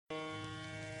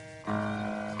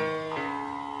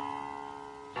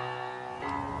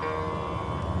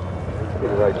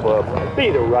right club. Be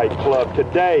the right club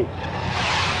today.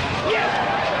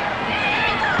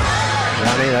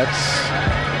 Johnny, that's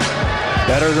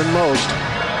better than most.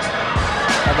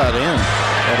 How about in?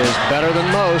 That is better than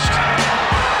most.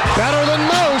 Better than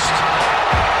most!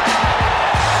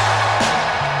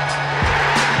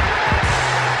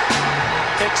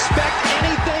 Expect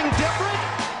anything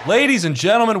different? Ladies and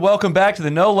gentlemen, welcome back to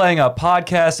the No Laying Up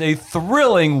podcast. A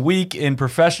thrilling week in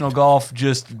professional golf,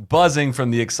 just buzzing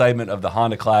from the excitement of the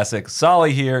Honda Classic.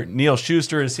 Solly here. Neil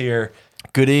Schuster is here.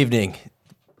 Good evening.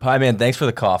 Pie Man, thanks for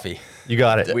the coffee. You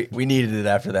got it. We needed it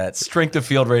after that. Strength of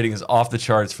field rating is off the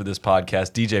charts for this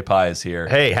podcast. DJ Pie is here.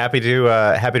 Hey, happy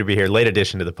to be here. Late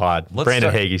addition to the pod,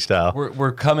 Brandon Hagee style.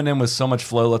 We're coming in with so much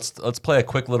flow. Let's play a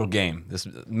quick little game. This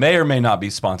may or may not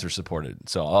be sponsor supported,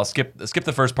 so I'll skip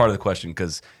the first part of the question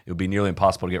because it would be nearly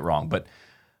impossible to get wrong. But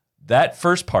that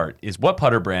first part is, what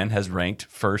putter brand has ranked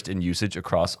first in usage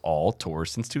across all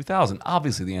tours since 2000?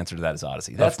 Obviously, the answer to that is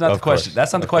Odyssey. That's not the question.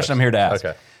 That's not the question I'm here to ask.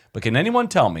 Okay. But can anyone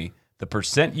tell me what the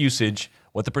percent usage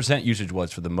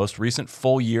was for the most recent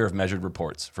full year of measured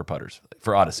reports for putters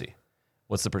for Odyssey?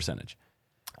 What's the percentage?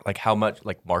 Like how much,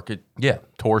 like market Yeah.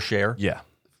 tour share? Yeah.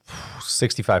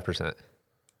 65%. I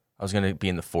was going to be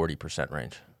in the 40%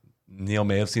 range. Neil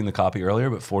may have seen the copy earlier,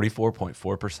 but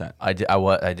 44.4%. I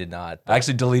did not. I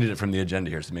actually deleted it from the agenda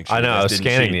here to make sure. I know. you I guys was didn't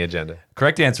scanning cheat. the agenda.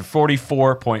 Correct answer,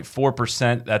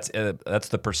 44.4%. That's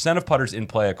the percent of putters in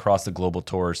play across the global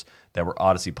tours that were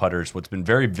Odyssey putters. What's been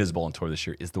very visible on tour this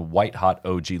year is the White Hot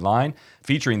OG line,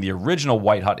 featuring the original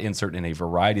White Hot insert in a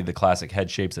variety of the classic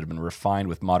head shapes that have been refined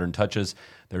with modern touches.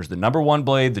 There's the number 1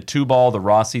 blade, the 2-ball, the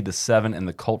Rossi, the 7, and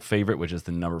the cult favorite, which is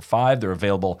the number 5. They're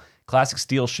available classic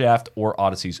steel shaft or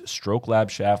Odyssey's Stroke Lab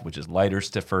shaft, which is lighter,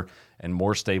 stiffer, and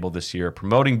more stable this year,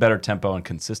 promoting better tempo and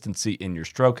consistency in your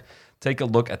stroke. Take a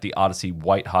look at the Odyssey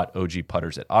White Hot OG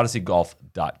putters at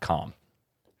odysseygolf.com.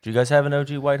 Do you guys have an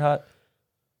OG White Hot?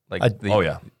 Oh,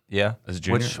 yeah. Yeah? As a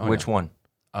junior? Which one?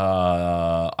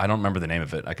 I don't remember the name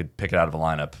of it. I could pick it out of a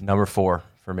lineup. Number 4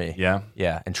 for me. Yeah?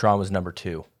 Yeah, and Tron was number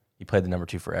 2. He played the number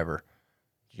 2 forever.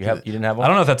 You didn't have one? I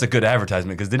don't know if that's a good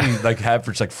advertisement, because didn't he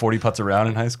average 40 putts around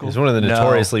in high school? He's one of the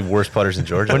notoriously worst putters in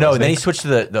Georgia. Well, no, then he switched to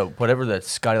the whatever the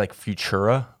Scotty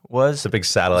Futura was. It's a big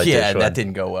satellite dish Yeah, one. that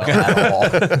didn't go well at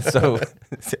all. So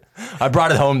I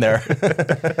brought it home there.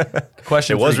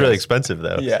 Question. It was for you really guys. expensive,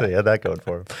 though. Yeah. So he had that going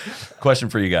for him. Question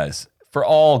for you guys. For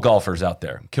all golfers out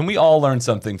there, can we all learn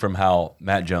something from how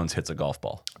Matt Jones hits a golf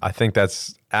ball? I think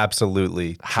that's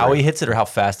absolutely How true. he hits it or how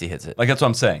fast he hits it? That's what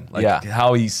I'm saying. Yeah.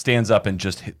 How he stands up and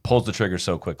just pulls the trigger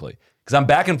so quickly. Because I'm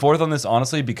back and forth on this,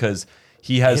 honestly, because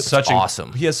he has It's such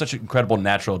awesome. He has such incredible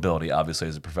natural ability, obviously,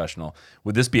 as a professional.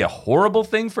 Would this be a horrible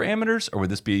thing for amateurs, or would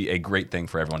this be a great thing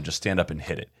for everyone? Just stand up and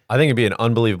hit it. I think it'd be an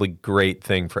unbelievably great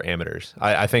thing for amateurs.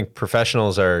 I think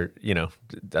professionals are,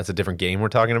 that's a different game we're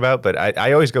talking about. But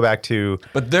I always go back to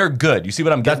But they're good. You see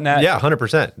what I'm getting at? Yeah,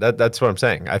 100%. That's what I'm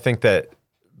saying. I think that,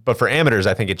 but for amateurs,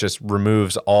 I think it just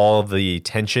removes all the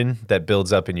tension that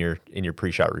builds up in your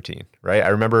pre-shot routine, right? I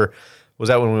remember, was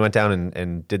that when we went down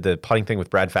and did the putting thing with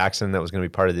Brad Faxon that was going to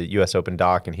be part of the U.S. Open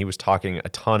doc, and he was talking a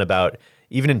ton about,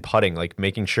 even in putting,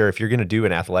 making sure if you're going to do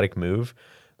an athletic move,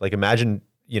 imagine,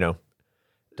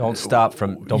 Don't stop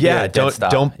from. Don't be at a dead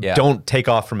stop. don't take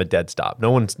off from a dead stop.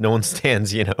 No one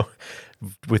stands,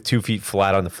 with 2 feet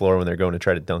flat on the floor when they're going to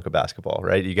try to dunk a basketball,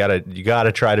 right? You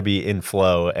gotta try to be in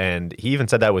flow. And he even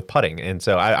said that with putting. And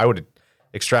so I would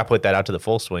extrapolate that out to the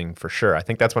full swing for sure. I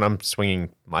think that's when I'm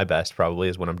swinging my best, probably,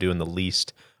 is when I'm doing the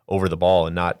least over the ball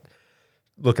and not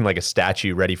looking like a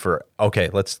statue ready for, okay,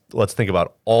 let's think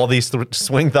about all these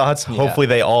swing thoughts. Yeah. Hopefully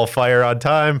they all fire on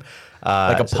time.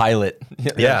 Like a pilot.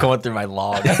 Yeah. Going through my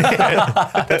log.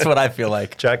 That's what I feel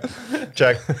like. Check.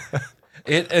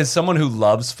 It, as someone who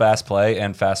loves fast play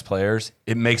and fast players,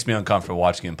 it makes me uncomfortable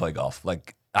watching him play golf.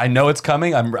 I know it's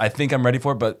coming. I think I'm ready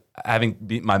for it, but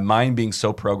my mind being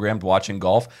so programmed watching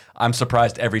golf, I'm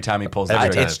surprised every time he pulls the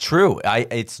trigger. It's true.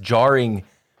 It's jarring.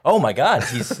 Oh my God.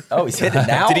 He's hit it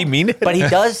now. Did he mean it? But he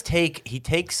does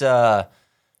takes a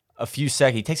few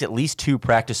seconds. He takes at least 2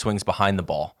 practice swings behind the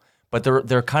ball. But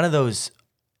they're kind of those,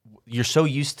 you're so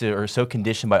used to or so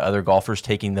conditioned by other golfers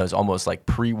taking those almost like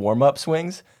pre-warm-up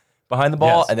swings behind the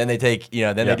ball, Yes. and then they take,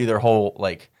 they do their whole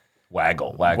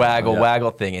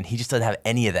waggle thing, and he just doesn't have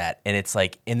any of that. And it's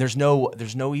and there's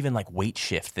no even weight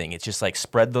shift thing. It's just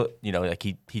spread the,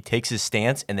 he takes his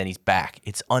stance and then he's back.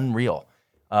 It's unreal.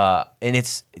 And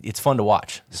it's fun to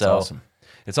watch. It's awesome.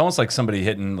 It's almost like somebody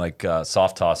hitting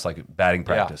soft toss, batting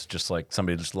practice, just like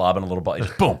somebody just lobbing a little ball,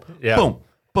 just boom, boom,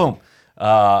 boom.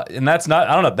 And that's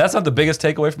not the biggest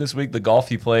takeaway from this week, the golf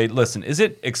he played. Listen, is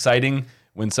it exciting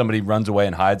when somebody runs away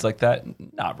and hides like that?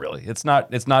 Not really. It's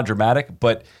not dramatic,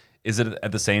 but is it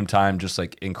at the same time just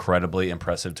like incredibly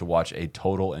impressive to watch a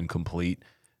total and complete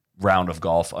round of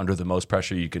golf under the most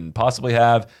pressure you can possibly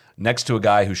have, next to a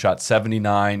guy who shot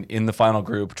 79 in the final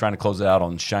group, trying to close it out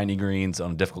on shiny greens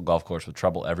on a difficult golf course with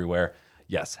trouble everywhere?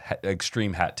 Yes,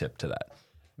 extreme hat tip to that.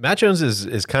 Matt Jones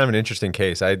is kind of an interesting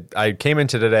case. I came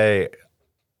into today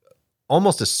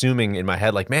almost assuming in my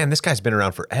head, like, man, this guy's been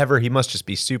around forever. He must just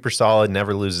be super solid,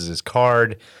 never loses his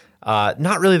card.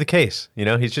 Not really the case.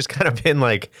 He's just kind of been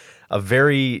like a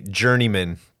very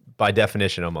journeyman by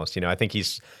definition almost. I think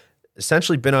he's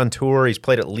essentially been on tour. He's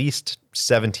played at least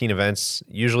 17 events.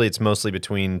 Usually it's mostly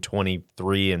between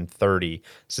 23 and 30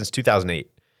 since 2008.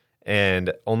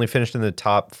 And only finished in the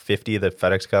top 50 of the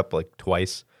FedEx Cup like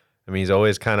twice. I mean, he's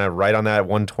always kind of right on that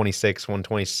 126,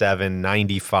 127,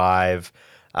 95,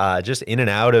 just in and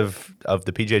out of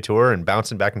the PGA Tour and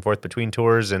bouncing back and forth between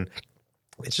tours. And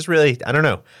it's just really, I don't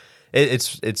know.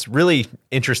 It's really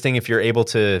interesting if you're able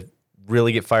to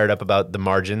really get fired up about the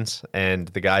margins and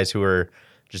the guys who are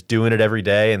just doing it every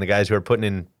day and the guys who are putting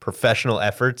in professional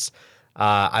efforts.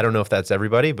 I don't know if that's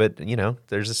everybody, but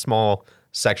there's a small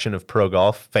section of pro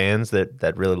golf fans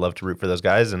that really love to root for those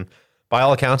guys. And by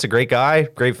all accounts, a great guy,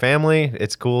 great family.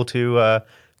 It's cool to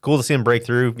see him break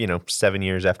through, 7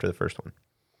 years after the first one.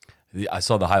 I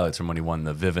saw the highlights from when he won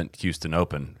the Vivint Houston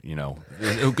Open.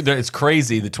 It's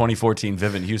crazy, the 2014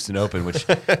 Vivint Houston Open, which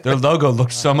their logo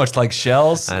looked so much like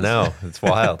shells. I know. It's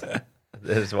wild. It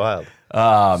is wild.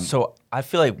 So I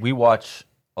feel like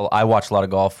I watch a lot of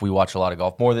golf. We watch a lot of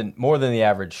golf, more than the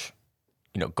average,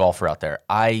 golfer out there.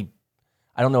 I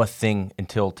don't know a thing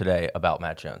until today about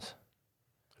Matt Jones.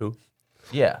 Who?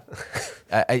 Yeah,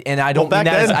 and I don't back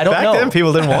mean that. then, I don't back know. then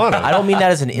people didn't want him. I don't mean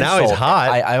that as an insult. Now he's hot.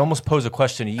 I almost pose a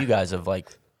question to you guys of like,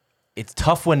 it's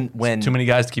tough when Too many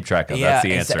guys to keep track of. Yeah, That's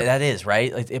the answer. That is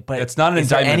right. Like, but it's not an is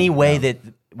there indictment. any way that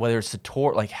whether it's the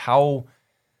tour, like how,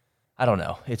 I don't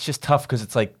know. It's just tough because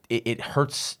it's like it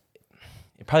hurts.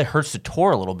 It probably hurts the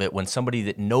tour a little bit when somebody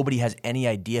that nobody has any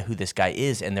idea who this guy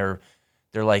is, and they're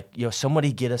like,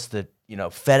 somebody get us the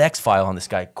FedEx file on this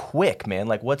guy quick, man.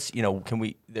 Like, what's can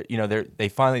we? They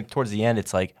finally towards the end,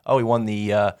 it's like, oh, he won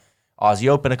the Aussie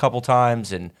Open a couple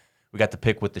times, and we got the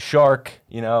pick with the shark.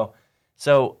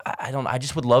 So I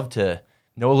just would love to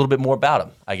know a little bit more about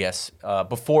him. I guess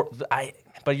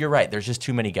But you're right. There's just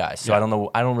too many guys, so yeah.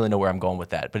 I don't really know where I'm going with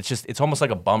that. But it's almost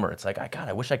like a bummer. It's like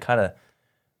I wish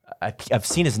I've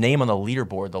seen his name on the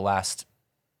leaderboard the last,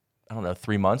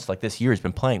 3 months. Like this year, he's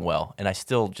been playing well, and I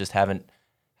still just haven't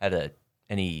had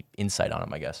any insight on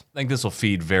him, I guess. I think this will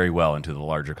feed very well into the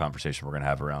larger conversation we're going to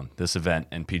have around this event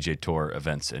and PGA Tour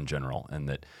events in general, and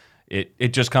that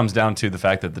it just comes down to the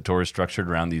fact that the tour is structured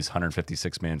around these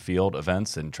 156-man field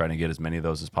events and trying to get as many of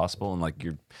those as possible. And like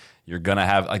you're going to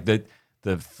have like the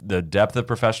depth of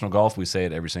professional golf, we say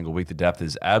it every single week, the depth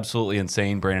is absolutely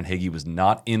insane. Brandon Hagee was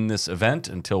not in this event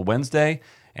until Wednesday,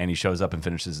 and he shows up and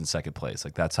finishes in second place.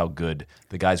 Like, that's how good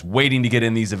the guys waiting to get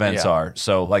in these events are.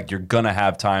 So, like, you're going to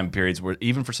have time periods where,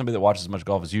 even for somebody that watches as much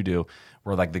golf as you do,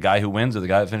 where, like, the guy who wins or the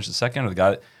guy that finishes second or the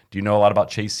guy do you know a lot about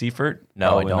Chase Seifert?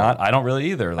 No, I don't. Not. I don't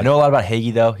really either. Like, I know a lot about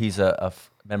Hagee, though. He's a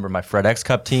member of my FedEx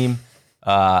Cup team.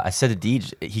 I said to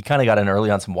Deej, he kind of got in early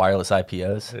on some wireless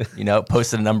IPOs,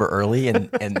 posted a number early, and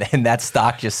that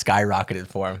stock just skyrocketed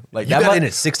for him. Like you got in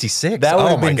at 66.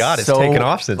 Oh my God, it's taken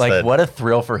off since then. What a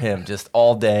thrill for him, just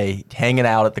all day hanging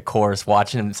out at the course,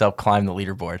 watching himself climb the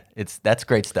leaderboard. That's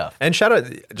great stuff. And shout out,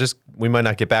 we might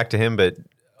not get back to him, but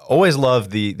always love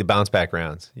the bounce back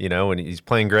rounds, when he's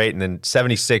playing great, and then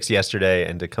 76 yesterday,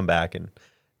 and to come back and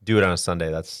do it on a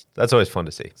Sunday. That's always fun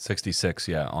to see. 66,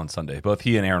 yeah, on Sunday. Both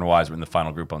he and Aaron Wise were in the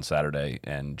final group on Saturday,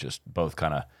 and just both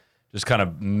kind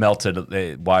of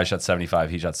melted. Wise shot 75,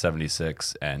 he shot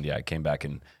 76, and yeah, came back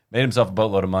and made himself a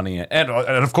boatload of money, and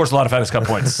of course a lot of FedEx Cup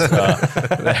points.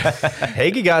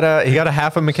 Hagee got a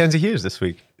half of Mackenzie Hughes this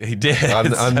week. He did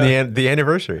on the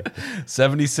anniversary.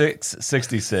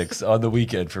 76-66 on the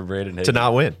weekend for Brandon Hagee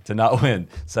to not win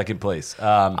second place.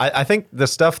 I think the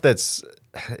stuff that's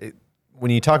when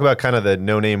you talk about kind of the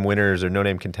no-name winners or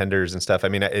no-name contenders and stuff, I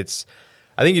mean, I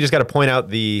think you just got to point out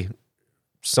the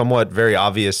somewhat very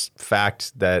obvious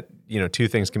fact that, two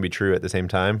things can be true at the same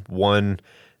time. One,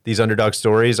 these underdog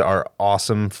stories are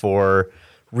awesome for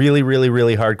really, really,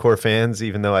 really hardcore fans,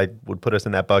 even though I would put us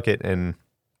in that bucket and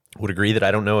would agree that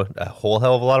I don't know a whole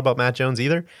hell of a lot about Matt Jones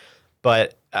either.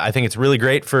 But I think it's really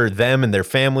great for them and their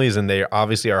families, and they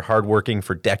obviously are hardworking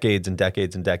for decades and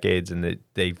decades and decades, and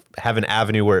they have an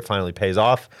avenue where it finally pays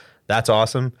off. That's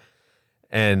awesome.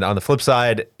 And on the flip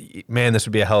side, man, this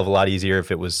would be a hell of a lot easier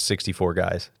if it was 64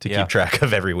 guys to keep track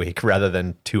of every week rather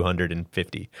than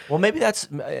 250. Well, maybe that's,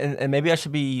 and maybe I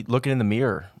should be looking in the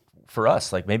mirror for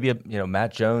us. Like maybe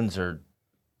Matt Jones or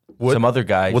some other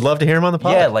guy. Would love to hear him on the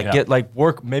pod. Yeah, get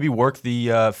work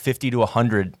the 50 to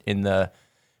 100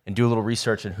 and do a little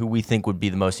research on who we think would be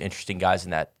the most interesting guys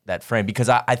in that frame, because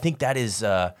I think that is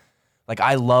I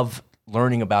love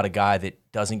learning about a guy that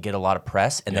doesn't get a lot of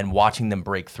press and then watching them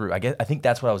break through. I think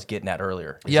that's what I was getting at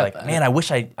earlier. It's like, man,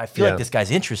 I feel like this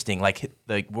guy's interesting. Like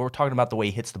we're talking about the way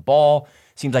he hits the ball.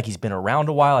 Seems like he's been around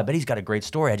a while. I bet he's got a great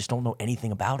story. I just don't know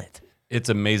anything about it. It's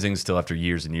amazing still after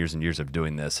years and years and years of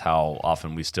doing this, how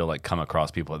often we still come across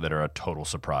people that are a total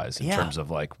surprise in terms of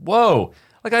whoa,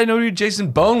 I know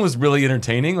Jason Bone was really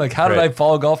entertaining. Like, how did I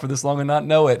follow golf for this long and not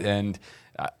know it? And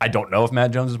I don't know if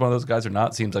Matt Jones is one of those guys or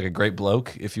not. Seems like a great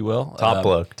bloke, if you will. Top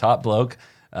bloke.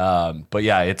 But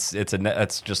yeah, it's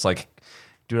just like,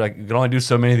 dude, I can only do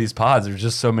so many of these pods. There's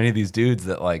just so many of these dudes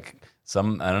that I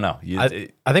don't know.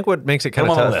 I think what makes it kind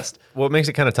of on tough. the list. What makes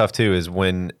it kind of tough too is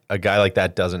when a guy like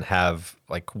that doesn't have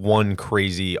one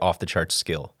crazy off the charts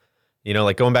skill.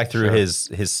 Going back through his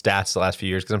stats the last few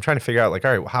years, because I'm trying to figure out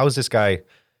all right, how is this guy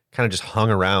kind of just hung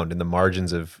around in the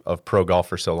margins of pro golf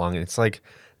for so long? And it's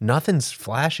nothing's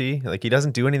flashy. He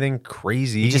doesn't do anything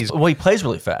crazy. He plays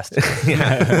really fast.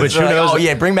 Which who knows? Oh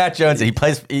yeah, bring Matt Jones in. He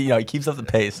plays. He keeps up the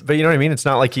pace. But you know what I mean? It's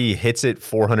not like he hits it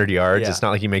 400 yards. It's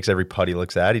not like he makes every putt he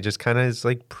looks at. He just kind of is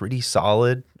pretty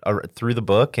solid through the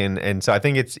book. And so I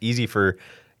think it's easy for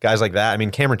guys like that. I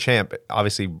mean, Cameron Champ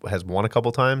obviously has won a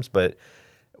couple times, but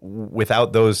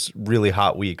without those really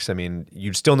hot weeks, I mean,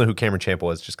 you'd still know who Cameron Champ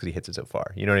was just because he hits it so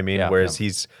far. You know what I mean? Yeah, Whereas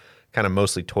he's kind of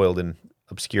mostly toiled in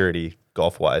obscurity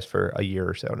golf-wise for a year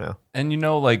or so now. And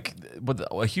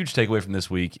a huge takeaway from this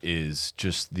week is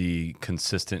just the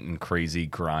consistent and crazy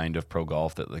grind of pro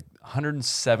golf. That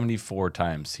 174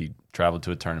 times he traveled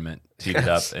to a tournament, teed it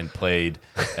up, and played,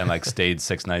 and stayed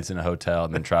 6 nights in a hotel,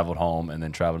 and then traveled home, and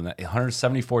then traveled.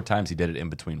 174 times he did it in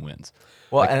between wins.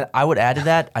 Well, and I would add to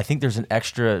that, I think there's an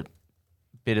extra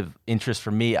bit of interest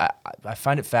for me. I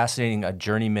find it fascinating, a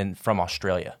journeyman from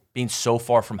Australia being so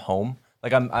far from home. I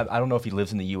don't know if he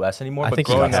lives in the U.S. anymore. I but think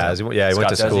he has. Yeah, he went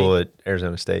to school at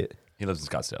Arizona State. He lives in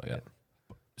Scottsdale. Yeah.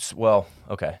 Well,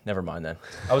 okay, never mind then.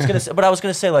 I was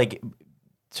gonna say,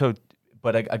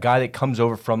 a guy that comes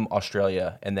over from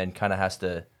Australia and then kind of has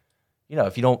to,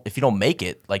 if you don't make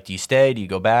it, do you stay? Do you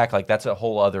go back? That's a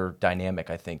whole other dynamic.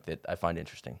 I think that I find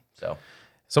interesting. So,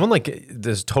 someone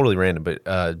this is totally random,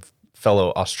 but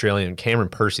fellow Australian Cameron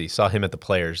Percy, saw him at the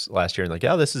Players last year and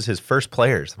this is his first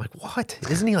Players. I'm like, what?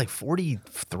 Isn't he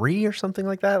 43 or something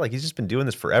like that? He's just been doing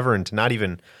this forever, and to not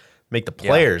even make the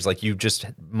Players, you just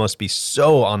must be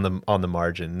so on the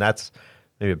margin. And that's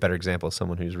maybe a better example of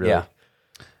someone who's really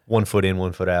 1 foot in,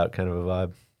 1 foot out kind of a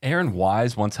vibe. Aaron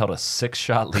Wise once held a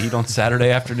 6-shot lead on Saturday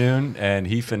afternoon, and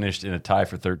he finished in a tie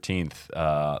for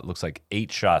 13th. Looks like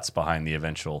 8 shots behind the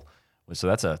eventual. So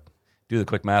that's do the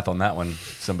quick math on that one.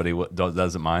 Somebody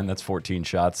doesn't mind. That's 14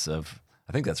 shots of,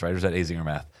 I think that's right. Or is that Azinger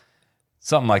math?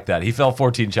 Something like that. He fell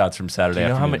 14 shots from Saturday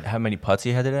afternoon. Do you know how many putts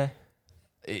he had today?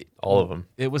 All of them.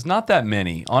 It was not that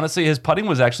many. Honestly, his putting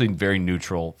was actually very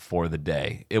neutral for the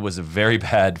day. It was a very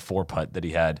bad 4-putt that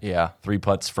he had. Yeah. 3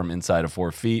 putts from inside of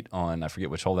 4 feet on, I forget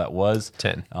which hole that was.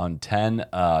 10. On 10.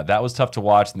 That was tough to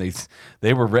watch, and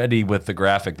they were ready with the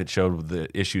graphic that showed the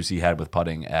issues he had with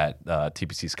putting at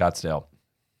TPC Scottsdale,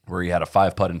 where he had a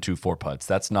 5-putt and 2 4-putts.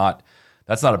 That's not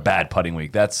a bad putting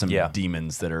week. That's some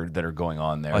demons that are going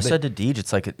on there. I said to Deej,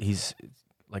 it's he's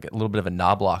a little bit of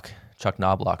a Chuck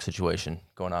Knobloch situation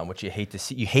going on, which you hate to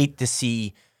see. You hate to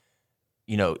see,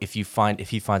 if he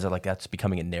finds out that's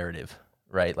becoming a narrative,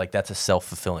 right? That's a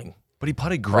self-fulfilling. But he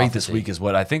putted great this week, is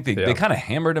what I think. They kind of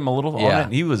hammered him a little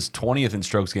on it. He was 20th in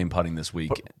strokes gained putting this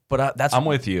week. But I'm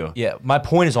with you. Yeah, my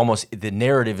point is almost the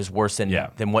narrative is worse than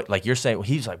what you're saying.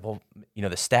 He's the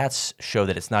stats show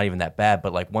that it's not even that bad.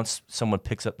 But once someone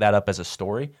picks that up as a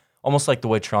story, almost like the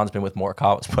way Tron's been with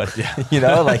Morikawa's putt.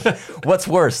 What's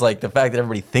worse, the fact that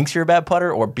everybody thinks you're a bad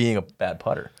putter or being a bad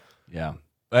putter? Yeah,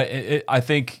 I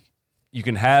think you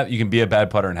can be a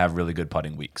bad putter and have really good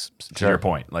putting weeks. To your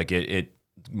point,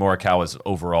 Morikawa's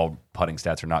overall putting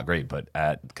stats are not great, but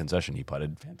at concession he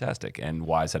putted fantastic, and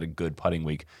Wise had a good putting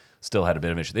week. Still had a bit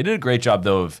of an issue. They did a great job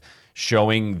though of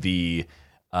showing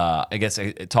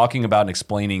talking about and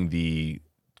explaining the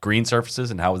green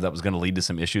surfaces and how that was going to lead to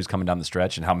some issues coming down the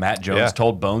stretch, and how Matt Jones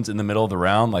told Bones in the middle of the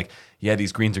round,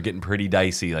 these greens are getting pretty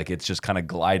dicey. It's just kind of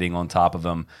gliding on top of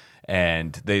them.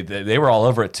 And they were all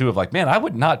over it too, of man, I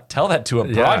would not tell that to a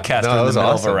broadcaster in the middle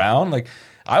of a round.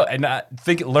 I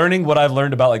think learning what I've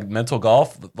learned about like mental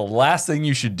golf, the last thing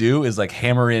you should do is like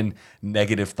hammer in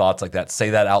negative thoughts like that.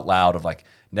 Say that out loud of like,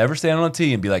 never stand on a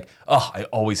tee and be like, oh, I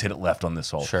always hit it left on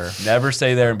this hole. Sure. Never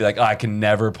stay there and be like, oh, I can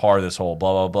never par this hole,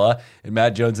 blah, blah, blah. And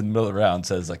Matt Jones in the middle of the round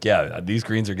says like, yeah, these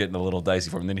greens are getting a little dicey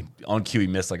for him. And then on cue, he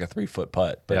missed like a 3-foot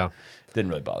putt. But it didn't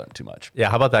really bother him too much. Yeah,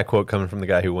 how about that quote coming from the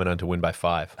guy who went on to win by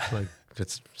 5? Like,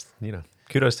 it's,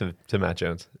 kudos to Matt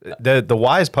Jones. The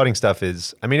wise putting stuff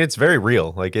is, I mean, it's very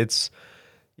real. Like it's,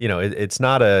 it's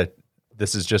not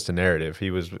this is just a narrative.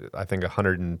 He was, I think,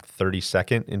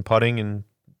 132nd in putting in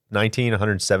 19,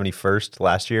 171st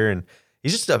last year. And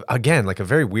he's just, again, like a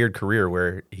very weird career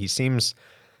where he seems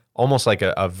almost like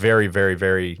a very, very,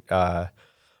 very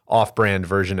off-brand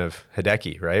version of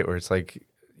Hideki, right? Where it's like,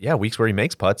 yeah, weeks where he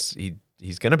makes putts,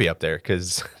 he's going to be up there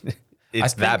because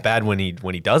it's that bad when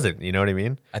he doesn't. You know what I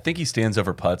mean? I think he stands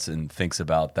over putts and thinks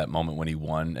about that moment when he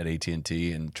won at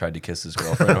AT&T and tried to kiss his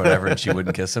girlfriend or whatever, and she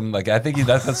wouldn't kiss him. Like I think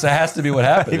that has to be what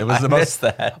happened. It was the most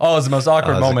that. Oh, it was the most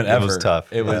awkward moment ever. It was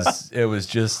tough. It was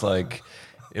just like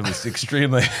it was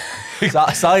extremely.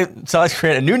 Solly's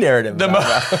creating a new narrative.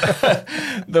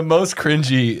 The most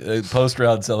cringy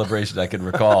post-round celebration I can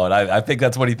recall, and I think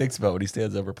that's what he thinks about when he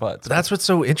stands over putts. That's what's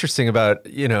so interesting about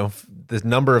the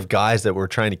number of guys that we're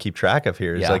trying to keep track of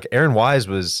here. Is like Aaron Wise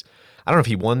was. I don't know if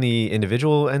he won the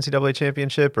individual NCAA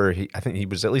championship or I think he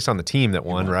was at least on the team that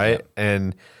won, right? Yeah.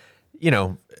 And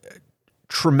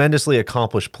tremendously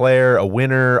accomplished player, a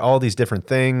winner, all these different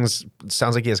things.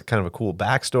 Sounds like he has kind of a cool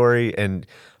backstory and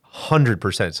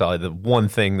 100% solid. The one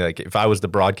thing that, like, if I was the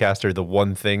broadcaster, the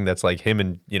one thing that's like him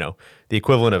and, the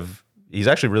equivalent of, he's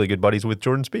actually really good buddies with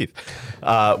Jordan Spieth,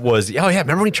 was, oh yeah,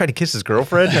 remember when he tried to kiss his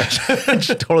girlfriend?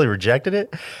 She totally rejected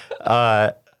it.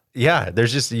 Yeah,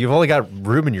 there's just, you've only got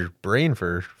room in your brain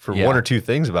for one or two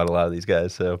things about a lot of these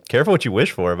guys. So careful what you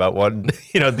wish for about one,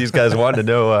 these guys wanting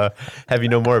to know, have you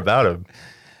know more about them.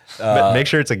 Make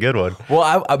sure it's a good one.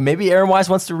 Well, maybe Aaron Wise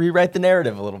wants to rewrite the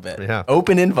narrative a little bit. Yeah.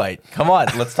 Open invite. Come on,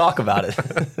 let's talk about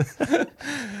it.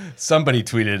 Somebody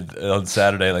tweeted on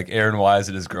Saturday, like Aaron Wise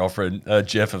and his girlfriend, a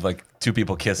gif of like two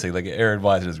people kissing, like Aaron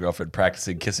Wise and his girlfriend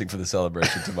practicing kissing for the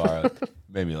celebration tomorrow.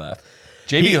 Made me laugh.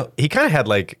 JB, he kind of had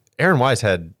Aaron Wise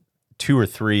had 2 or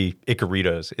 3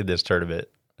 Icaritos in this tournament.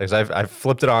 Because I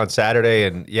flipped it on Saturday,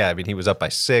 and yeah, I mean, he was up by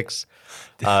 6.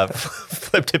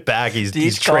 Flipped it back.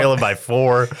 He's trailing by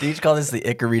 4. They each call this the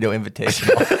Icarito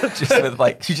Invitational. Just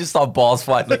with you just saw balls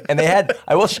flying. And they had,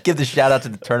 I will give the shout out to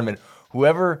the tournament.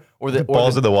 Whoever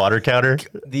balls in the water counter.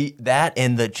 They mic'd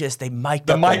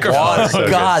the up microphone. The water. So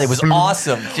God, good. it was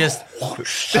awesome.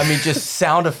 Just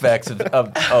sound effects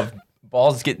of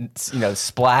balls getting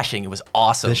splashing. It was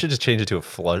awesome. They should just change it to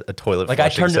a toilet. Like I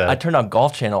turned on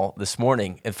Golf Channel this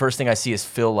morning, and first thing I see is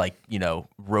Phil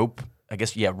rope. I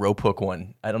guess rope hook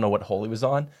one. I don't know what hole he was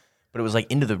on, but it was like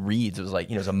into the reeds. It was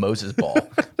like it was a Moses ball,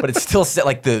 but it still set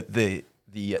like the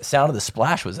sound of the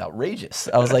splash was outrageous.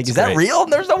 I was like, is that real?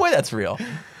 There's no way that's real.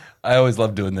 I always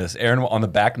love doing this. Aaron on the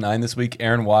back 9 this week.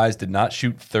 Aaron Wise did not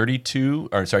shoot 33,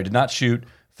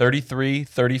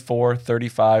 34,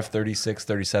 35, 36,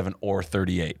 37, or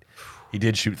 38. He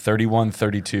did shoot 31,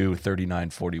 32, 39,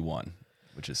 41,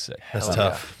 which is sick. That's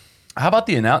tough. How about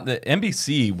the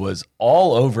NBC was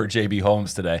all over JB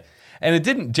Holmes today. And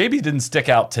JB didn't stick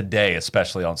out today,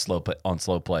 especially on slow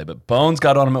play. But Bones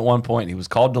got on him at one point. He was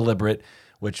called deliberate,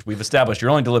 which we've established. You're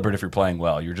only deliberate if you're playing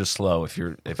well. You're just slow if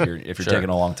you're taking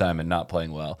a long time and not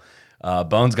playing well.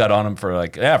 Bones got on him for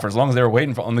as long as they were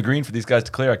waiting on the green for these guys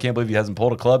to clear. I can't believe he hasn't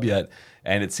pulled a club yet.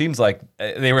 And it seems like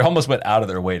they almost went out of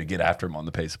their way to get after him on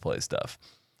the pace of play stuff,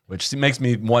 which makes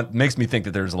me think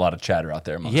that there's a lot of chatter out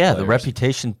there amongst players. The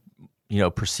reputation,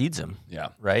 precedes him. Yeah.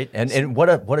 Right. And what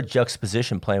a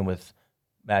juxtaposition playing with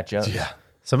Matt Jones. Yeah.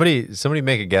 Somebody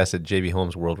make a guess at JB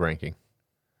Holmes' world ranking.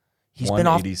 He's been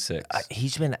off. 186.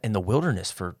 He's been in the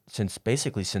wilderness since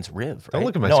Riv. Right? Don't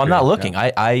look at my No, I'm not screen.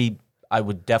 looking. I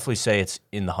would definitely say it's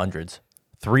in the hundreds.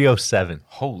 307.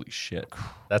 Holy shit.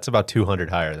 That's about 200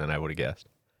 higher than I would have guessed.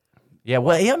 Yeah,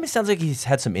 well, it sounds like he's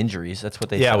had some injuries. That's what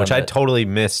they said. Yeah, which on I the- totally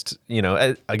missed.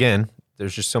 Again,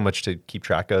 there's just so much to keep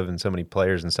track of and so many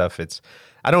players and stuff.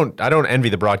 I don't envy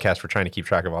the broadcast for trying to keep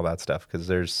track of all that stuff because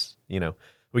there's,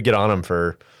 we get on them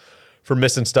for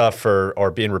missing stuff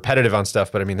or being repetitive on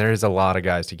stuff. But I mean, there is a lot of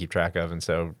guys to keep track of. And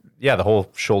so, yeah, the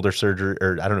whole shoulder surgery,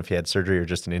 or I don't know if he had surgery or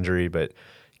just an injury, but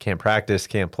can't practice,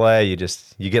 can't play.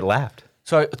 You get laughed.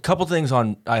 So a couple things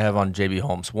I have on JB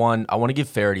Holmes. One, I want to give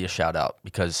Faraday a shout out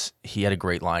because he had a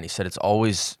great line. He said it's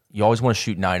always, you always want to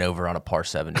shoot 9 over on a par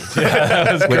 70,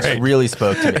 That was which great. really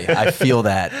spoke to me. I feel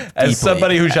that As deeply.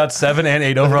 somebody who shot 7 and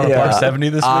 8 over on a par 70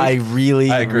 this week, I really,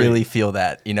 agree. really feel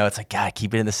that. It's like, God,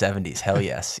 keep it in the 70s. Hell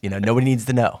yes. Nobody needs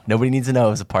to know. Nobody needs to know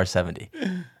it was a par 70.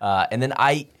 And then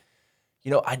I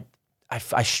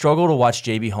struggle to watch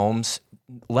JB Holmes,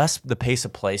 less the pace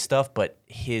of play stuff, but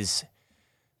his,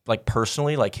 like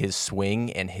personally, like his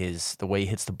swing and the way he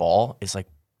hits the ball is like,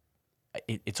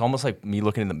 it's almost like me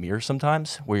looking in the mirror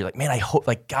sometimes where you're like, man, I hope,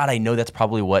 like, God, I know that's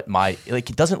probably what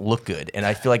it doesn't look good. And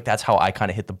I feel like that's how I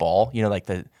kind of hit the ball, like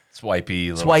the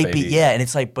swipey, yeah. And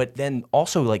it's like, but then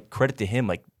also like credit to him,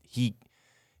 like he,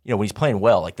 when he's playing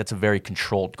well, like that's a very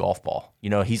controlled golf ball.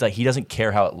 He's like, he doesn't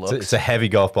care how it looks. It's a heavy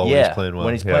golf ball when he's playing well.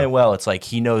 When he's playing well, it's like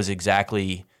he knows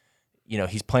exactly,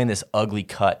 he's playing this ugly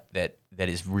cut that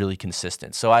is really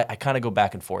consistent. So I kind of go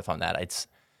back and forth on that.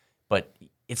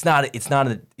 It's not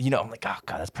I'm like, oh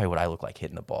God, that's probably what I look like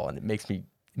hitting the ball. And it makes me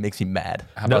mad.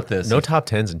 How about this? No top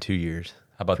 10s in 2 years.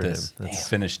 How about for this? him. He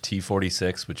finished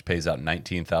T46, which pays out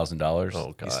 $19,000. Oh,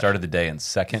 He gosh. started the day in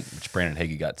second, which Brandon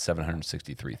Hagee got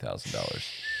 $763,000.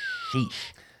 Sheesh.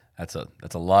 That's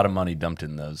a lot of money dumped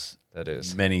in those. That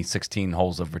is. Many 16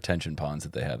 holes of retention ponds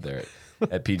that they have there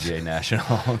at PGA National.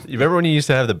 You remember when you used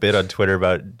to have the bit on Twitter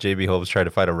about JB Holmes trying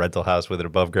to find a rental house with an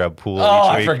above ground pool Oh,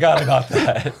 each I week? forgot about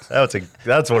that.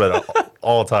 That's one of the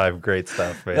all-time great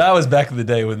stuff, man. That was back in the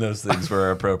day when those things were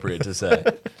appropriate to say.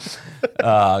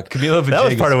 Camilo Villegas. That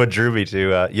was part of what drew me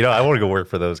to, I want to go work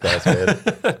for those guys, man.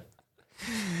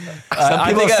 Some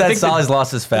people said Solly's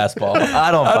lost his fastball.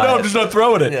 I don't buy No, it. I'm just not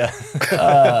throwing it. Yeah.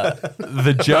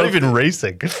 The Not joke. even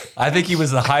racing. I think he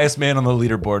was the highest man on the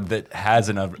leaderboard that has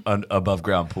an above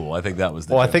ground pool. I think that was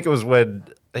the Well, I joke. think it was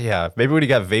maybe when he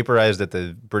got vaporized at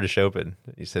the British Open.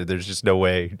 He said there's just no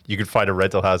way you could find a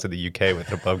rental house in the UK with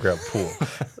an above ground pool.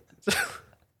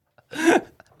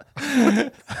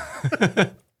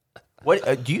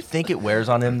 What do you think it wears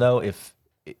on him though? If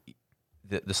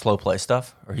the slow play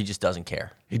stuff, or he just doesn't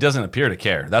care? He doesn't appear to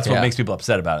care. That's what Yeah. makes people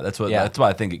upset about it. That's Yeah. why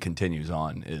I think it continues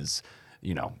on is,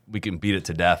 we can beat it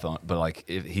to death but like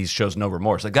he shows no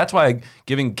remorse. Like that's why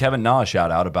giving Kevin Na a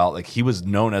shout out about like he was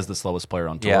known as the slowest player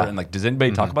on tour. Yeah. And like, does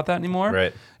anybody talk about that anymore?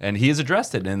 Right. And he has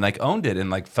addressed it and like owned it and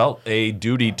like felt a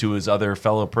duty to his other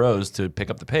fellow pros to pick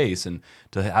up the pace, and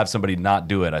to have somebody not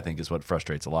do it, I think is what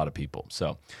frustrates a lot of people.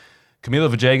 So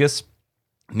Camilo Villegas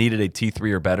needed a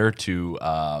T3 or better to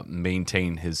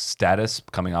maintain his status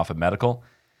coming off of medical.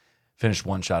 Finished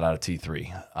one shot out of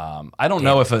T3. I don't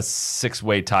know if a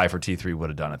 6-way tie for T3 would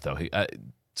have done it, though.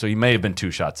 So he may have been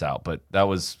 2 shots out, but that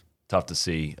was tough to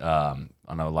see. I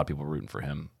know a lot of people were rooting for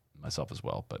him, myself as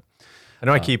well. But I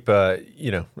know I keep, we're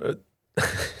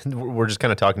just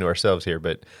kind of talking to ourselves here,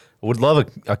 but would love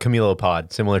a Camilo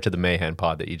pod similar to the Mayhan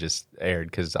pod that you just aired,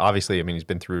 because obviously, I mean, he's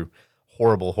been through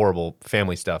horrible, horrible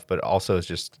family stuff, but also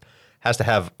has to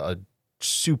have a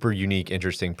super unique,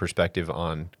 interesting perspective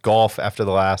on golf after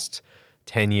the last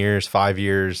 10 years, 5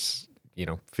 years,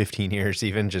 15 years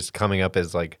even, just coming up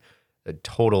as like a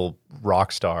total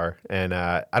rock star. And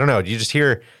I don't know, you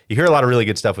hear a lot of really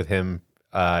good stuff with him,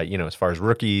 as far as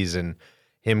rookies and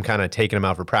him kind of taking him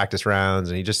out for practice rounds,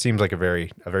 and he just seems like a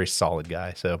very solid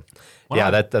guy. So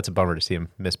that's a bummer to see him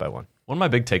miss by one. one of my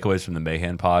big takeaways from the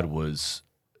Mayhan pod was,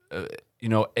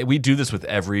 we do this with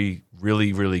every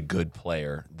really, really good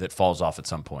player that falls off at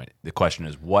some point. The question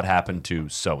is, what happened to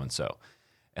so-and-so?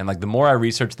 And like the more I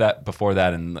researched that before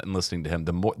that and listening to him,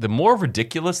 the more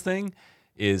ridiculous thing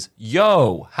is,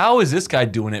 how is this guy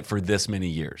doing it for this many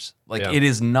years? Like it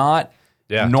is not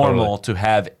normal to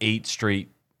have 8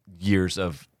 straight years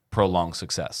of prolonged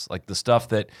success. Like the stuff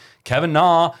that Kevin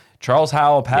Na, Charles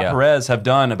Howell, Pat Perez have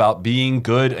done about being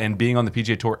good and being on the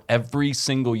PGA Tour every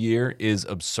single year is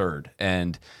absurd.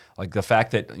 And like the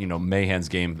fact that, Mayhan's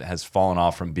game has fallen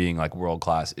off from being like world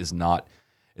class is not,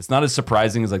 it's not as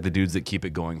surprising as like the dudes that keep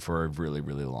it going for a really,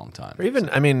 really long time. Or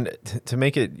even, I mean, to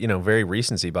make it, very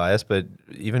recency bias, but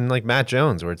even like Matt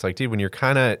Jones, where it's like, dude, when you're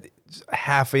kind of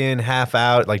half in, half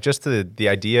out, like just the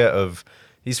idea of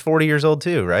he's 40 years old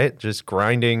too, right? Just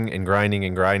grinding and grinding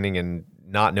and grinding and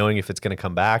not knowing if it's going to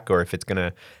come back or if it's going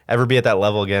to ever be at that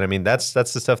level again. I mean, that's the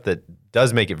stuff that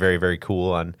does make it very, very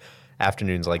cool on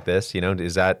afternoons like this.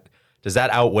 Does that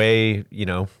outweigh,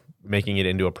 making it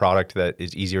into a product that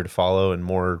is easier to follow and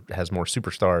has more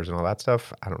superstars and all that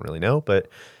stuff? I don't really know, but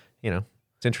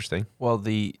it's interesting. Well,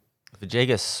 the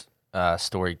Villegas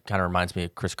story kind of reminds me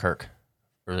of Chris Kirk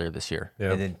earlier this year.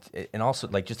 Yeah. And also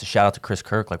like just a shout out to Chris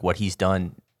Kirk, like what he's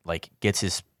done, like gets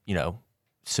his,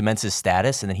 cements his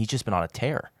status, and then he's just been on a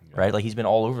tear. right? Like he's been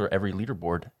all over every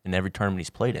leaderboard in every tournament he's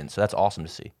played in. So that's awesome to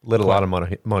see. Lit a lot of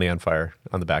money on fire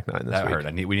on the back nine this That week.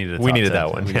 hurt. We needed a top We needed 10.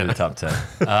 that one. We needed a top 10.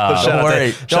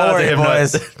 Don't worry,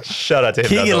 boys. Shout out to him.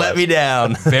 Keegan let me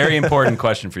down. Very important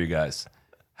question for you guys.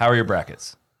 How are your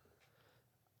brackets?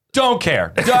 Don't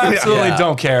care. Absolutely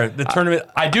don't care. The tournament.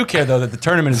 I do care though that the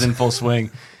tournament is in full swing,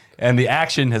 and the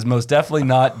action has most definitely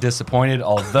not disappointed.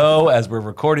 Although, as we're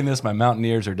recording this, my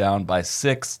Mountaineers are down by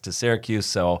 6 to Syracuse.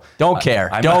 So Don't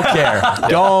care. Don't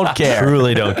care.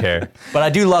 Truly don't care. But I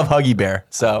do love Huggy Bear.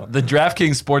 So the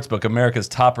DraftKings Sportsbook, America's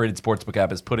top-rated sportsbook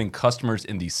app, is putting customers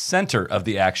in the center of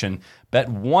the action. Bet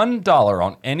 $1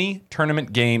 on any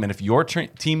tournament game, and if your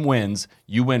team wins,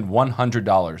 you win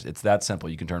 $100. It's that simple.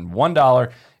 You can turn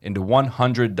 $1 into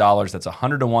 $100. That's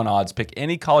 100 to 1 odds. Pick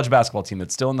any college basketball team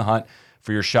that's still in the hunt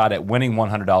for your shot at winning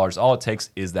 $100. All it takes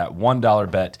is that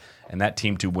 $1 bet and that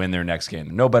team to win their next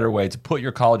game. No better way to put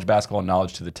your college basketball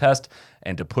knowledge to the test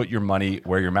and to put your money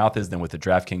where your mouth is than with the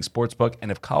DraftKings Sportsbook.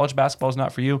 And if college basketball is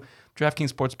not for you,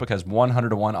 DraftKings Sportsbook has 100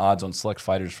 to 1 odds on select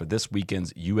fighters for this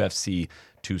weekend's UFC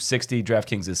 260.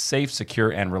 DraftKings is safe,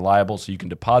 secure, and reliable, so you can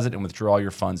deposit and withdraw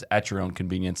your funds at your own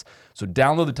convenience. So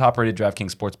download the top-rated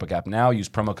DraftKings Sportsbook app now. Use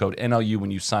promo code NLU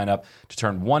when you sign up to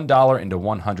turn $1 into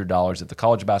 $100 if the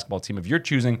college basketball team of your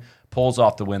choosing pulls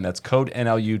off the win. That's code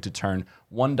NLU to turn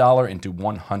 $1 into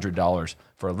 $100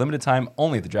 for a limited time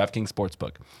only at the DraftKings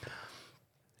Sportsbook.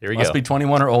 Here we Must go. be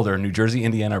 21 or older. New Jersey,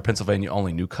 Indiana, or Pennsylvania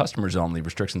only. New customers only.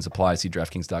 Restrictions apply. See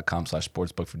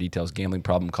DraftKings.com/sportsbook for details. Gambling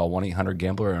problem? Call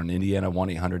 1-800-GAMBLER or in Indiana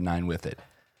 1-800-9-WITH-IT.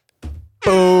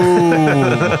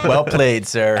 well played,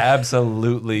 sir.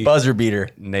 Absolutely Buzzer beater.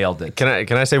 nailed it.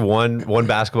 Can I say one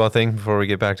basketball thing before we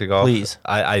get back to golf? Please.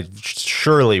 I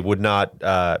surely would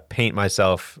not paint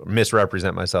myself,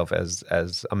 misrepresent myself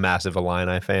as a massive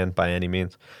Illini fan by any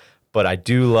means. But I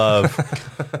do love,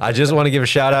 I just want to give a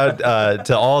shout out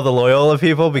to all the Loyola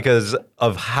people because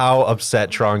of how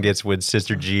upset Tron gets when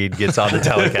Sister Jean gets on the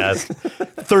telecast.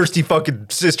 Thirsty fucking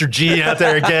Sister Jean out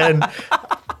there again.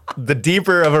 The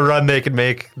deeper of a run they can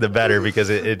make, the better, because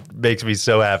it makes me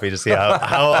so happy to see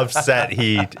how upset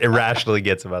he irrationally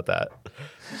gets about that.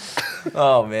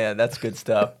 Oh, man, that's good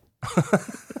stuff.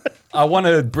 I want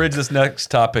to bridge this next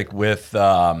topic with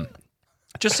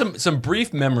just some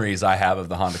brief memories I have of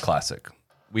the Honda Classic.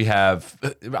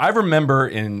 I remember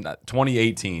in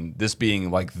 2018, this being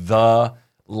like the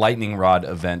lightning rod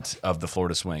event of the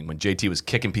Florida Swing when JT was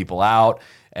kicking people out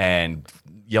and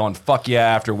yelling "fuck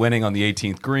yeah" after winning on the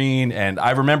 18th green. And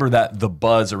I remember the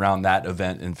buzz around that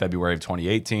event in February of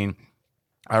 2018.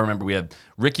 I remember we had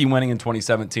Ricky winning in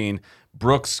 2017,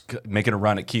 Brooks making a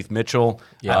run at Keith Mitchell.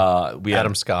 Yeah. We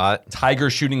Adam had Scott, Tiger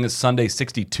shooting a Sunday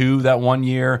 62 that one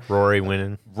year. Rory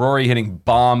winning. Rory hitting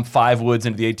bomb 5 woods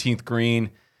into the 18th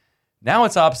green. Now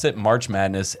it's opposite March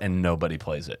Madness and nobody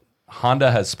plays it.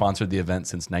 Honda has sponsored the event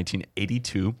since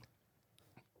 1982.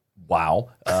 Wow.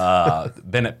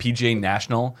 Been at PGA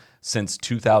National since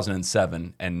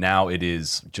 2007, and now it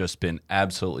is just been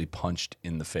absolutely punched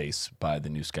in the face by the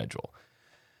new schedule.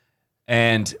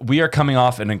 And we are coming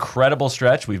off an incredible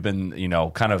stretch. We've been,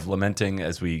 kind of lamenting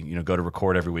as we, go to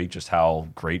record every week just how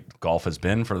great golf has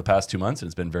been for the past 2 months. And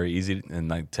it's been very easy.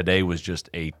 And today was just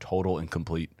a total and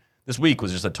complete. This week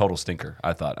was just a total stinker,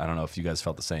 I thought. I don't know if you guys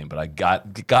felt the same, but I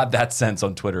got that sense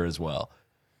on Twitter as well.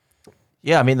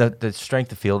 Yeah, I mean, the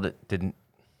strength of field, it didn't.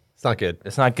 It's not good.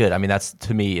 It's not good. I mean, that's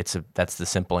to me, that's the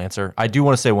simple answer. I do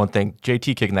want to say one thing.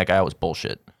 JT kicking that guy out was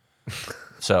bullshit.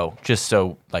 So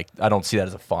I don't see that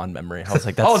as a fond memory. I was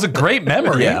like, that's Oh, it was a great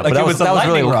memory. yeah, like but it was a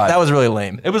lightning rod. That was really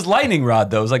lame. It was lightning rod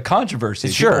though. It was like controversy.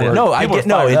 Sure, People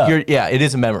were it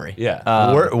is a memory.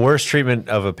 Yeah. Worst treatment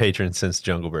of a patron since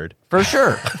Jungle Bird. For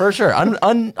sure.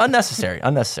 Unnecessary.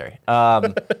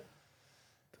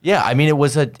 Yeah, I mean,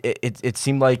 it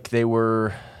seemed like they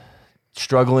were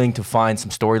struggling to find some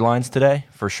storylines today,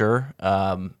 for sure.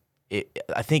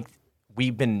 I think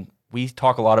we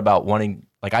talk a lot about wanting,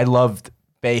 like, I loved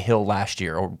Bay Hill last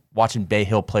year, or watching Bay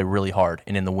Hill play really hard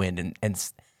and in the wind, and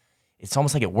it's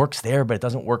almost like it works there, but it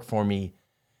doesn't work for me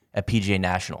at PGA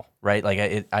National, right?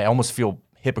 Like, I almost feel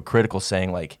hypocritical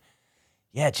saying, like,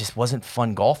 yeah, it just wasn't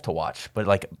fun golf to watch, but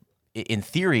like, in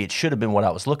theory, it should have been what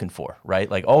I was looking for, right?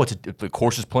 Like, the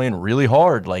course is playing really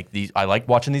hard. Like, I like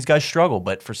watching these guys struggle,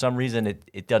 but for some reason,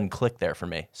 it doesn't click there for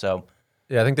me. So,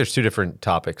 Yeah, I think there's two different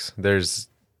topics. There's,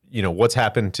 what's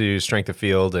happened to strength of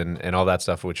field and all that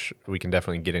stuff, which we can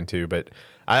definitely get into. But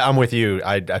I'm with you.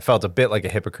 I felt a bit like a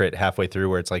hypocrite halfway through,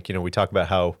 where it's like, we talk about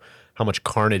how much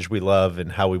carnage we love and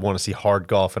how we want to see hard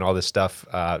golf and all this stuff,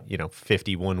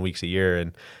 51 weeks a year.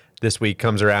 And this week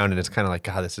comes around and it's kind of like,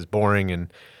 God, this is boring.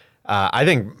 And I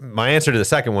think my answer to the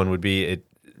second one would be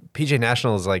PJ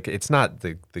National is like, it's not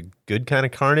the good kind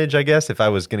of carnage, I guess, if I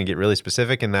was going to get really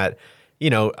specific in that,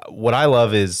 what I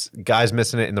love is guys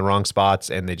missing it in the wrong spots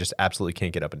and they just absolutely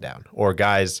can't get up and down, or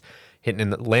guys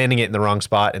landing it in the wrong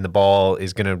spot and the ball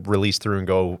is going to release through and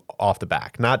go off the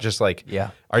back. Not just like,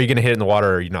 are you going to hit it in the water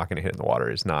or are you not going to hit it in the water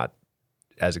is not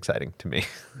as exciting to me.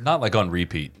 Not like on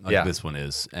repeat like this one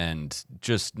is. And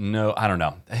just I don't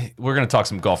know. Hey, we're going to talk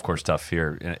some golf course stuff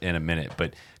here in a minute,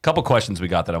 but a couple questions we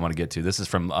got that I want to get to. This is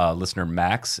from listener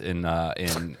Max in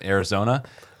Arizona.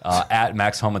 At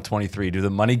Max Homa 23, do the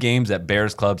money games at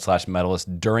Bears Club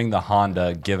 /Medalist during the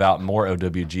Honda give out more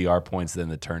OWGR points than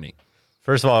the tourney?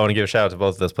 First of all, I want to give a shout out to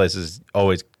both of those places.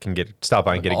 Always can stop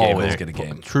by and get a game. Always get a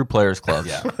game. True players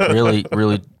clubs. Really,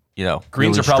 greens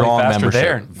really are probably strong faster membership.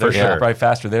 there. For sure. Probably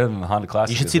faster there than the Honda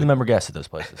Classic. You should see the member guests at those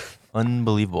places.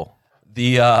 Unbelievable.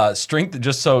 The strength. I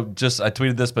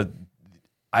tweeted this, but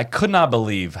I could not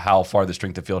believe how far the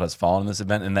strength of field has fallen in this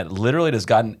event, and that literally it has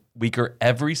gotten weaker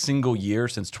every single year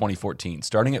since 2014,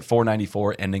 starting at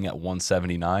 494, ending at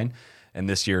 179, and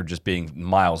this year just being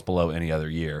miles below any other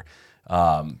year.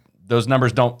 Those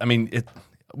numbers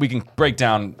we can break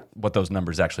down what those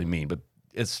numbers actually mean, but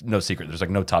it's no secret. There's like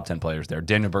no top 10 players there.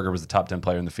 Daniel Berger was the top 10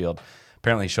 player in the field.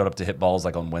 Apparently he showed up to hit balls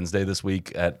like on Wednesday this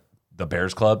week at the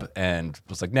Bears Club and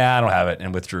was like, nah, I don't have it,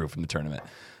 and withdrew from the tournament.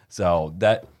 So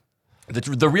that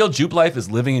the real Jupe life is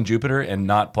living in Jupiter and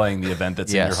not playing the event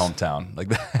that's in your hometown. Like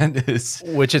that is,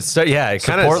 which it's it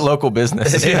kind of support local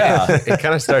business. It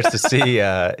kind of starts to see,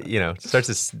 starts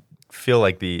to feel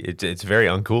like it's very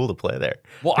uncool to play there.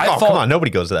 Well, come on, nobody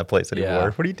goes to that place anymore. Yeah.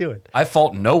 What are you doing? I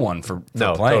fault no one for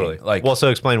playing. Totally. Like, well, so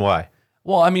explain why.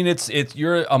 Well, I mean, it's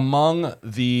you're among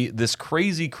this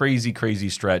crazy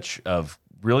stretch of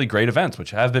really great events,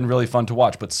 which have been really fun to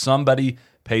watch, but somebody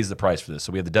pays the price for this.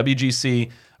 So we have the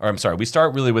WGC, we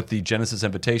start really with the Genesis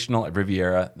Invitational at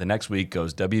Riviera. The next week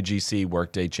goes WGC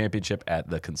Workday Championship at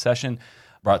the Concession,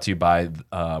 brought to you by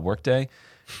Workday.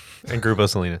 And Grupo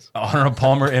Salinas. Arnold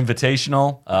Palmer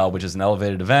Invitational, which is an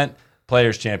elevated event.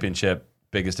 Players Championship,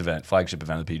 biggest event, flagship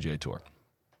event of the PGA Tour.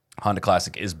 Honda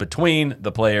Classic is between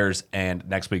the Players and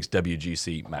next week's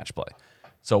WGC Match Play.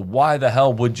 So why the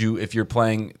hell would you, if you're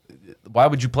playing, why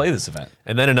would you play this event?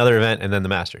 And then another event, and then the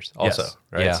Masters also, Yes.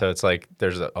 right? Yeah. So it's like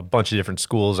there's a bunch of different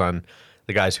schools on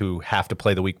the guys who have to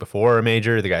play the week before a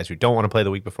major, the guys who don't want to play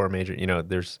the week before a major.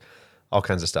 There's all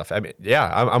kinds of stuff. I mean,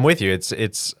 I'm with you.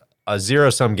 It's a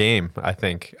zero-sum game, I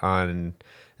think, on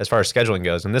as far as scheduling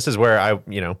goes. And this is where I,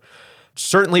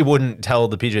 certainly wouldn't tell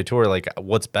the PGA Tour like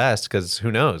what's best, because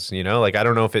who knows? Like I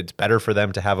don't know if it's better for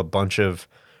them to have a bunch of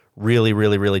really,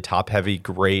 really, really top-heavy,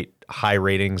 great, high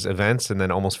ratings events, and then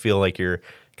almost feel like you're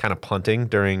kind of punting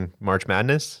during March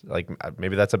Madness. Like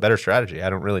maybe that's a better strategy. I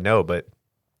don't really know, but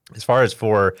as far as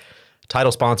for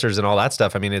title sponsors and all that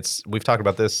stuff, I mean, we've talked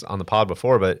about this on the pod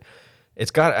before, but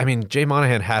Jay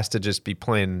Monahan has to just be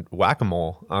playing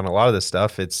whack-a-mole on a lot of this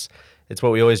stuff. It's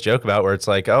what we always joke about, where it's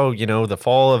like, oh, the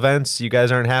fall events, you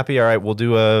guys aren't happy. All right, we'll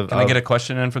do Can I get a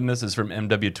question in from this? Is from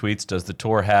MW Tweets. Does the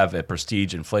tour have a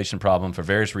prestige inflation problem? For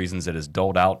various reasons, it has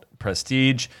doled out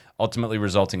prestige, ultimately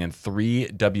resulting in 3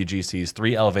 WGCs,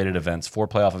 3 elevated events, 4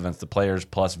 playoff events, the Players,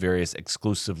 plus various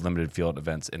exclusive limited field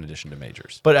events in addition to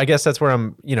majors. But I guess that's where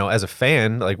I'm, as a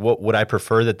fan, like, what would I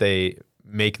prefer that they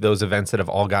make those events that have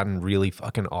all gotten really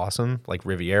fucking awesome, like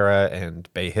Riviera and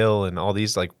Bay Hill and all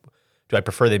these, like, do I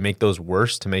prefer they make those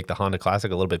worse to make the Honda Classic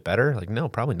a little bit better? Like, no,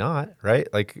 probably not, right?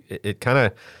 Like, it kind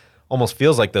of almost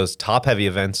feels like those top-heavy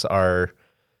events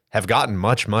have gotten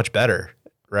much, much better,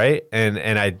 right? And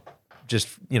I just,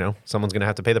 someone's going to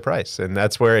have to pay the price. And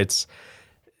that's where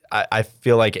I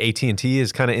feel like AT&T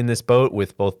is kind of in this boat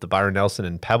with both the Byron Nelson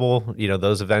and Pebble.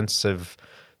 Those events have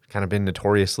kind of been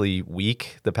notoriously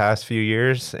weak the past few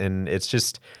years. And it's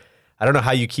just, I don't know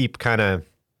how you keep kind of,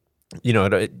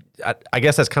 I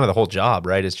guess that's kind of the whole job,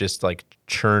 right? It's just like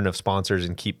churn of sponsors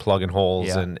and keep plugging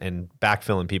holes and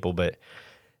backfilling people. But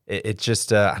it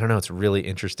just, I don't know, it's really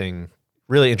interesting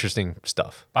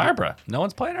stuff. Barbara, no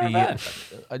one's playing our event.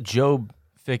 Joe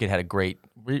Fickett had a great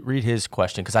read his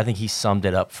question, because I think he summed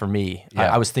it up for me.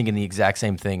 I was thinking the exact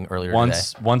same thing earlier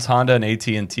today. Once Honda and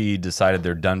AT&T decided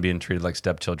they're done being treated like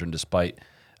stepchildren, despite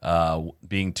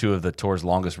being 2 of the tour's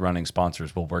longest running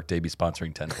sponsors, will Workday be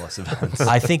sponsoring 10 plus events?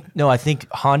 I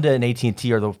think Honda and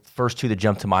AT&T are the first 2 that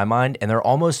jump to my mind, and they're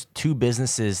almost 2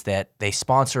 businesses that they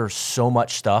sponsor so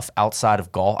much stuff outside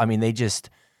of golf. I mean, they just,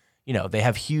 they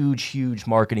have huge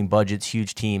marketing budgets,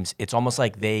 huge teams. It's almost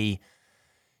like they,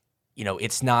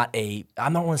 it's not I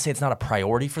don't want to say it's not a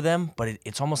priority for them, but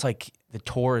it's almost like the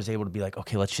tour is able to be like,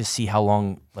 okay, let's just see how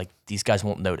long like these guys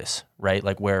won't notice, right?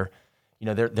 Like where,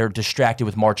 they're distracted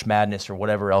with March Madness or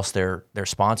whatever else they're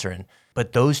sponsoring.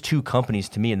 But those two companies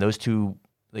to me, and those two,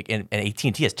 like, and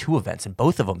AT&T has two events, and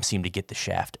both of them seem to get the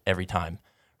shaft every time,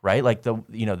 right? Like the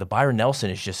Byron Nelson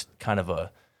is just kind of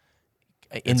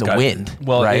in the wind,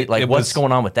 right? What's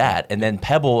going on with that? And then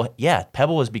Pebble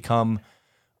has become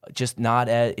just not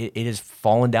it has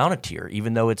fallen down a tier,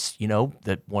 even though it's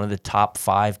one of the top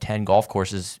 5-10 golf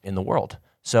courses in the world.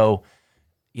 So,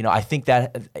 I think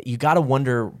that you got to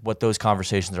wonder what those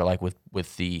conversations are like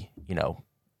with the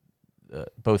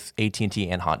both AT&T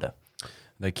and Honda.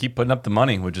 They keep putting up the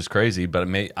money, which is crazy. But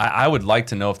I would like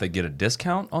to know if they get a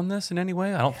discount on this in any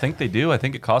way. I don't think they do. I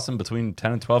think it costs them between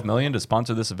 10 and 12 million to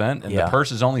sponsor this event, and the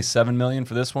purse is only 7 million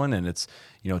for this one, and it's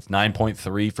it's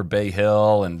 9.3 for Bay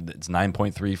Hill, and it's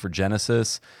 9.3 for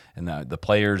Genesis, and the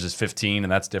players is 15,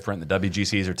 and that's different. The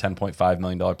WGCs are $10.5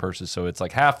 million purses, so it's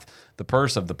like half the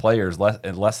purse of the players,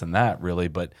 less than that really,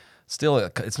 but. Still,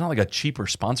 it's not like a cheaper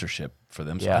sponsorship for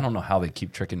them, so I don't know how they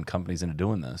keep tricking companies into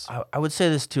doing this. I would say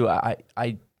this too. I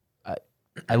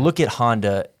look at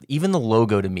Honda, even the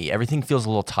logo to me, everything feels a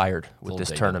little tired with this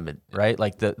tournament, right?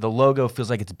 Like the logo feels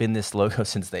like it's been this logo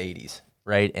since the 80s,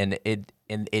 right? And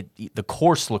the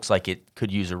course looks like it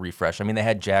could use a refresh. I mean, they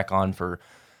had Jack on for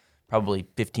probably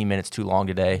 15 minutes too long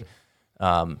today.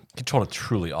 Controlled a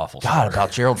truly awful God, score.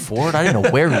 about Gerald Ford? I didn't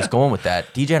know where he was going with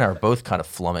that. DJ and I are both kind of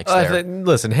flummoxed there.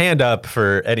 Listen, hand up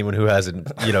for anyone who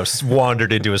hasn't,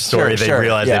 wandered into a story they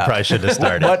realized they probably shouldn't have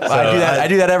started. But So, I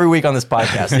do that every week on this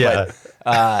podcast. Yeah.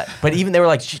 But even they were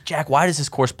like, Jack, why does this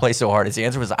course play so hard? His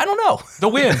answer was, I don't know. The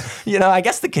wind. I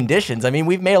guess the conditions. I mean,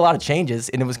 we've made a lot of changes,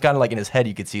 and it was kind of like in his head,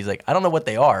 you could see, he's like, I don't know what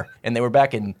they are. And they were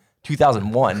back in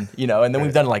 2001, and then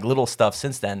we've done like little stuff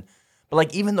since then. But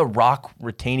like even the rock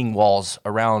retaining walls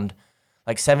around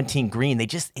like 17 green,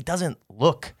 it doesn't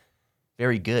look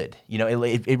very good.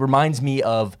 It reminds me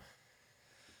of,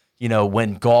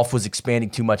 when golf was expanding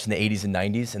too much in the 80s and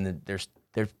 90s, and there's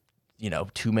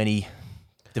too many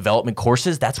development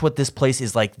courses. That's what this place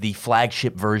is, like the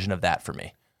flagship version of that for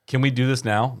me. Can we do this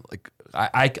now? Like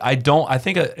I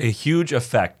think a huge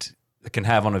effect it can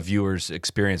have on a viewer's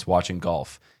experience watching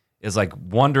golf is like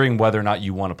wondering whether or not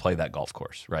you want to play that golf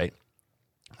course, right?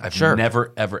 I've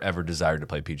never, ever, ever desired to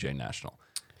play PGA National.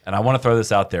 And I want to throw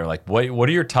this out there. Like, what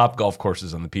are your top golf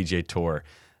courses on the PGA Tour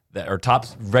that are top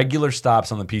regular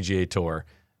stops on the PGA Tour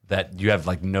that you have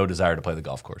like no desire to play the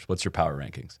golf course? What's your power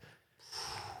rankings?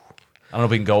 I don't know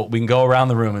if we can go around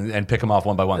the room and pick them off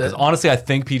one by one. Because honestly, I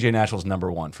think PGA National is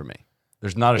number one for me.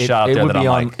 There's not a shot out there that I'm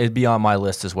like. It'd be on my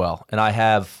list as well. And I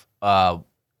have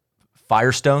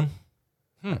Firestone.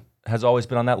 Has always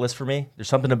been on that list for me. There's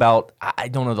something about, I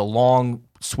don't know, the long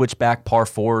switchback par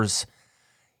fours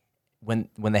when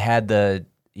they had the,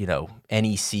 NEC,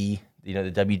 the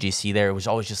WGC there, it was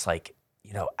always just like,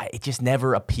 it just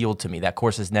never appealed to me. That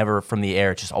course has never, from the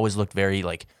air, it just always looked very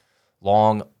like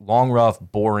long, rough,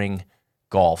 boring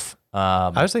golf.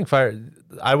 I was thinking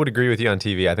I would agree with you on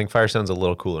TV. I think Firestone's a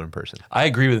little cooler in person. I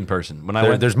agree with in person. When I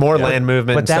went, there's more land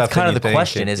movement. But that's kind of the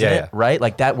question, isn't it? Yeah. Right?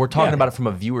 Like that, we're talking about it from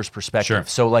a viewer's perspective. Sure.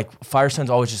 So like Firestone's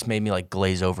always just made me like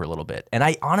glaze over a little bit. And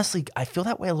I honestly feel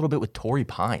that way a little bit with Torrey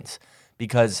Pines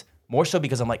because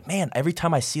I'm like, man, every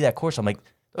time I see that course, I'm like,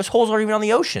 those holes aren't even on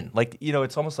the ocean. Like,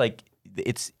 it's almost like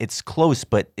it's close,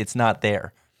 but it's not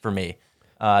there for me.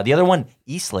 The other one,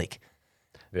 Eastlake.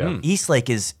 Yeah. Eastlake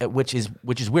is which is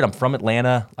weird. I'm from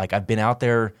Atlanta. Like I've been out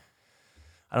there,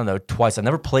 I don't know, twice. I've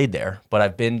never played there, but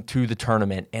I've been to the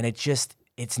tournament, and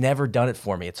it's never done it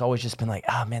for me. It's always just been like,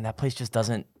 man, that place just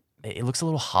doesn't. It looks a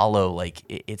little hollow. Like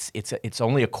it's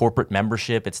only a corporate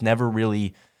membership. It's never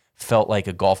really felt like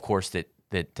a golf course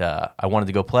that I wanted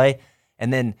to go play.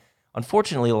 And then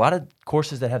unfortunately, a lot of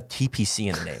courses that have TPC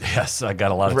in the name. Yes, I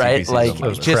got a lot of right? TPCs Like on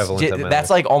my list. that's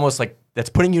like almost like that's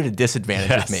putting you at a disadvantage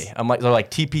Yes. with me. I'm like they're like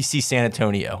TPC San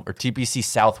Antonio or TPC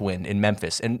Southwind in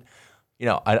Memphis, and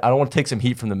I don't want to take some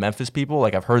heat from the Memphis people.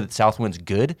 Like I've heard that Southwind's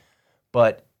good,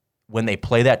 but when they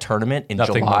play that tournament in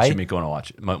Nothing July, makes me go and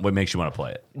watch it. What makes you want to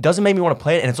play it? it doesn't make me want to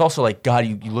play it. And it's also like, God,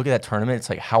 you look at that tournament, it's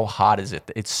like, how hot is it?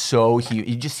 It's so huge.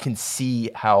 You just can see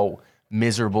how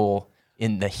miserable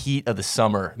in the heat of the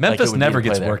summer. Memphis like never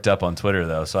gets worked up on Twitter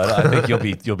though, so I think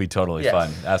you'll be totally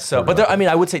fun. I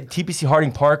would say TPC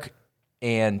Harding Park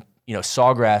and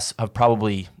Sawgrass have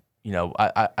probably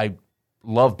I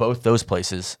love both those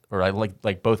places, or I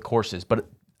like both courses, but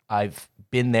I've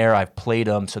been there, I've played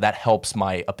them, so that helps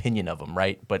my opinion of them,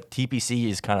 right? But TPC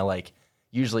is kind of like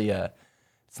usually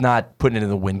it's not putting it in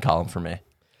the win column for me.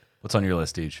 What's on your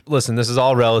list, Deej? Listen, this is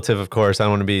all relative, of course. I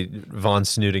don't want to be Von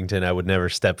Snootington. I would never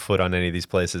step foot on any of these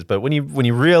places. But when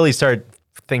you really start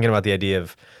thinking about the idea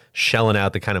of shelling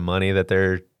out the kind of money that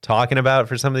they're talking about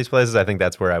for some of these places, I think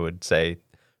that's where I would say,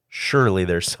 surely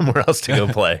there's somewhere else to go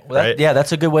play. Right?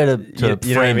 That's a good way to You know what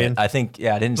I frame mean? it. I think,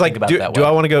 I didn't It's think like, about do, that do way.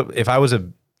 I want to go, if I was a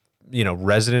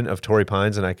resident of Torrey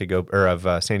Pines and I could go, or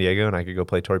of San Diego and I could go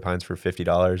play Torrey Pines for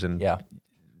 $50 and,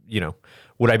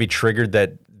 would I be triggered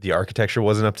that the architecture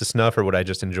wasn't up to snuff, or would I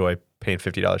just enjoy paying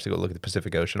 $50 to go look at the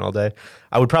Pacific Ocean all day?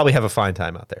 I would probably have a fine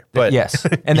time out there. But Yes,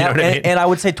 and you know what I mean? and I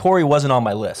would say Torrey wasn't on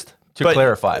my list to But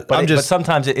clarify. But, I'm but just-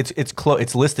 sometimes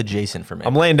it's list adjacent for me.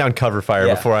 I'm laying down cover fire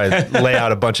Yeah. before I lay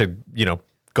out a bunch of,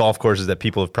 golf courses that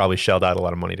people have probably shelled out a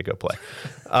lot of money to go play.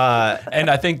 And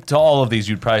I think to all of these,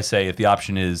 you'd probably say if the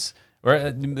option is,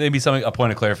 or maybe a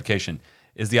point of clarification,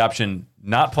 is the option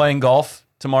not playing golf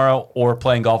tomorrow or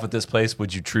playing golf at this place,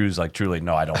 would you choose like truly,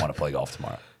 no, I don't want to play golf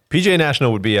tomorrow? PGA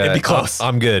National would be It'd be close.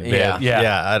 I'm good, man.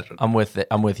 Yeah. I'm with you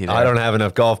there. I don't have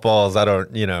enough golf balls. I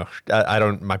don't, I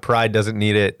don't, my pride doesn't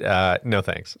need it. No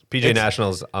thanks. PGA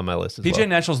National's on my list as well. PGA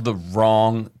National's the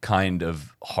wrong kind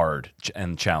of hard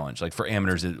and challenge. Like for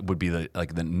amateurs, it would be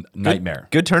the nightmare.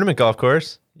 Good tournament golf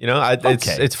course.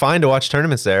 It's fine to watch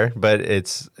tournaments there, but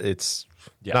it's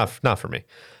not for me.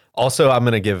 Also, I'm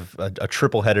going to give a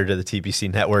triple header to the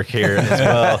TPC network here as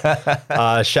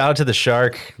well. Shout out to the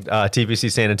Shark, TPC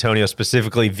San Antonio,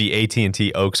 specifically the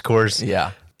AT&T Oaks course.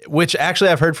 Yeah. Which actually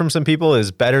I've heard from some people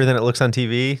is better than it looks on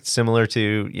TV, similar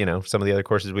to, some of the other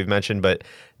courses we've mentioned, but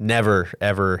never,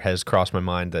 ever has crossed my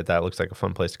mind that looks like a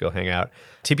fun place to go hang out.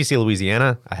 TPC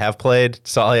Louisiana, I have played.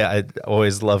 Solly, I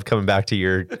always love coming back to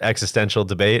your existential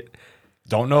debate.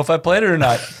 Don't know if I played it or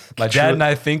not. My dad and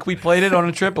I think we played it on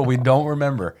a trip, but we don't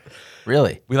remember.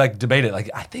 Really? We debate it.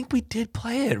 I think we did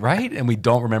play it, right? And we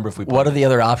don't remember if we played What are it. the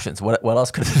other options? What else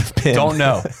could it have been? Don't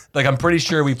know. I'm pretty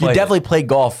sure we You played definitely it. played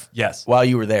golf. Yes. While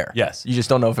you were there. Yes. You just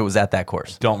don't know if it was at that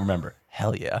course. Don't remember.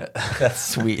 Hell yeah. That's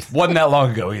sweet. Wasn't that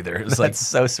long ago either. It was That's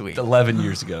so sweet. 11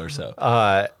 years ago or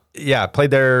so. Yeah,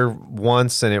 played there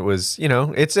once, and it was,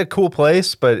 it's a cool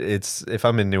place, but if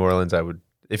I'm in New Orleans, I would.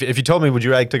 If you told me, would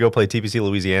you like to go play TPC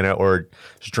Louisiana or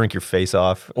just drink your face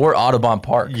off? Or Audubon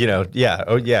Park. Yeah.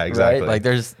 Oh, yeah, exactly. Right?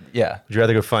 Would you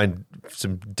rather go find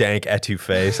some dank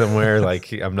etouffee somewhere?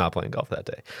 I'm not playing golf that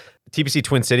day. TPC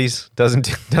Twin Cities doesn't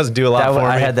do a lot for me.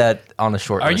 I had that on the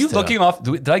short list. Are you too. looking off?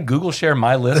 Did I Google share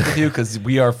my list with you? Because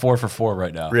we are 4 for 4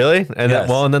 right now. Really? And Yes.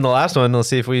 and then the last one, let's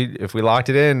see if we locked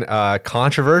it in.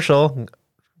 Controversial,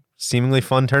 seemingly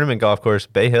fun tournament golf course,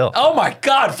 Bay Hill. Oh my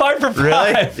God, 5 for 5.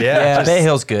 Really? Yeah, Bay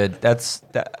Hill's good.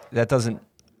 That doesn't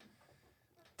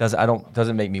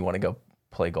make me want to go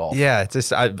play golf. Yeah, it's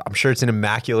just I'm sure it's in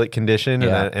immaculate condition,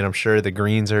 Yeah. and I'm sure the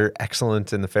greens are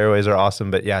excellent and the fairways are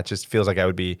awesome. But yeah, it just feels like I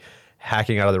would be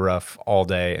hacking out of the rough all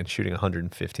day and shooting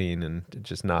 115 and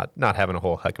just not having a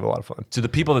whole heck of a lot of fun. To the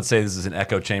people that say this is an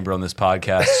echo chamber on this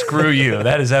podcast, screw you.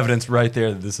 That is evidence right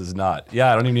there that this is not.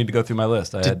 Yeah, I don't even need to go through my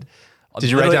list. Did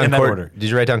you write literally down in that order? Did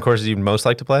you write down courses you'd most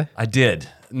like to play? I did.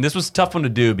 And this was a tough one to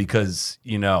do because,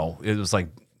 it was like,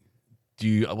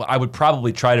 I would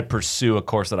probably try to pursue a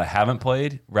course that I haven't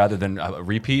played rather than a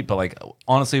repeat. But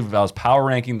honestly, if I was power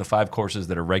ranking the 5 courses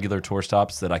that are regular tour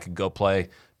stops that I could go play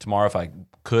tomorrow if I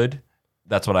could,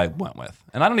 that's what I went with.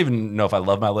 And I don't even know if I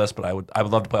love my list, but I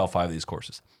would love to play all 5 of these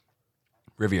courses.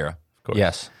 Riviera. Of course.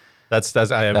 Yes.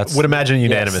 I would imagine a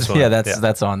unanimous one. Yeah,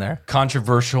 that's on there.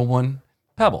 Controversial one.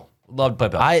 Pebble. Would love to play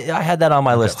Pebble. I had that on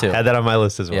my list too. Had that on my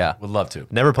list as well. Yeah. Would love to.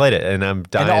 Never played it, and I'm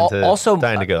dying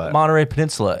to go. Monterey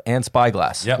Peninsula and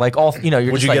Spyglass. Yep.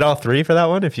 You're Would you get all 3 for that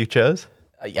one if you chose?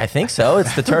 I think so.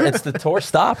 It's the tour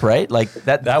stop, right?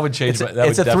 That would change.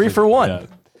 It's a 3 for 1. Yeah.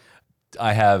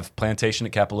 I have Plantation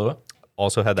at Kapalua.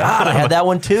 Also had that. God, I had that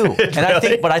one too.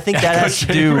 I think that has to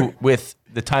do chamber. with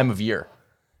the time of year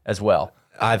as well.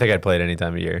 I think I'd play it any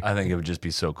time of year. I think it would just be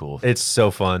so cool. It's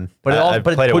so fun. But I've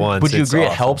played it once. Would you It's agree it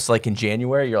awesome. helps in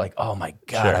January? You're like, oh my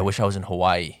God, Sure. I wish I was in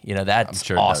Hawaii. That's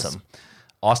Sure it does. awesome.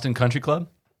 Austin Country Club,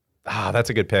 That's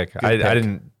a good pick. I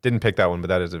didn't pick that one, but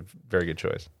that is a very good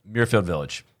choice. Muirfield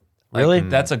Village. Really?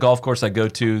 That's a golf course I go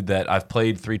to that I've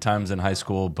played 3 times in high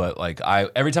school, but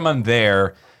every time I'm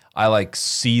there, I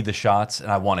see the shots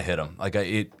and I want to hit them.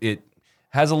 It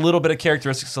has a little bit of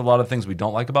characteristics of a lot of things we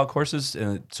don't like about courses,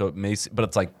 and but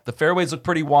it's the fairways look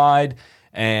pretty wide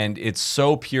and it's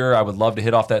so pure. I would love to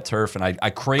hit off that turf, and I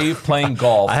crave playing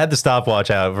golf. I had the stopwatch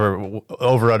out for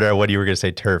over under what you were going to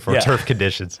say turf or turf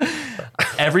conditions.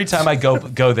 Every time I go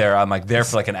there, I'm there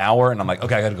for an hour, and I'm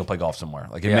okay, I got to go play golf somewhere.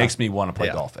 It makes me want to play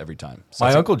golf every time. So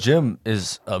My Uncle Jim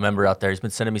is a member out there. He's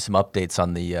been sending me some updates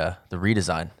on the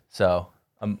redesign. So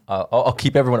I'll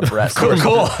keep everyone abreast.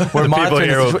 Cool. We're monitoring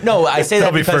here the will- situa- No, I say that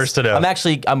they'll be because first to know.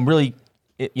 I'm really,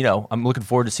 I'm looking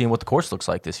forward to seeing what the course looks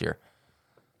like this year.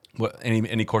 What,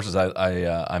 any courses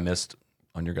I missed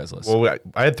on your guys' list? Well,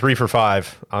 I had 3 for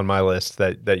 5 on my list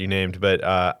that you named, but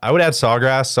I would add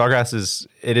Sawgrass. Sawgrass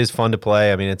is fun to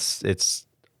play. I mean, it's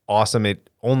awesome. It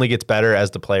only gets better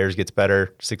as the players gets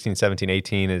better. 16, 17,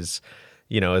 18 is,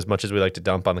 as much as we like to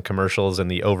dump on the commercials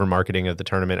and the over marketing of the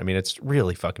tournament. I mean, it's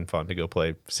really fucking fun to go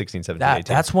play 16, 17, 18.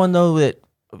 That's one though that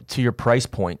to your price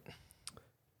point.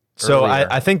 So earlier,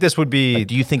 I think this would be. like,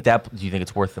 do you think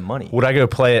it's worth the money? Would I go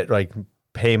play it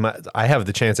I have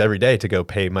the chance every day to go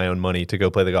pay my own money to go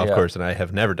play the golf course, and I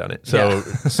have never done it. So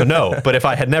so no. But if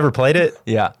I had never played it,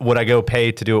 would I go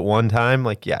pay to do it one time?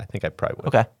 I think I probably would.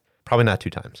 Okay. Probably not 2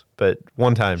 times, but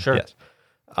one time, Sure. yes.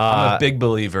 I'm a big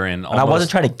believer in. And I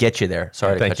wasn't trying to get you there.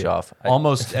 Sorry to Thank cut you. you off.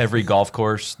 Almost every golf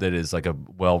course that is like a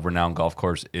well-renowned golf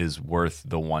course is worth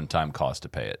the one-time cost to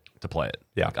play it.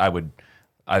 Yeah.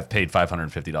 I've paid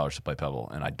 $550 to play Pebble,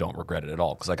 and I don't regret it at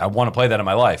all because I want to play that in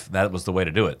my life. That was the way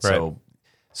to do it. Right.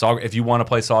 So, if you want to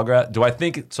play Sawgrass, do I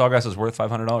think Sawgrass is worth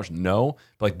 $500? No.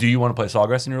 But do you want to play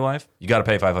Sawgrass in your life? You got to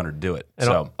pay $500 to do it. And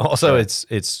also,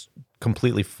 it's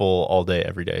completely full all day,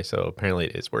 every day. So apparently,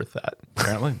 it is worth that.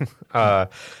 apparently.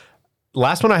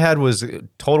 Last one I had was a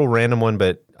total random one,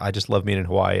 but I just love being in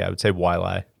Hawaii. I would say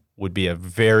Wailea would be a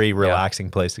very relaxing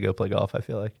place to go play golf. I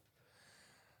feel like.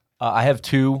 I have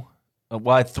 2.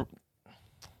 I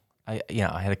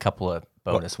had a couple of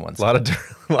bonus ones. A lot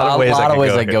of ways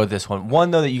I go with this one.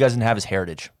 One though that you guys didn't have is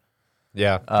Heritage.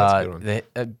 Yeah, that's a good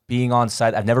one. Being on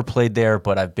site, I've never played there,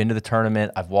 but I've been to the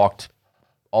tournament. I've walked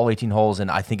all 18 holes,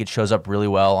 and I think it shows up really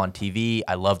well on TV.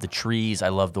 I love the trees. I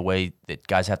love the way that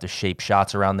guys have to shape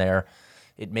shots around there.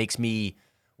 It makes me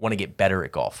want to get better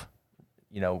at golf.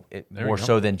 More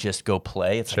so than just go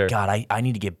play. It's Sure. like, God, I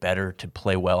need to get better to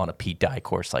play well on a Pete Dye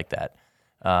course like that.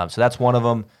 So that's one of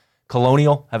them.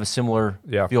 Colonial have a similar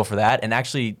feel for that. And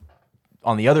actually,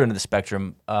 on the other end of the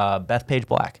spectrum, Bethpage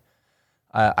Black.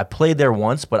 I played there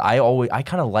once, but I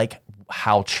kind of like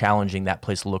how challenging that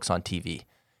place looks on TV,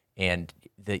 and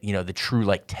the true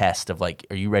test of are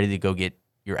you ready to go get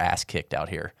your ass kicked out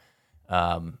here?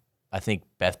 I think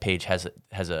Bethpage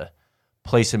has a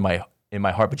place in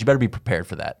my heart, but you better be prepared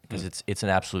for that because it's an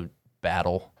absolute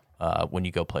battle when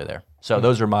you go play there. So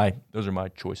those are my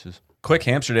choices. Quick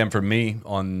Amsterdam for me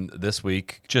on this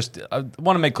week. Just I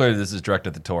want to make clear that this is direct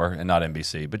at the tour and not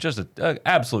NBC, but just an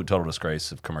absolute total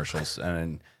disgrace of commercials.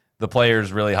 And the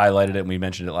players really highlighted it, and we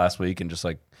mentioned it last week. And just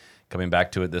coming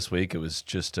back to it this week, it was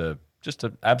just an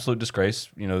absolute disgrace.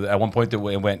 At one point it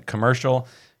went commercial,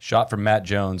 shot from Matt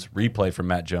Jones, replay from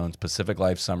Matt Jones, Pacific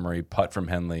Life summary, putt from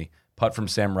Henley, putt from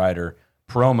Sam Ryder,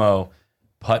 promo,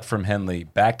 putt from Henley,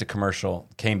 back to commercial,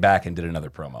 came back and did another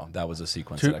promo. That was a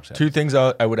sequence. That actually 2 things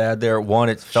I would add there. One,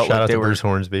 it felt Shout like out they to were Bruce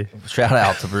Hornsby. Shout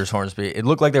out to Bruce Hornsby. It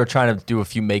looked like they were trying to do a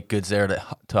few make goods there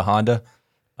to Honda.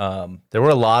 There were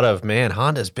a lot of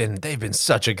Honda's they've been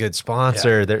such a good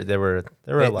sponsor. Yeah. There were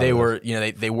a lot.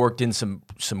 They worked in some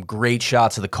great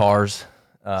shots of the cars.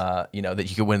 That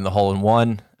you could win the hole in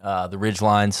one. The ridge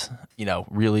lines.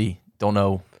 Really don't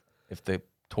know if the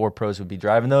tour pros would be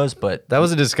driving those, but that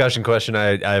was a discussion question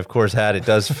I of course had. It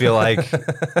does feel like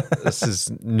this is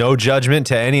no judgment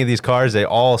to any of these cars. They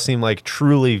all seem like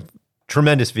truly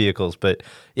tremendous vehicles, but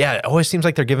yeah, it always seems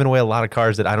like they're giving away a lot of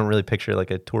cars that I don't really picture like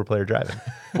a tour player driving.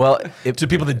 Well, to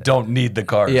people that don't need the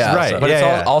cars. Yeah, right. But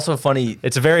it's also funny.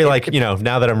 It's a very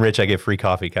now that I'm rich, I get free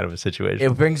coffee kind of a situation.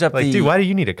 It brings up dude, why do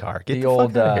you need a car? Get the the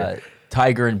old fuck out of here.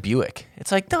 Tiger and Buick.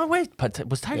 It's like, no, wait, but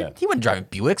was Tiger? Yeah. He wasn't driving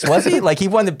Buicks, was he? He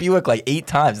won the Buick 8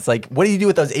 times. It's like, what do you do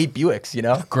with those 8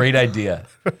 Buicks? Great idea.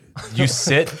 You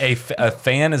sit a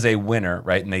fan is a winner,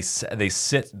 right? And they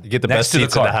sit. You get the next best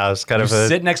seats in the house. Kind of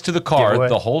sit next to the car giveaway.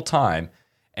 The whole time.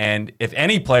 And if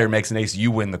any player makes an ace,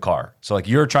 you win the car. So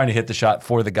you're trying to hit the shot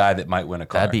for the guy that might win a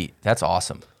car. That's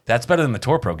awesome. That's better than the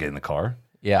tour pro getting the car.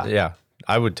 Yeah. Yeah.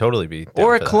 I would totally be.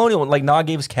 Or a Colonial one, Nog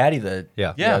gave his caddy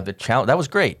the challenge. That was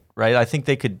great, right? I think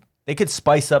they could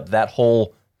spice up that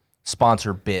whole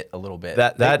sponsor bit a little bit.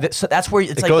 So that's where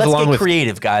it's let's get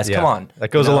creative, guys. Yeah, come on. That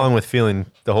goes along with feeling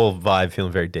the whole vibe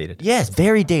feeling very dated. Yes,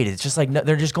 very dated. It's just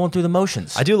they're just going through the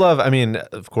motions. I do love.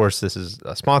 Of course, this is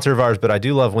a sponsor of ours, but I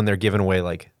do love when they're giving away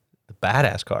the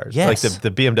badass cars. Yes.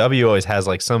 The BMW always has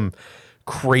some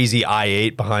crazy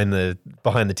i8 behind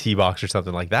the tee box or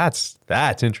something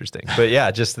that's interesting. But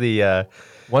yeah, just the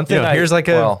one thing. Here's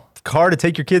a car to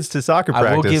take your kids to soccer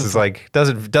practice. Is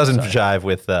doesn't jive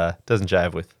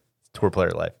with tour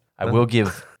player life. I will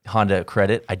give Honda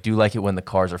credit. I do like it when the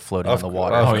cars are floating on the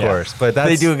water. Of course, but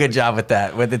they do a good job with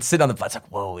that. When it's sitting on the it's like,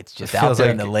 whoa, it's just out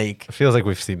there in the lake. It feels like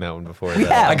we've seen that one before.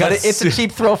 Yeah, it's a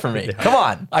cheap thrill for me. Yeah. Come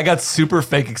on. I got super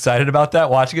fake excited about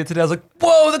that watching it today. I was like,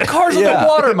 whoa, the car's on the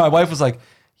water. And my wife was like,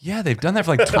 Yeah, they've done that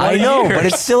for like 20 I know, years. but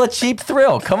it's still a cheap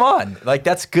thrill. Come on. Like,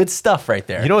 that's good stuff right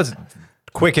there. You know what's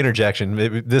quick interjection?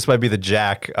 Maybe this might be the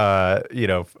Jack, so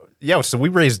we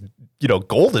raised,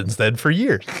 Goldens then for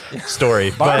years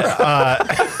story. But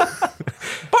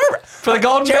Barbara. For the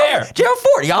Golden Bear. Gerald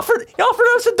Ford, he offered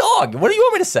us a dog. What do you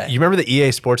want me to say? you remember the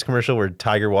EA Sports commercial where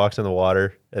Tiger walks in the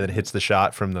water and then hits the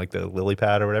shot from like the lily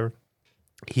pad or whatever?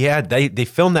 They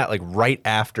filmed that like right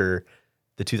after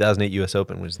the 2008 US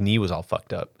Open when his knee was all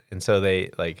fucked up. And so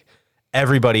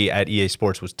everybody at EA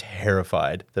Sports was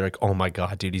terrified. They're like, "Oh my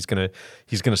god, dude, he's gonna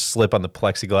slip on the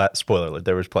plexiglass." Spoiler alert: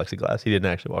 there was plexiglass. He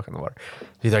didn't actually walk on the water.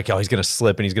 He's like, "Oh, he's gonna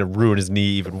slip and he's gonna ruin his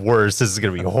knee even worse. This is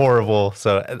gonna be horrible."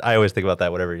 So I always think about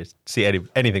that whenever you see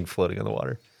anything floating on the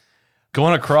water.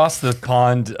 Going across the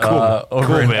pond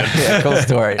over man. Yeah, cool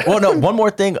story. Well, no, one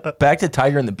more thing. Back to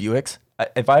Tiger and the Buicks.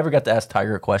 If I ever got to ask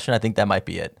Tiger a question, I think that might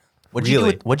be it. What'd you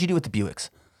do with the Buicks?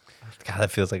 God,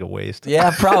 that feels like a waste. Yeah,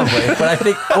 probably. But I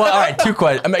think, all right, two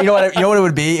questions. I mean, you know what it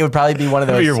would be? It would probably be one of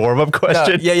those. Your warm-up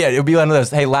question? No, yeah. It would be one of those,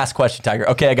 hey, last question, Tiger.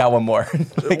 Okay, I got one more.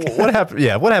 What happened?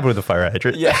 Yeah, what happened with the fire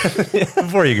hydrant? Yeah.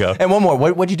 Before you go. And one more.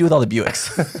 What'd you do with all the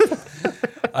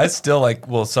Buicks? I still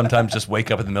will sometimes just wake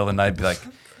up in the middle of the night and be like,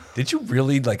 did you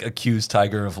really accuse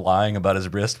Tiger of lying about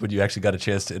his wrist when you actually got a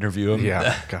chance to interview him?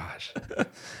 Yeah, gosh.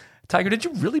 Tiger, did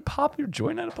you really pop your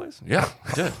joint out of place? Yeah,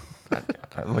 I did.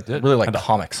 I really like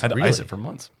comics. Had to ice it for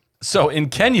months. So in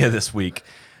Kenya this week,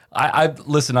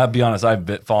 listen, I'll be honest,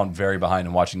 I've fallen very behind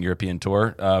in watching European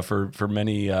Tour for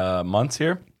many months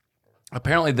here.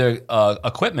 Apparently the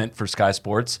equipment for Sky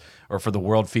Sports or for the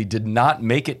World Feed did not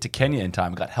make it to Kenya in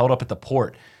time. It got held up at the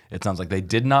port. It sounds like they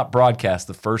did not broadcast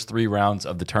the first 3 rounds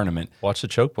of the tournament. Watch the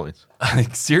choke points.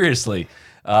 Seriously.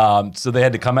 So they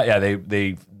had to come out. Yeah,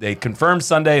 they confirmed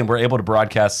Sunday and were able to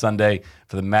broadcast Sunday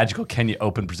for the Magical Kenya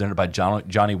Open presented by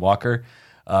Johnny Walker.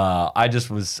 I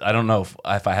don't know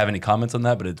if I have any comments on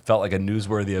that, but it felt like a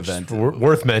newsworthy event.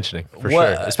 Worth mentioning, for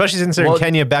sure. Especially since they're in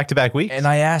Kenya back-to-back weeks. And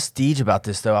I asked Deej about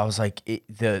this, though. I was like,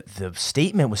 the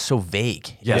statement was so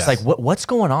vague. Yes. It's like, what's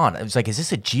going on? I was like, is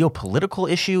this a geopolitical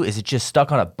issue? Is it just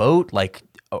stuck on a boat? Like,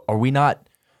 are we not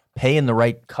paying the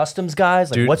right customs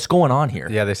guys? Like, Dude, what's going on here?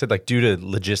 Yeah, they said due to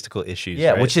logistical issues.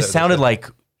 Yeah, right? which just sounded like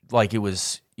it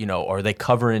was, are they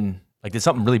covering... Like, did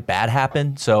something really bad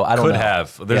happen? So I don't know. Could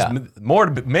have. There's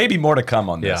maybe more to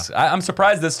come on this. Yeah. I'm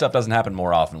surprised this stuff doesn't happen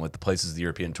more often with the places the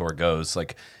European Tour goes.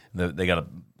 Like, they got to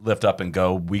lift up and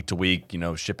go week to week,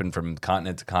 shipping from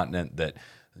continent to continent that,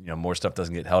 more stuff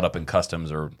doesn't get held up in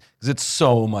customs or because it's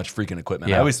so much freaking equipment.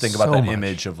 Yeah, I always think about that much.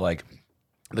 image of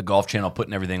the Golf Channel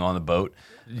putting everything on the boat.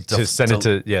 To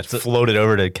float it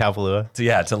over to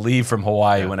Kapalua. To leave from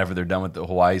Hawaii whenever they're done with the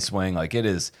Hawaii swing. Like, it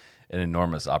is an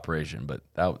enormous operation, but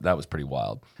that was pretty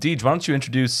wild. Deej, why don't you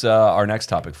introduce our next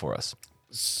topic for us?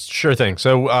 Sure thing.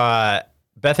 So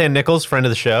Beth Ann Nichols, friend of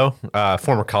the show,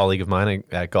 former colleague of mine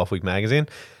at Golf Week magazine,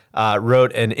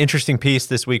 wrote an interesting piece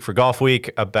this week for Golf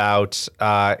Week about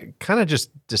kind of just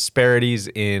disparities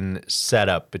in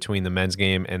setup between the men's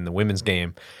game and the women's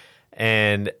game.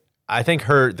 And I think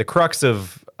the crux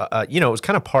of, it was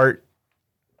kind of part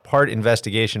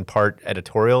investigation, part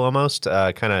editorial almost,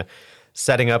 kind of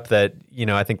setting up that,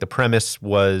 I think the premise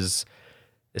was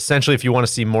essentially if you want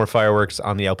to see more fireworks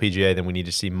on the LPGA, then we need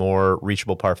to see more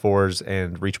reachable par 4s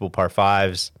and reachable par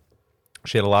 5s.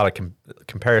 She had a lot of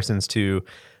comparisons to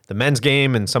the men's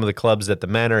game and some of the clubs that the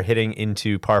men are hitting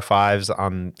into par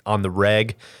 5s on the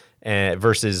reg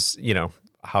versus,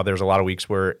 how there's a lot of weeks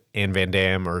where Ann Van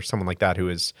Dam or someone like that who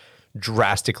is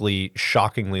drastically,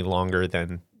 shockingly longer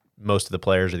than most of the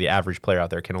players or the average player out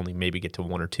there can only maybe get to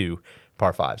 1 or 2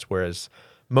 par 5s, whereas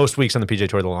most weeks on the PGA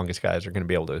Tour, the longest guys are going to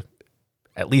be able to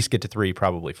at least get to 3,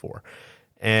 probably 4.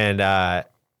 And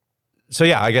so,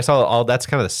 yeah, I guess that's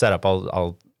kind of the setup.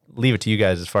 I'll leave it to you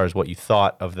guys as far as what you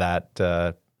thought of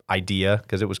that idea,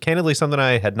 because it was candidly something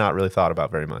I had not really thought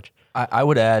about very much. I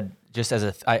would add, just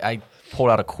as I pulled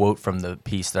out a quote from the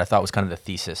piece that I thought was kind of the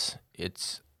thesis.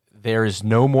 There is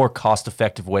no more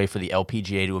cost-effective way for the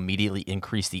LPGA to immediately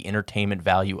increase the entertainment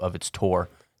value of its tour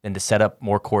than to set up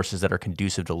more courses that are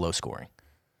conducive to low scoring,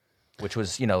 which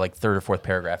was, like third or fourth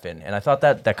paragraph in. And I thought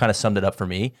that kind of summed it up for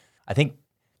me. I think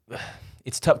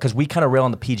it's tough because we kind of rail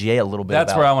on the PGA a little bit.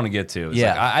 That's where I want to get to.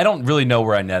 Yeah. I don't really know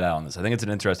where I net out on this. I think it's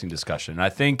an interesting discussion. And I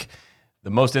think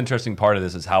the most interesting part of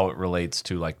this is how it relates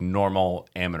to normal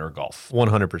amateur golf.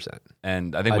 100%.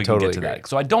 And I think we totally can get to agree. that.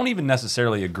 So I don't even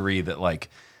necessarily agree that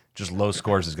just low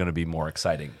scores is going to be more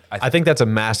exciting. I think that's a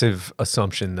massive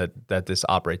assumption that this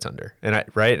operates under, and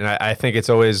I think it's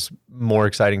always more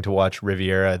exciting to watch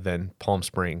Riviera than Palm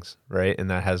Springs, right? And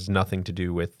that has nothing to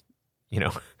do with,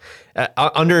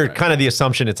 under kind of the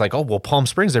assumption it's like, oh, well, Palm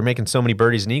Springs, they're making so many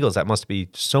birdies and eagles. That must be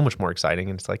so much more exciting.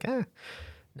 And it's like,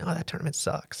 no, that tournament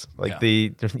sucks. Like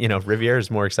Riviera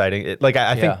is more exciting.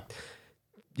 I think,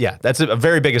 that's a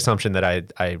very big assumption that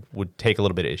I would take a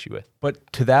little bit of issue with.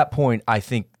 But to that point, I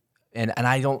think, and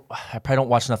I probably don't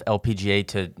watch enough LPGA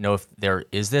to know if there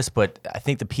is this, but I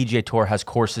think the PGA Tour has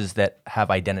courses that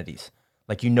have identities.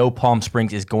 Like, Palm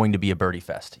Springs is going to be a birdie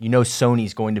fest.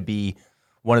 Sony's going to be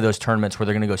one of those tournaments where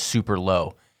they're going to go super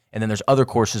low. And then there's other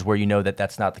courses where that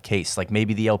that's not the case. Like,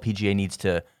 maybe the LPGA needs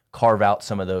to carve out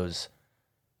some of those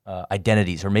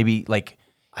identities, or maybe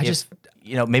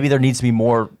maybe there needs to be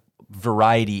more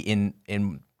variety in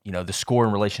the score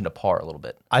in relation to par a little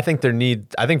bit. I think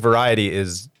variety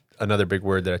is another big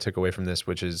word that I took away from this,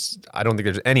 which is I don't think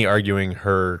there's any arguing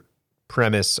her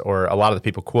premise, or a lot of the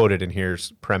people quoted in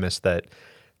here's premise, that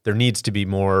there needs to be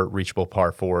more reachable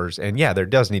par fours. And there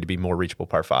does need to be more reachable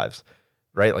par fives,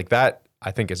 right? Like that,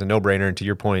 I think, is a no-brainer. And to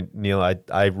your point, Neil,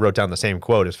 I wrote down the same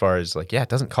quote as far as it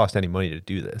doesn't cost any money to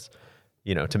do this,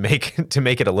 to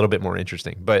make it a little bit more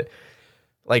interesting. But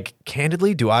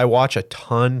candidly, do I watch a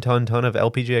ton of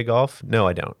LPGA golf? No,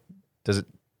 I don't. Does it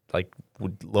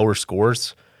would lower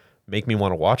scores make me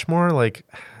want to watch more?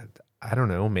 I don't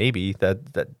know. Maybe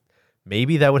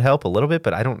maybe that would help a little bit,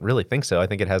 but I don't really think so. I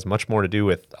think it has much more to do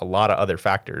with a lot of other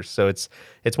factors. So it's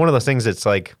one of those things that's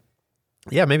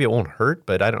maybe it won't hurt,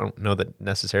 but I don't know that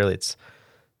necessarily it's,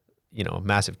 a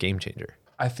massive game changer.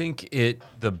 I think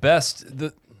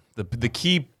the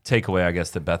key takeaway, I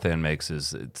guess, that Beth Ann makes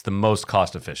is it's the most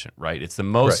cost efficient, right? It's the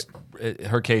most,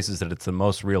 her case is that it's the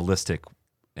most realistic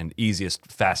and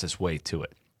easiest, fastest way to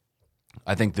it.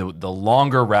 I think the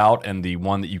longer route, and the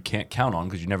one that you can't count on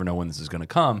because you never know when this is going to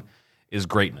come, is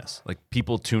greatness.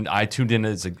 I tuned in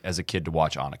as a kid to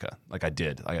watch Annika. I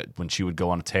did. When she would go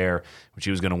on a tear, when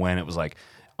she was going to win, it was like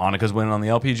Annika's winning on the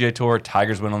LPGA Tour,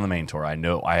 Tiger's winning on the main tour. I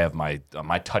know I have my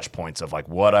touch points of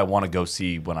what I want to go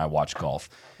see when I watch golf.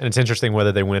 And it's interesting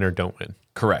whether they win or don't win.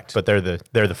 Correct. But they're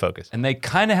the focus. And they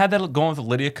kind of had that going with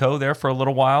Lydia Ko there for a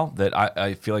little while, that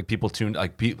I feel like people tuned,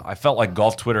 I felt like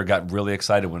golf Twitter got really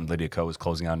excited when Lydia Ko was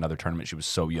closing out another tournament. She was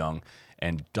so young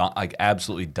and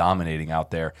absolutely dominating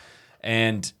out there.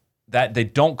 And that they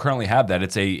don't currently have that.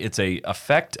 It's a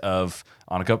effect of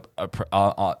Annika,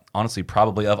 honestly,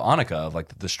 probably of Annika, of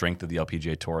the strength of the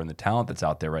LPGA Tour and the talent that's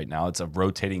out there right now. It's a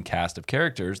rotating cast of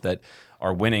characters that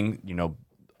are winning,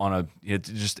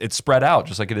 it's spread out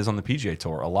just like it is on the PGA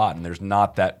Tour a lot. And there's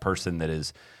not that person that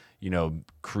is,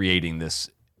 creating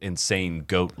this insane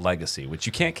GOAT legacy, which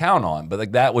you can't count on.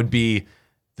 But that would be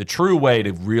the true way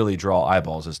to really draw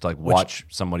eyeballs, is to watch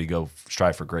somebody go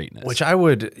strive for greatness. Which I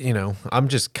would, I'm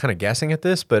just kind of guessing at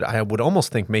this, but I would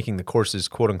almost think making the courses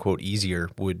quote unquote easier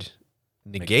would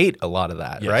negate a lot of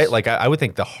that, yes. Right? I would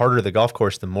think the harder the golf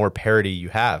course, the more parity you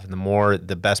have, and the more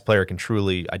the best player can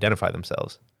truly identify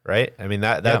themselves, right? I mean,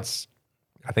 that's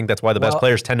I think that's why the best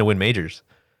players tend to win majors,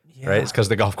 right? It's because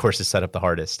the golf course is set up the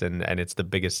hardest, and it's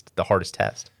the hardest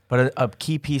test. But a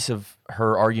key piece of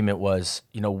her argument was,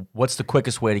 what's the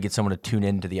quickest way to get someone to tune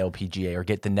into the LPGA or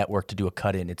get the network to do a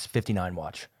cut in? It's 59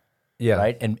 watch. Yeah.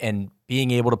 Right. And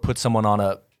being able to put someone on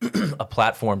a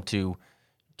platform to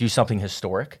do something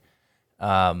historic.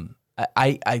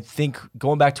 I think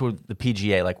going back to the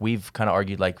PGA, we've kind of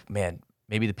argued, man,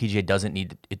 maybe the PGA doesn't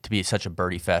need it to be such a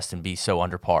birdie fest and be so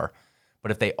under par.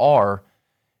 But if they are,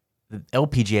 the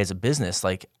LPGA as a business,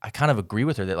 I kind of agree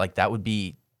with her that that would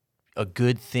be a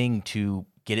good thing to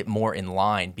get it more in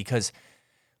line, because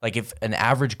if an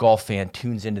average golf fan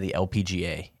tunes into the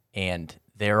LPGA and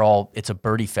it's a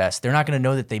birdie fest, they're not going to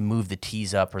know that they moved the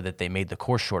tees up or that they made the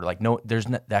course shorter. No, there's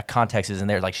that context isn't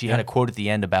there. She had a quote at the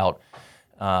end about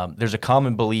there's a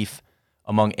common belief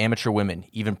among amateur women,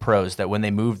 even pros, that when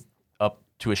they move up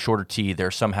to a shorter tee,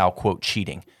 they're somehow, quote,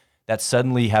 cheating. That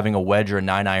suddenly having a wedge or a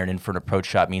 9-iron in for an approach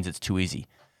shot means it's too easy.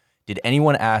 Did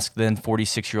anyone ask then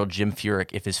 46-year-old Jim Furyk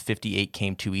if his 58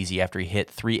 came too easy after he hit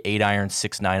 3 8-irons,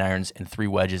 6 9-irons, and 3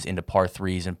 wedges into par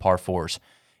 3s and par 4s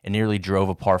and nearly drove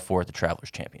a par 4 at the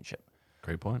Travelers Championship?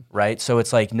 Great point. Right? So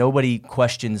it's nobody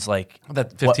questions that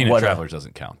 15 at Travelers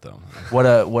doesn't count, though. What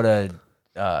a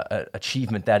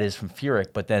achievement that is from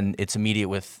Furyk, but then it's immediate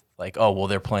with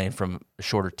they're playing from a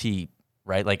shorter tee,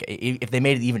 right? If they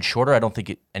made it even shorter, I don't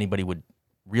think anybody would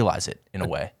realize it in a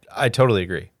way. I totally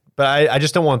agree. But I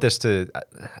just don't want this to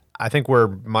 – I think where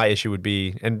my issue would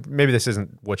be – and maybe this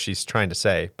isn't what she's trying to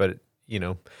say, but,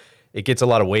 it gets a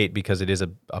lot of weight because it is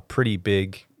a pretty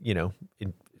big,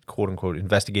 quote-unquote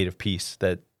investigative piece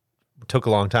that took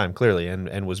a long time, clearly,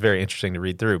 and was very interesting to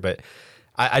read through. But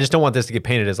I just don't want this to get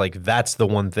painted as that's the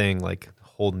one thing,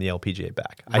 holding the LPGA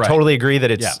back. I Right. totally agree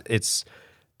that Yeah.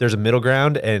 there's a middle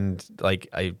ground, and like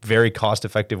a very cost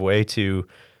effective way to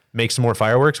make some more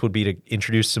fireworks would be to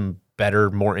introduce some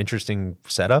better, more interesting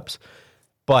setups.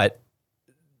 But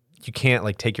you can't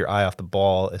like take your eye off the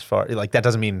ball as far like that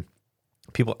doesn't mean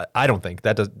people. I don't think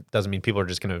that doesn't mean people are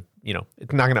just gonna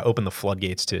it's not gonna open the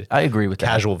floodgates to I agree with that.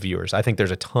 casual viewers. I think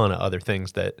there's a ton of other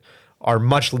things that are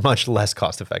much less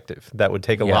cost effective that would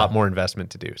take a Yeah. lot more investment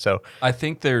to do. So I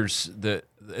think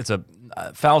it's a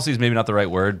fallacy is maybe not the right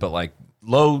word, but like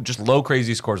low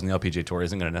crazy scores on the LPGA Tour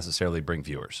isn't going to necessarily bring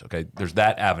viewers. Okay, there's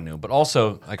that avenue, but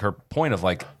also like her point of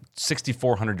like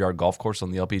 6,400-yard golf course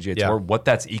on the LPGA Yeah. Tour, what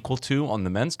that's equal to on the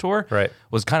men's tour, Right.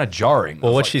 was kind of jarring. well,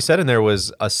 Of what like, she said in there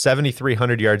was a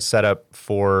 7,300-yard setup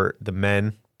for the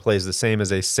men plays the same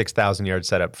as a 6,000-yard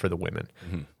setup for the women,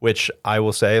 which I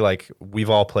will say, like we've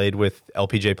all played with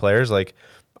LPGA players. Like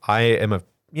I am a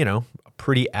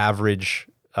pretty average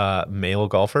male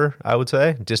golfer, I would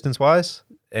say, distance wise,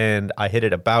 and I hit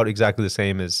it about exactly the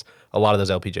same as a lot of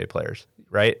those LPGA players.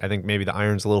 Right? I think maybe the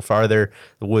iron's a little farther,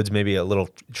 the wood's maybe a little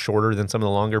shorter than some of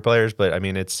the longer players, but I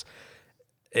mean it's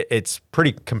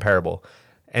pretty comparable.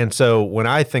 And so when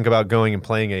I think about going and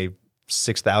playing a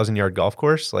 6,000-yard golf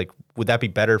course, like would that be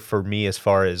better for me as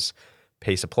far as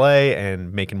pace of play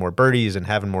and making more birdies and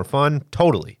having more fun?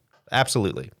 Totally.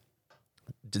 Absolutely.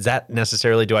 Does that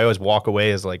necessarily, do I always walk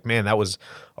away as like, man, that was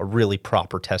a really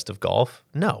proper test of golf?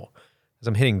 No, because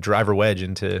I'm hitting driver wedge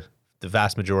into the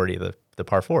vast majority of the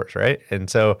par fours, right? And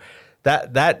so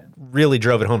that really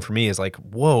drove it home for me is like,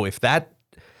 whoa, if that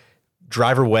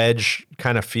driver wedge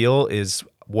kind of feel is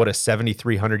what a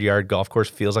 7,300-yard golf course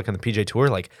feels like on the PGA Tour,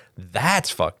 like that's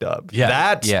fucked up. Yeah.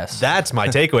 That's my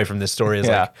takeaway from this story is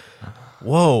like,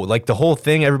 whoa, like the whole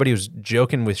thing, everybody was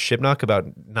joking with Shipnuck about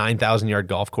 9,000-yard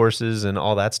golf courses and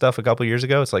all that stuff a couple years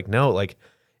ago. It's like, no, like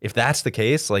if that's the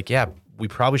case, like, yeah, we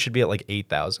probably should be at like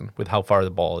 8,000 with how far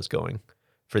the ball is going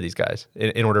for these guys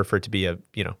in order for it to be a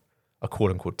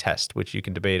quote unquote test, which you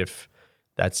can debate if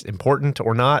that's important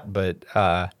or not. But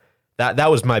that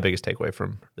was my biggest takeaway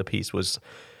from the piece was,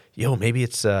 maybe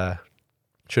it's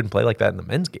shouldn't play like that in the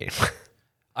men's game.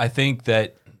 I think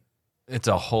that it's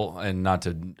a whole, and not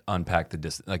to unpack the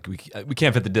distance, like we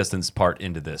can't fit the distance part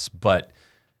into this, but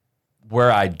where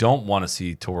I don't want to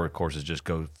see tour courses just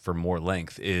go for more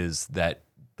length is that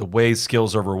the way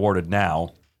skills are rewarded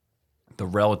now, the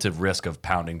relative risk of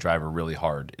pounding driver really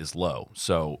hard is low.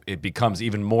 So it becomes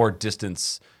even more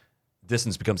distance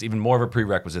becomes even more of a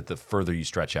prerequisite the further you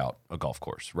stretch out a golf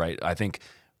course, right? I think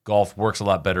golf works a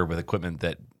lot better with equipment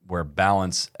where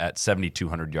balance at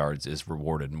 7,200 yards is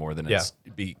rewarded more than it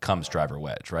becomes driver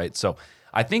wedge, right? So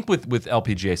I think with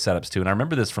LPGA setups too, and I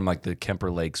remember this from like the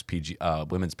Kemper Lakes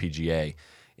women's PGA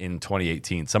in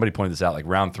 2018. Somebody pointed this out, like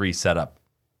round 3 setup.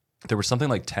 There was something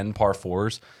like 10 par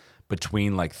 4s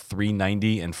between like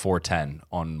 390 and 410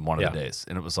 on one of the days.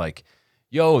 And it was like,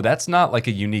 yo, that's not like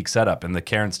a unique setup. And the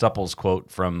Karen Stupples quote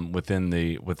from within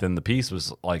the piece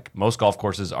was like, most golf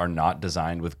courses are not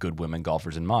designed with good women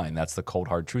golfers in mind. That's the cold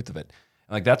hard truth of it.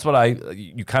 And like that's what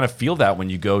you kind of feel that when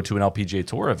you go to an LPGA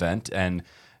Tour event. And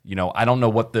I don't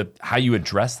know how you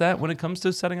address that when it comes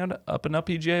to setting up an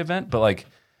LPGA event, but like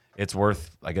it's worth,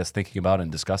 I guess, thinking about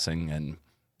and discussing. And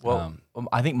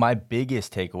I think my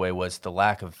biggest takeaway was the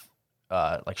lack of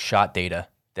like shot data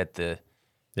that the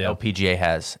LPGA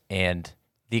has, and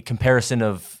the comparison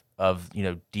of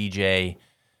DJ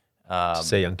to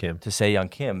say young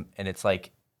Kim, and it's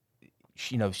like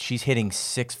she's hitting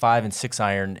 6.5 and 6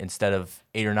 iron instead of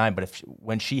 8 or 9, but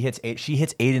when she hits 8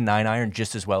 and 9 iron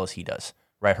just as well as he does,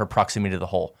 right? Her proximity to the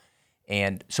hole.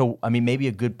 And so I mean maybe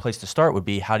a good place to start would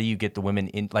be, how do you get the women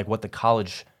in, like what the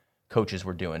college coaches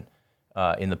were doing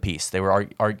in the piece. They were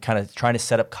kind of trying to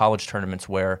set up college tournaments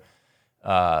where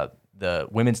the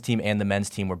women's team and the men's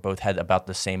team were both had about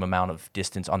the same amount of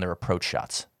distance on their approach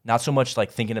shots. Not so much like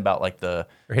thinking about like the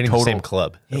or hitting the same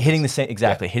club. Hitting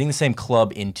the same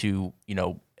club into,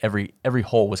 every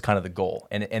hole was kind of the goal.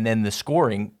 And then the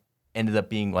scoring ended up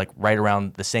being like right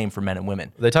around the same for men and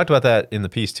women. They talked about that in the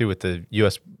piece too with the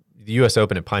US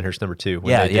Open at Pinehurst number 2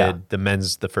 when they did the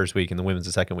men's the first week and the women's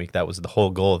the second week. That was the whole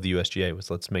goal of the USGA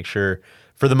was let's make sure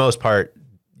for the most part,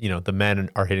 the men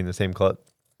are hitting the same club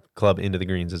into the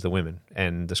greens as the women,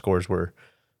 and the scores were,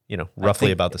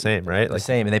 roughly about the same, right? The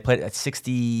same, and they played at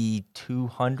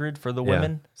 6,200 for the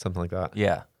women, something like that.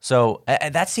 Yeah. So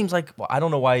that seems like, I don't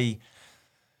know why.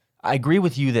 I agree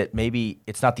with you that maybe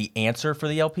it's not the answer for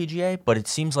the LPGA, but it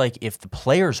seems like if the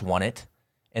players want it,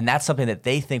 and that's something that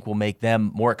they think will make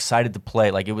them more excited to play.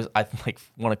 Like I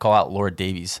want to call out Laura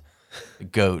Davies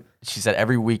GOAT. She said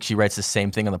every week she writes the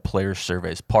same thing on the players'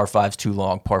 surveys. Par 5's too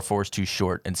long, par 4's too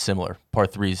short, and similar. Par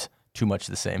 3's too much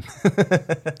the same.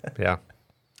 Yeah.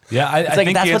 Yeah, I It's like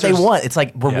think that's the what they answer's- want. It's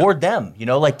like reward them,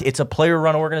 like it's a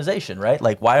player-run organization, right?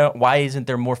 Like why isn't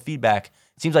there more feedback?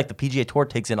 It seems like the PGA Tour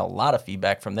takes in a lot of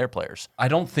feedback from their players. I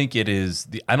don't think it is.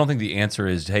 I don't think the answer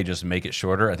is, hey, just make it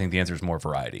shorter. I think the answer is more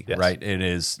variety, right? It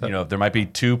is, there might be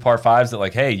 2 par 5s that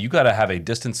like, hey, you got to have a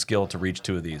distance skill to reach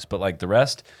 2 of these, but like the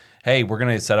rest, hey, we're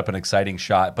going to set up an exciting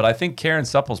shot. But I think Karen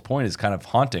Supple's point is kind of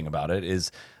haunting about it.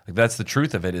 Is like that's the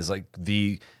truth of it. Is like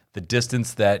the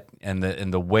distance that and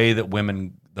the way that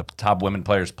the top women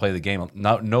players play the game.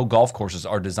 No golf courses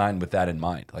are designed with that in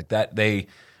mind. Like that they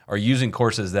are using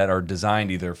courses that are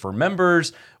designed either for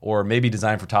members or maybe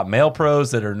designed for top male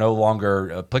pros that are no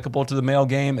longer applicable to the male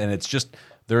game. And it's just,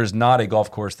 there is not a golf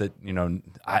course that,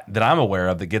 that I'm aware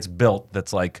of that gets built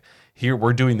that's like, here,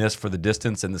 we're doing this for the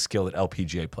distance and the skill that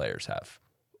LPGA players have.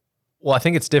 Well, I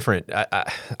think it's different.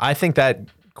 I think that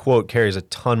quote carries a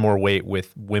ton more weight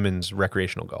with women's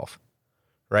recreational golf,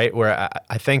 right? Where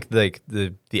I think like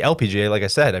the LPGA, like I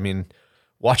said, I mean,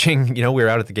 watching, we were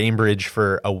out at the Game Bridge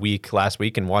for a week last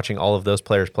week and watching all of those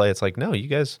players play. It's like, no, you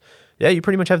guys, you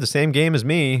pretty much have the same game as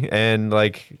me, and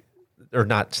like, or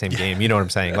not same game, you know what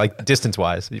I'm saying? Like distance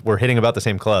wise, we're hitting about the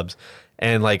same clubs,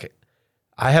 and like,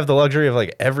 I have the luxury of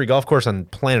like every golf course on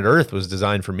planet Earth was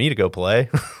designed for me to go play,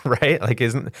 right? Like,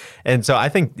 and so I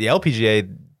think the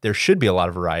LPGA, there should be a lot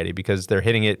of variety because they're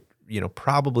hitting it,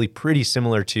 probably pretty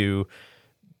similar to,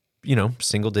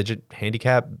 single digit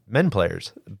handicap men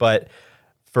players, but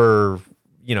for,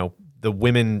 the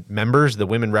women members, the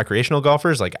women recreational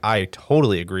golfers, like I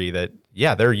totally agree that,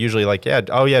 they're usually like,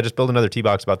 just build another tee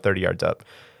box about 30 yards up.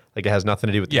 Like it has nothing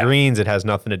to do with the greens. It has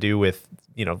nothing to do with,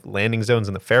 landing zones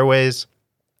in the fairways,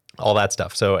 all that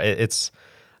stuff. So I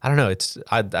don't know.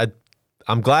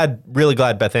 I'm really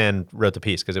glad Beth Ann wrote the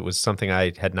piece because it was something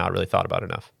I had not really thought about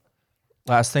enough.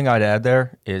 Last thing I'd add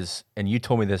there is, and you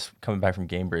told me this coming back from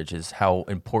Game Bridge, is how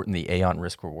important the Aon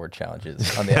Risk Reward Challenge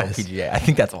is on the LPGA. I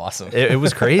think that's awesome. It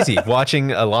was crazy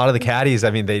watching a lot of the caddies. I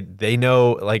mean, they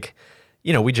know, like,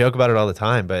 we joke about it all the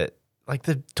time, but like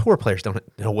the tour players don't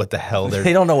know what the hell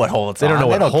they don't know what hole it's on. They don't know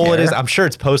what hole care. it is. I'm sure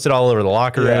it's posted all over the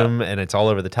locker room and it's all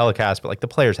over the telecast, but like the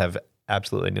players have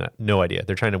absolutely no idea.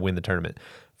 They're trying to win the tournament.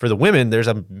 For the women, there's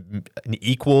an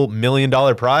equal $1 million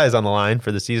prize on the line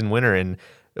for the season winner, and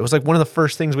it was like one of the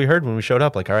first things we heard when we showed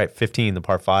up, like, all right, 15, the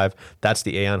par 5, that's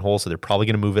the Aon hole, so they're probably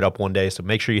going to move it up one day, so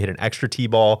make sure you hit an extra tee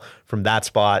ball from that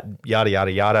spot, yada,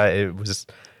 yada, yada. It was,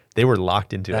 they were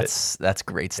locked into it. That's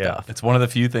great stuff. It's one of the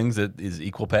few things that is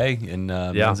equal pay in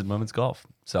men's and women's golf.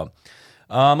 So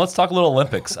let's talk a little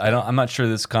Olympics. I'm not sure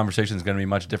this conversation is going to be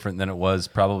much different than it was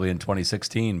probably in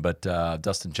 2016, but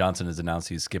Dustin Johnson has announced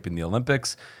he's skipping the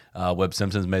Olympics. Webb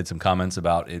Simpson's made some comments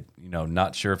about it,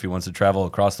 not sure if he wants to travel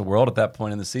across the world at that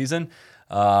point in the season.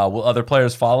 Will other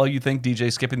players follow, you think,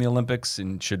 DJ skipping the Olympics?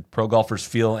 And should pro golfers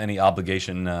feel any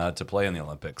obligation to play in the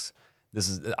Olympics? This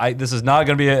is not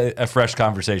going to be a fresh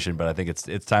conversation, but I think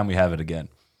it's time we have it again.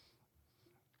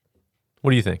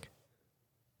 What do you think?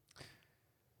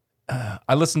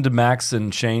 I listened to Max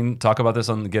and Shane talk about this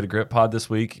on the Get a Grip pod this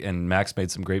week, and Max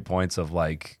made some great points of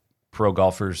like pro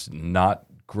golfers not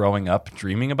growing up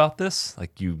dreaming about this.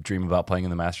 Like you dream about playing in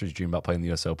the Masters, you dream about playing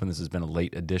the US Open. This has been a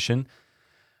late addition.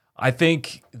 I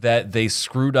think that they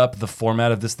screwed up the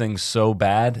format of this thing so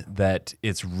bad that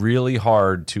it's really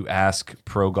hard to ask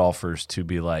pro golfers to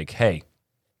be like, hey,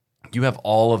 you have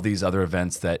all of these other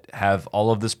events that have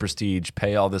all of this prestige,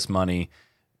 pay all this money.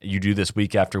 You do this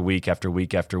week after week after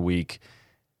week after week.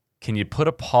 Can you put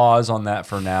a pause on that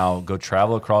for now? Go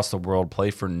travel across the world,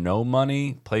 play for no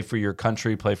money, play for your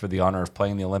country, play for the honor of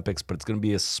playing the Olympics, but it's going to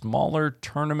be a smaller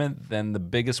tournament than the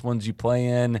biggest ones you play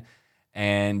in.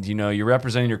 And, you're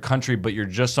representing your country, but you're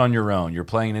just on your own. You're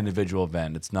playing an individual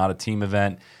event. It's not a team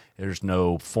event. There's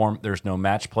no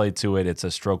match play to it. It's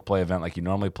a stroke play event like you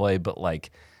normally play, but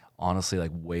like, honestly,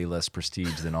 like way less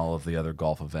prestige than all of the other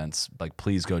golf events. Like,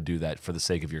 please go do that for the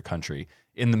sake of your country.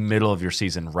 In the middle of your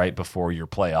season, right before your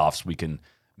playoffs, we can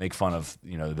make fun of,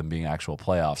 them being actual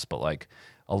playoffs, but like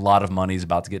a lot of money is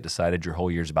about to get decided. Your whole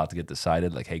year is about to get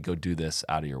decided. Like, hey, go do this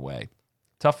out of your way.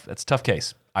 It's a tough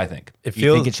case, I think.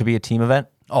 You think it should be a team event?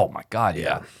 Oh my God,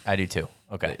 yeah. I do too.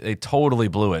 Okay. They totally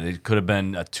blew it. It could have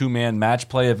been a 2-man match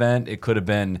play event. They could have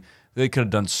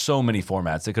done so many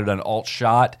formats. They could have done alt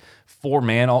shot,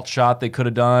 4-man alt shot. They could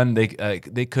have done. They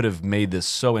could have made this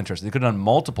so interesting. They could have done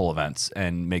multiple events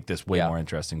and make this way more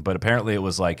interesting. But apparently, it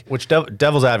was like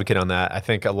devil's advocate on that. I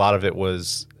think a lot of it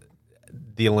was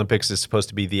the Olympics is supposed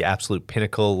to be the absolute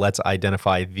pinnacle. Let's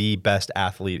identify the best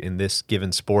athlete in this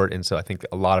given sport. And so I think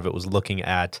a lot of it was looking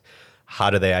at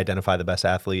how do they identify the best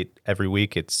athlete every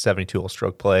week. It's 72-hole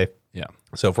stroke play. Yeah.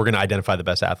 So if we're going to identify the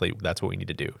best athlete, that's what we need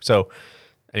to do. So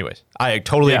anyways, I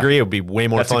totally agree. It would be way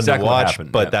more That's fun exactly to what watch,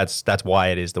 happened, but yeah. that's why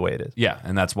it is the way it is. Yeah,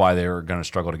 and that's why they were going to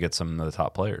struggle to get some of the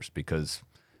top players because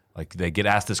like they get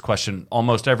asked this question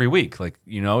almost every week. Like,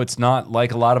 it's not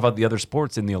like a lot of the other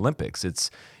sports in the Olympics.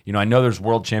 It's, I know there's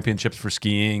world championships for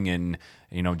skiing and,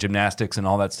 gymnastics and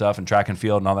all that stuff and track and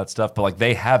field and all that stuff, but like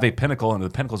they have a pinnacle and the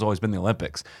pinnacle's always been the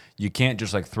Olympics. You can't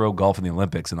just like throw golf in the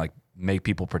Olympics and like make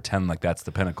people pretend like that's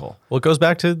the pinnacle. Well, it goes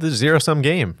back to the zero-sum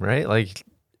game, right? Like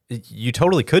you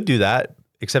totally could do that,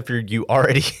 except for you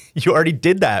already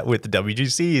did that with the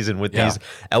WGCs and with these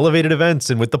elevated events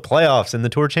and with the playoffs and the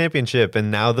Tour Championship and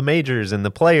now the majors and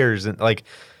the players and like,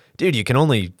 dude, you can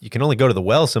only go to the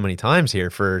well so many times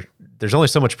here. There's only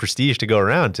so much prestige to go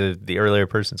around. To the earlier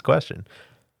person's question,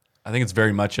 I think it's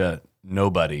very much a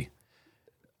nobody.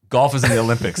 Golf is in the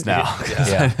Olympics now.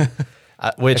 Yeah.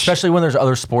 which Especially when there's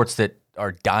other sports that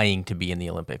are dying to be in the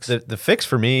Olympics. the fix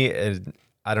for me is,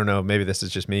 I don't know, maybe this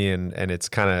is just me and it's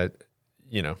kind of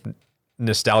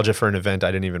nostalgia for an event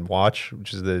I didn't even watch,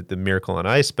 which is the Miracle on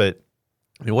Ice. But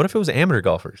I mean, what if it was amateur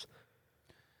golfers?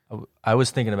 I was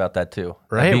thinking about that too.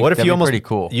 Right? What if that'd you be almost pretty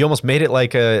cool? you almost made it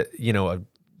like a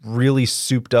really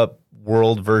souped up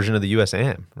world version of the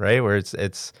USAM, right? Where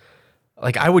it's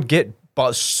like I would get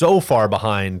so far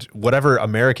behind whatever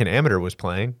American amateur was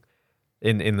playing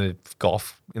in the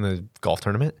golf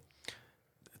tournament.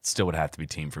 It still would have to be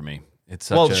team for me. It's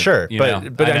Sure,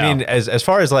 but I mean, as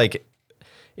far as like,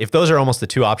 if those are almost the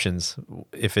two options,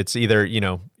 if it's either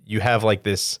you have like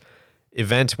this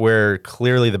event where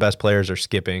clearly the best players are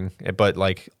skipping, but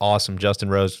like awesome Justin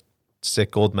Rose,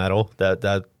 sick gold medal,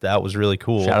 that was really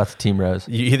cool. Shout out to Team Rose.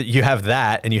 You have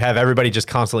that, and you have everybody just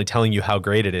constantly telling you how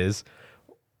great it is.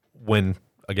 When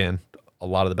again, a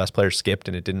lot of the best players skipped,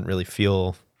 and it didn't really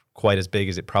feel quite as big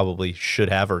as it probably should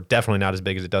have, or definitely not as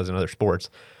big as it does in other sports.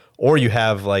 Or you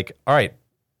have like, all right,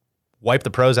 wipe the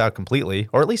pros out completely,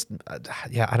 or at least,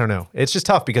 I don't know. It's just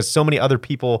tough because so many other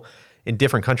people in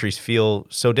different countries feel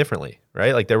so differently,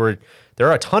 right? Like there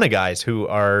are a ton of guys who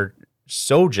are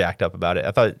so jacked up about it.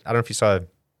 I don't know if you saw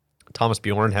Thomas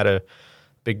Bjorn had a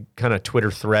big kind of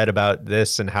Twitter thread about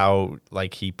this and how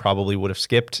like he probably would have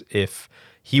skipped if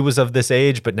he was of this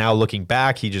age, but now looking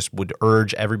back, he just would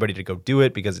urge everybody to go do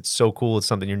it because it's so cool. It's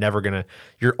something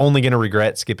you're only going to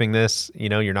regret skipping this.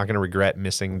 You're not going to regret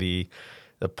missing the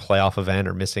playoff event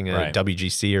or missing a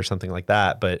WGC or something like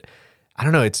that. But I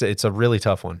don't know. It's a really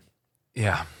tough one.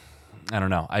 Yeah. I don't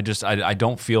know. I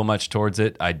don't feel much towards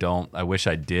it. I wish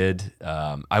I did.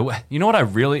 You know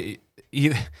what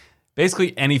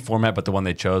basically any format but the one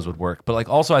they chose would work. But like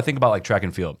also I think about like track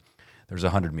and field. There's a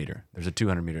 100-meter. There's a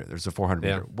 200-meter. There's a 400-meter.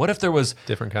 Yeah. What if there was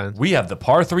different kinds? We have the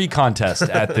par 3 contest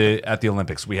at the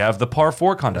Olympics. We have the par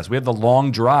 4 contest. We have the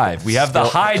long drive. We have the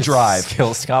high drive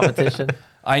Skills competition.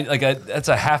 That's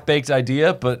a half-baked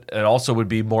idea, but it also would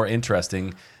be more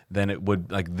interesting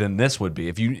than this would be.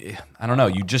 If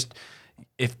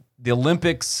the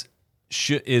Olympics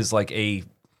is like I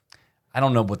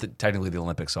don't know what technically the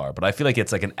Olympics are, but I feel like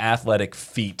it's like an athletic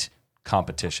feat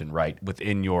competition, right?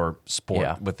 Within your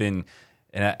sport, and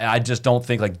I just don't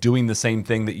think like doing the same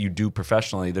thing that you do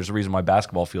professionally. There's a reason why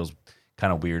basketball feels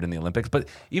kind of weird in the Olympics, but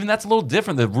even that's a little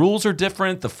different. The rules are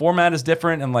different, the format is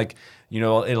different, and like it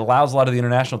allows a lot of the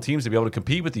international teams to be able to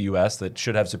compete with the U.S. that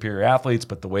should have superior athletes,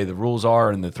 but the way the rules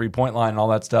are and the 3-point line and all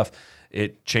that stuff,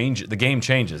 the game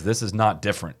changes. This is not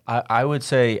different. I would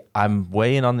say I'm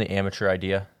way in on the amateur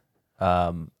idea.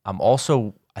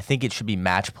 I think it should be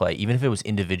match play, even if it was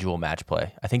individual match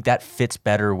play. I think that fits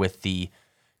better with the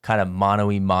kind of mono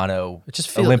it just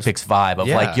feels, Olympics vibe of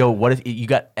like, yo, what if you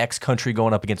got X country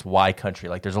going up against Y country?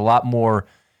 Like there's a lot more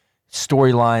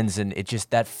storylines, and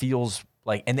that feels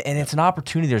like, and it's an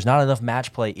opportunity. There's not enough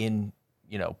match play in,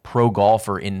 pro golf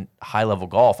or in high level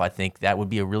golf. I think that would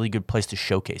be a really good place to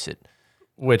showcase it.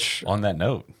 Which on that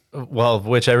note,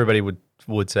 which everybody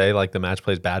would say like the match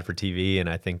play is bad for TV, and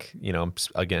I think I'm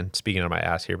again speaking on my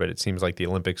ass here, but it seems like the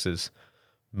Olympics is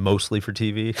mostly for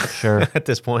TV, sure, at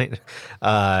this point,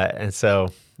 and so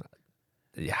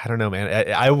I don't know,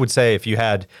 man. I would say if you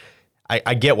had,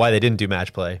 I get why they didn't do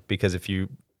match play, because if you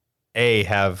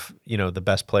have the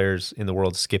best players in the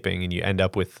world skipping, and you end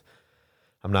up with,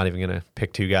 I'm not even gonna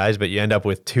pick two guys, but you end up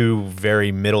with two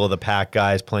very middle of the pack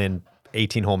guys playing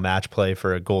 18-hole match play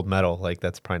for a gold medal, like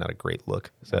that's probably not a great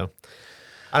look. So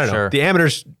I don't know. Sure. The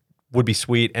amateurs would be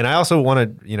sweet. And I also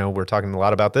want to, we're talking a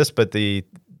lot about this, but I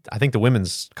think the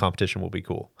women's competition will be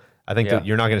cool. I think Yeah. that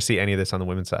you're not going to see any of this on the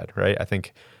women's side, right? I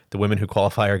think the women who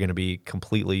qualify are going to be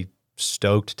completely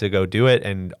stoked to go do it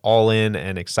and all in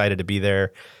and excited to be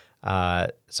there.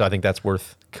 So I think that's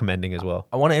worth commending as well.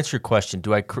 I want to answer your question.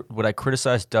 Would I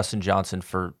criticize Dustin Johnson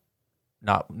for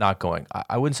not going?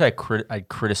 I wouldn't say I'd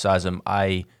criticize him.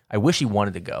 I wish he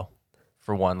wanted to go,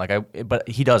 for one. But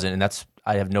he doesn't, and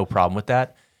I have no problem with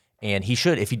that. And he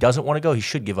should, if he doesn't want to go, he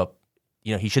should give up.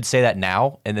 He should say that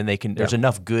now, and then they can. There's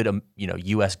enough good,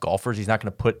 U.S. golfers. He's not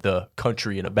going to put the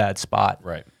country in a bad spot.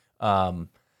 Right.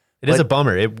 It is a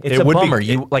bummer. It's a bummer.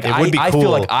 It would be I cool. feel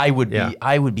like I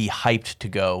would be hyped to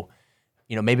go.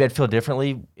 Maybe I'd feel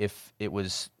differently if it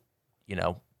was,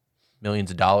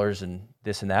 millions of dollars and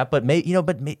this and that. But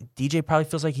DJ probably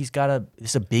feels like this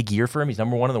is a big year for him. He's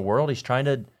number one in the world. He's trying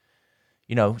to,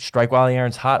 strike while the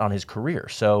iron's hot on his career.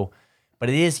 So, but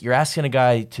you're asking a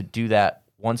guy to do that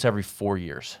once every 4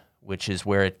 years, which is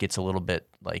where it gets a little bit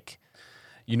like.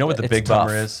 You know what the it's big tough.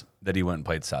 bummer is? That he went and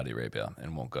played Saudi Arabia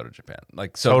and won't go to Japan.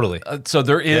 Totally. So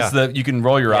there is you can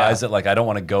roll your Yeah. eyes at I don't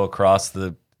want to go across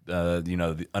an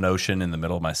ocean in the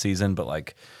middle of my season,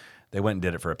 but they went and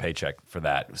did it for a paycheck for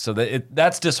that. So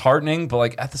that's disheartening.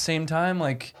 But at the same time,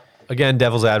 Again,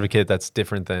 devil's advocate, that's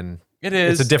different than. it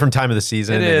is. It's a different time of the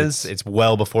season. It and is. It's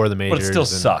well before the majors. But it still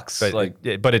sucks. But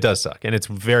it does suck, and it's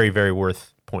very, very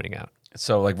worth pointing out.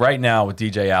 So right now with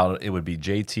DJ out, it would be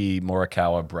JT,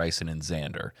 Morikawa, Bryson, and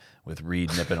Xander, with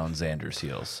Reed nipping on Xander's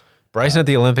heels. Bryson at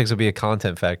the Olympics would be a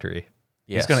content factory.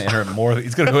 Yes. He's going to enter more.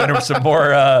 He's going to go enter some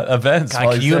more events. God,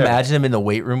 while can he's you there. imagine him in the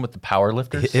weight room with the power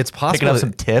lifters? It's possible picking up that-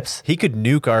 some tips. He could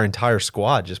nuke our entire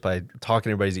squad just by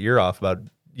talking everybody's ear off about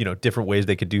different ways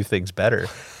they could do things better.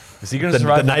 Is he going The to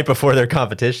survive? night before their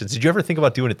competitions. Did you ever think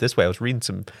about doing it this way? I was reading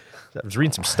some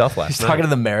stuff last He's night. talking to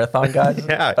the marathon guys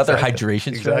Yeah, about their exactly.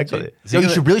 hydration strategy. Exactly. You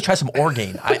should really try some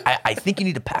Orgain. I think you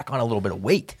need to pack on a little bit of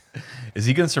weight. Is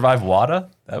he going to survive WADA?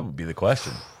 That would be the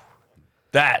question.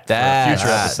 That for a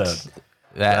future episode.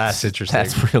 That's interesting.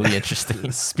 That's really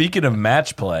interesting. Speaking of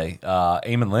match play,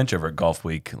 Eamon Lynch over at Golf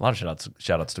Week. A lot of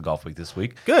shout outs to Golf Week this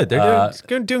week. Good.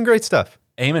 They're doing great stuff.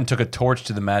 Eamon took a torch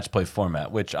to the match play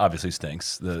format, which obviously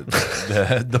stinks.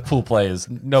 The pool play is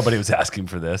nobody was asking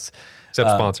for this. Except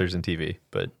sponsors and TV.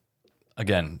 But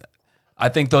Again, I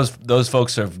think those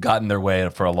folks have gotten their way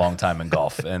for a long time in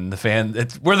golf, and the fan.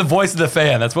 We're the voice of the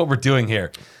fan. That's what we're doing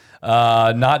here.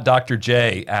 Not Dr.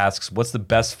 J asks, "What's the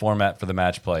best format for the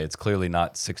match play?" It's clearly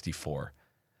not 64.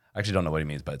 I actually don't know what he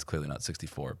means, but it's clearly not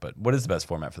 64. But what is the best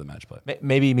format for the match play?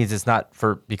 Maybe it means it's not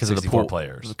because of the 64 pool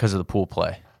players. because of the pool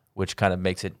play, which kind of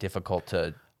makes it difficult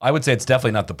to. I would say it's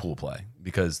definitely not the pool play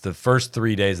because the first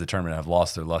 3 days of the tournament have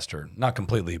lost their luster. Not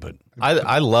completely, but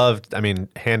I loved,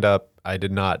 hand up, I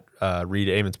did not read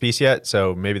Eamon's piece yet,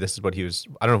 so maybe this is what he was,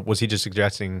 I don't know, was he just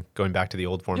suggesting going back to the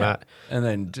old format? and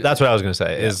then That's what I was going to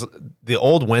say, is the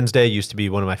old Wednesday used to be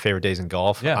one of my favorite days in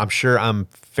golf. Yeah. I'm sure I'm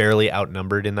fairly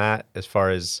outnumbered in that as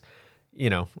far as,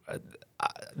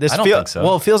 this I don't think so.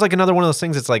 Well, it feels like another one of those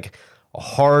things. It's like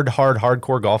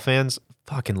hardcore golf fans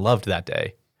fucking loved that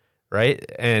day, right?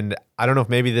 And I don't know if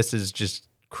maybe this is just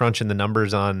crunching the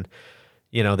numbers on,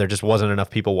 there just wasn't enough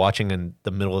people watching in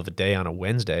the middle of the day on a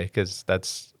Wednesday, because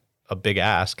that's a big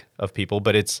ask of people.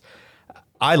 But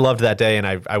I loved that day, and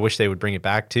I wish they would bring it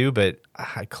back too. But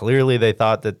clearly they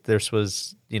thought that this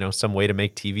was, some way to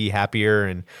make TV happier.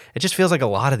 And it just feels like a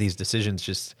lot of these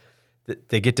decisions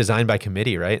they get designed by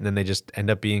committee, right? And then they just end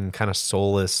up being kind of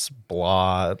soulless,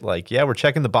 blah. Like, yeah, we're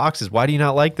checking the boxes. Why do you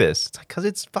not like this? It's like, because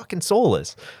it's fucking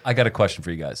soulless. I got a question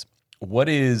for you guys.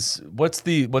 What's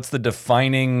the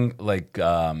defining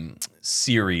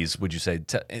series, would you say,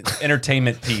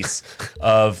 entertainment piece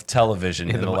of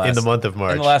television in the month of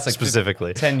March, in the last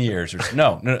specifically 10 years or so?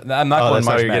 No, I'm not going that's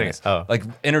how March you're getting Madness. it. Oh. Like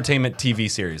entertainment TV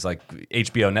series, like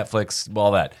HBO, Netflix,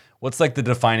 all that. What's the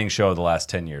defining show of the last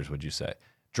 10 years? Would you say,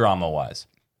 drama wise?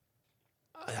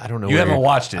 I don't know. You haven't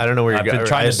watched it. I don't know where I've you're been going.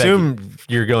 trying I to beg assume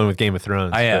you're going with Game of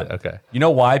Thrones. I am. but okay. You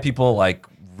know why people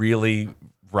really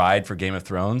ride for Game of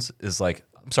Thrones is I'm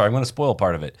sorry, I'm going to spoil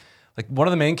part of it. One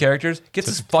of the main characters gets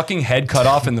his fucking head cut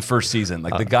off in the first season.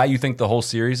 The guy you think the whole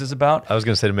series is about. I was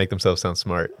going to say to make themselves sound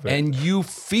smart. But. And you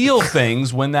feel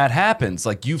things when that happens.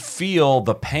 You feel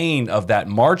the pain of that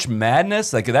March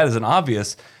Madness. That is an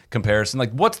obvious comparison.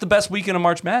 What's the best weekend of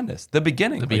March Madness? The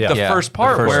beginning. The first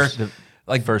part where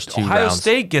first two Ohio rounds.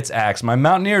 State gets axed. My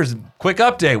Mountaineers, quick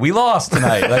update. We lost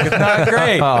tonight. It's not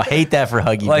great. Oh, hate that for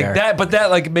Huggy Bear. That, but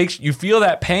that makes you feel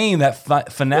that pain,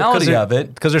 that finality of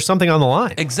it. Because there's something on the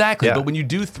line. Exactly. Yeah. But when you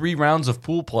do 3 rounds of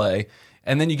pool play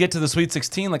and then you get to the Sweet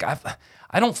 16,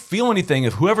 I don't feel anything.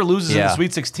 If whoever loses in the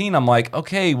Sweet 16, I'm like,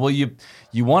 okay, well, you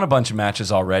won a bunch of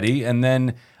matches already. And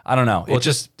then I don't know. Well,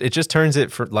 it just turns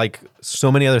it for like so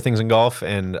many other things in golf,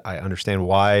 and I understand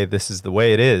why this is the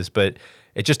way it is, but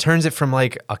it just turns it from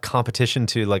like a competition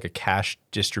to like a cash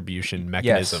distribution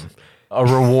mechanism. Yes. A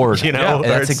reward. You know,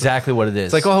 and that's exactly what it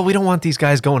is. It's like, oh, we don't want these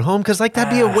guys going home because like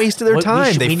that'd be a waste of their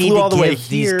time. They flew all the way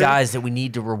here. These guys that we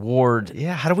need to reward.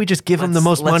 Yeah, how do we just give them the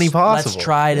most money possible? Let's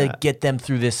try to get them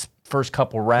through this first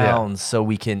couple rounds so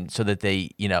that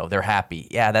they, they're happy.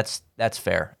 Yeah, that's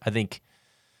fair. I think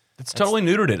it's totally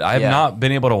neutered it. I have not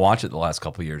been able to watch it the last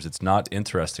couple of years. It's not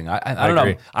interesting. I don't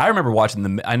know. I remember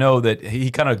watching I know that he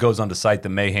kind of goes on to cite the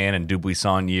Mahan and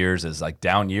Dubuisson years as like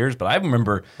down years, but I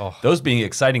remember those being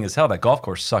exciting as hell. That golf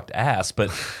course sucked ass,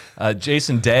 but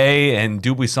Jason Day and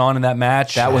Dubuisson in that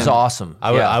match. That was awesome.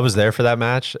 I was there for that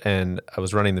match, and I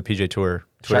was running the PJ Tour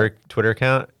Twitter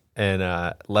account,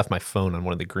 and left my phone on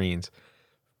one of the greens.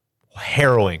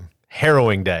 Harrowing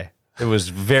day. It was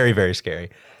very, very scary.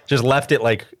 Just left it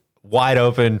like wide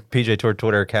open, PJ Tour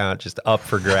Twitter account, just up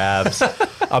for grabs.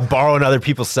 I'm borrowing other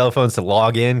people's cell phones to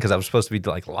log in because I was supposed to be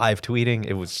like live tweeting.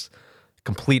 It was a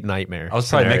complete nightmare. I was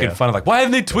probably making fun of like, why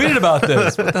haven't they tweeted about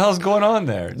this? What the hell's going on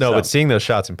there? No, but seeing those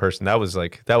shots in person, that was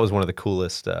one of the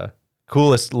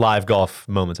coolest live golf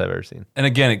moments I've ever seen. And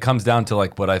again, it comes down to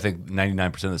like what I think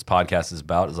 99% of this podcast is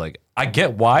about is like, I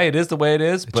get why it is the way it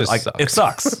is, but like it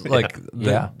sucks. Like,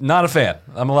 not a fan.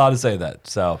 I'm allowed to say that.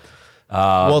 So,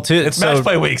 it's match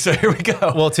play week, so here we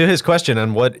go. Well, to his question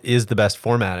on what is the best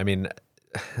format, I mean,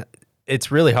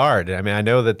 it's really hard. I mean, I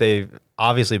know that they've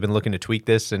obviously been looking to tweak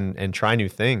this and try new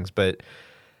things, but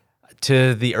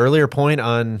to the earlier point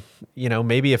on,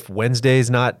 maybe if Wednesday's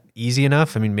not easy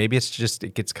enough, I mean, maybe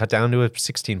it gets cut down to a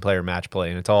 16-player match play,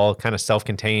 and it's all kind of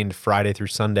self-contained Friday through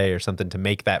Sunday or something to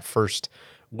make that first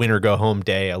win or go home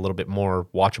day a little bit more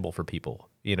watchable for people.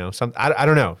 I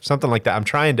don't know, something like that. I'm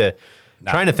trying to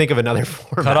think of another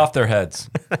format. Cut off their heads.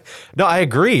 No, I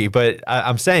agree, but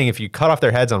I'm saying if you cut off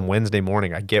their heads on Wednesday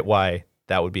morning, I get why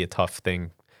that would be a tough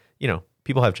thing.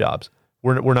 People have jobs.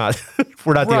 We're not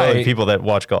the only people that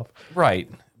watch golf.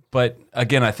 Right. But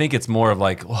again, I think it's more of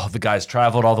like, well, the guys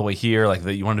traveled all the way here, like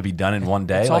that you want to be done in one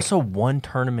day. It's also one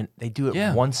tournament. They do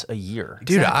it once a year.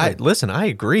 Dude, I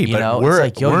agree, but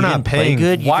we're not paying.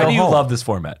 Good, why do you love this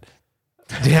format?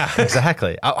 Yeah,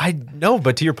 exactly. I know,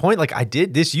 but to your point, like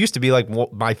this used to be like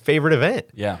my favorite event.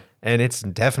 Yeah. And it's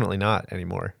definitely not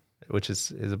anymore, which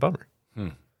is a bummer.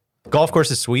 Golf course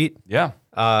is sweet. Yeah.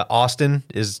 Austin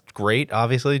is great,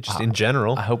 obviously, just in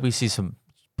general. I hope we see some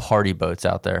party boats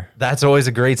out there. That's always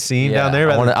a great scene down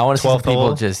there. I want to see some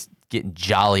people just getting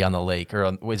jolly on the lake.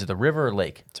 Or is it the river or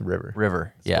lake? It's a river.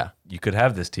 River, yeah. You could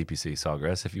have this TPC,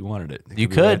 Sawgrass, if you wanted it. You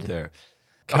could. Right there.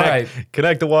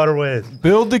 Connect the waterways.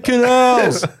 Build the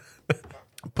canals.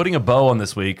 Putting a bow on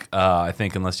this week, I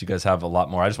think, unless you guys have a lot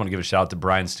more, I just want to give a shout out to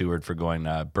Brian Stewart for going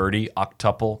birdie,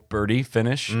 octuple birdie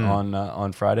finish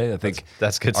on Friday. I think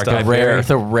that's good stuff. The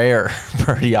rare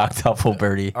birdie, octuple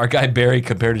birdie. Our guy Barry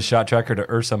compared his shot tracker to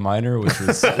Ursa Minor, which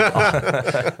was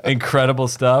incredible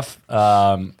stuff.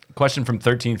 Question from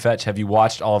 13 Fetch: have you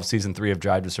watched all of season 3 of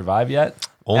Drive to Survive yet?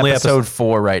 Only episode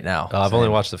 4 right now. I've only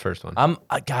watched the first one.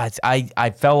 Guys,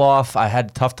 I fell off. I had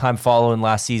a tough time following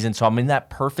last season, so I'm in that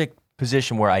perfect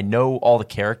position where I know all the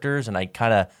characters and I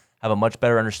kind of have a much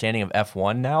better understanding of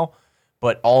F1 now,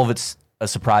 but all of it's a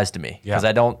surprise to me because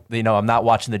I don't, I'm not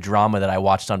watching the drama that I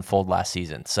watched unfold last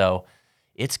season. So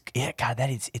it's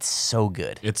so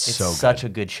good. It's such a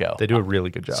good show. They do a really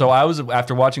good job. So I was,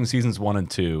 after watching seasons 1 and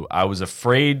 2, I was a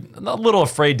little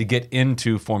afraid to get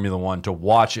into Formula One to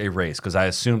watch a race because I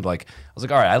assumed I was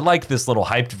like, all right, I like this little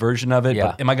hyped version of it,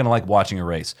 but am I going to like watching a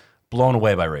race? Blown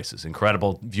away by races.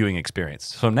 Incredible viewing experience.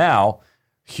 So now,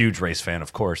 huge race fan,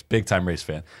 of course, big time race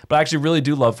fan. But I actually really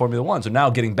do love Formula One. So now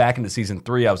getting back into season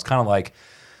 3, I was kind of like,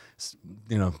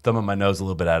 thumbing my nose a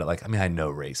little bit at it. Like, I mean, I know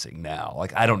racing now.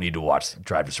 Like, I don't need to watch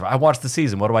Drive to Survive. I watched the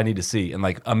season. What do I need to see? And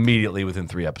like immediately within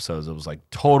 3 episodes, it was like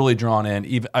totally drawn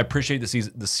in. I appreciate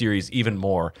the series even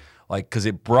more. Like, because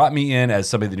it brought me in as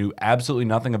somebody that knew absolutely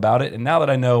nothing about it. And now that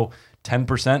I know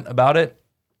 10% about it,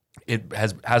 it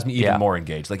has me even more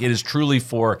engaged. Like, it is truly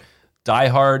for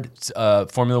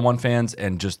diehard Formula One fans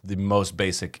and just the most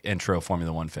basic intro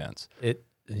Formula One fans.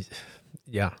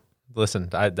 Listen,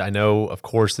 I know, of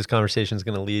course, this conversation is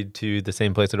going to lead to the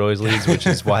same place it always leads, which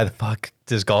is why the fuck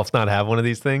does golf not have one of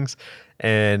these things?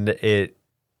 And it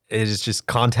is just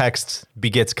context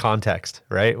begets context,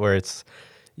 right? Where it's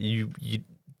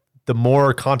the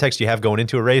more context you have going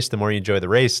into a race, the more you enjoy the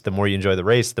race. The more you enjoy the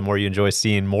race, the more you enjoy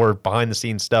seeing more behind the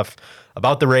scenes stuff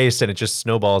about the race, and it just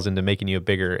snowballs into making you a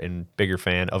bigger and bigger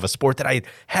fan of a sport that I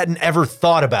hadn't ever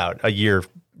thought about a year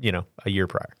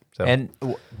prior. So And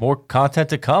more content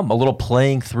to come. A little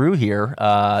playing through here. Doing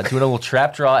a little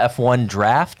trap draw F1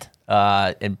 draft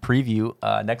and preview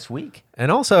next week.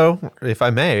 And also, if I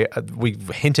may, we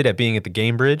hinted at being at the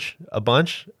Game Bridge a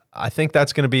bunch. I think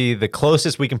that's going to be the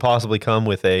closest we can possibly come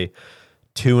with a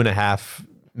 2.5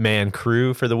 man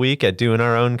crew for the week at doing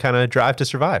our own kind of Drive to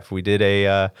Survive. We did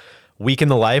a week in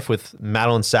the life with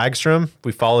Madeline Sagstrom.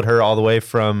 We followed her all the way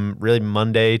from really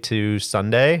Monday to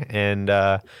Sunday, and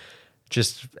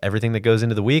just everything that goes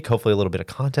into the week. Hopefully, a little bit of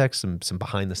context, some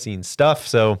behind the scenes stuff.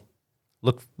 So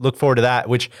look forward to that.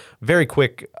 Which very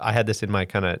quick, I had this in my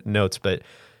kind of notes, but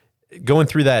going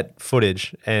through that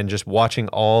footage and just watching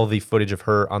all the footage of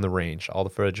her on the range, all the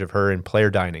footage of her in player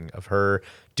dining, of her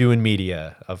doing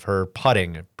media, of her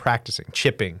putting, practicing,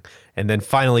 chipping, and then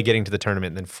finally getting to the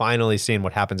tournament, and then finally seeing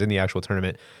what happens in the actual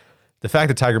tournament. The fact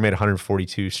that Tiger made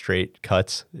 142 straight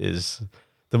cuts is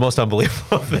the most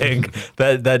unbelievable thing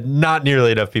that not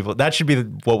nearly enough people. That should be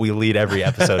what we lead every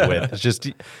episode with. It's just,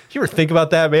 you ever think about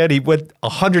that, man? He went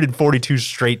 142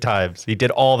 straight times. He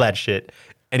did all that shit,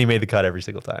 and he made the cut every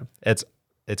single time. It's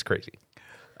crazy.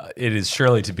 It is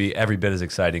surely to be every bit as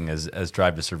exciting as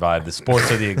Drive to Survive. The sports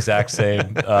are the exact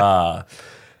same.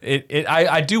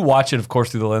 I do watch it, of course,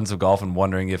 through the lens of golf and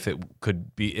wondering if it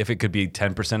could be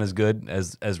 10% as good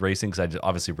as racing, because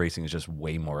obviously racing is just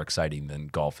way more exciting than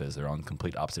golf is. They're on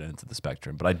complete opposite ends of the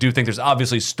spectrum. But I do think there's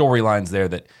obviously storylines there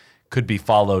that could be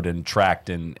followed and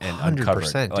tracked and uncovered.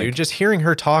 100%, dude. Just hearing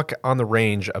her talk on the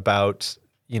range about,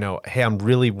 hey, I'm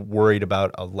really worried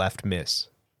about a left miss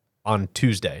on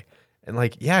Tuesday.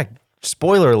 And yeah,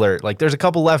 spoiler alert, there's a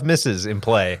couple left misses in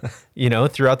play,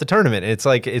 throughout the tournament. And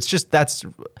it's just that's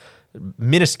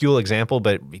minuscule example,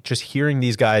 but just hearing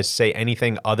these guys say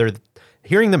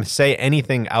hearing them say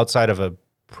anything outside of a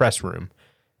press room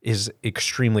is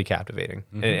extremely captivating.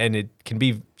 Mm-hmm. And it can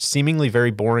be seemingly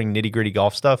very boring, nitty-gritty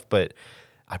golf stuff, but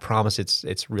I promise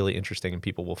it's really interesting, and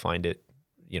people will find it,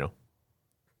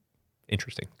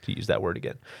 interesting, to use that word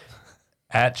again.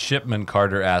 At Shipman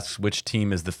Carter asks, which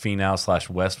team is the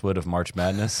Finau/Westwood of March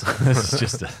Madness? This is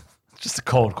just a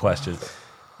cold question.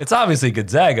 It's obviously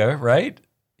Gonzaga, right?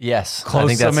 Yes.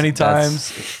 Close so many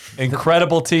times.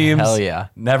 Incredible teams. Hell yeah.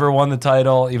 Never won the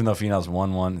title, even though Finau's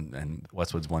won one and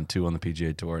Westwood's won two on the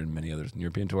PGA Tour and many others in the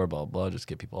European Tour, blah, blah, just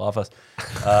get people off us.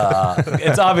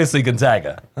 It's obviously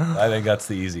Gonzaga. I think that's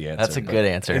the easy answer. That's a good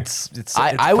answer. It's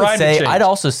I would say, I'd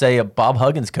also say a Bob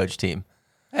Huggins coach team.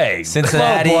 Hey,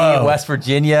 Cincinnati, blow. West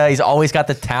Virginia. He's always got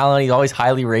the talent. He's always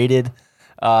highly rated.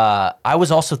 I was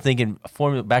also thinking,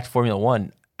 back to Formula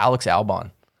One, Alex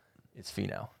Albon is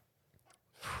Finau.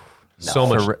 So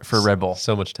much for Red Bull.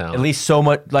 So much talent. At least so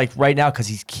much, right now, because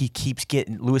he keeps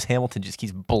getting, Lewis Hamilton just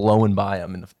keeps blowing by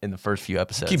him in the first few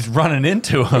episodes. Keeps running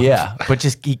into him. Yeah, but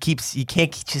he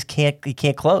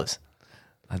can't close.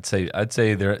 I'd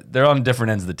say they're on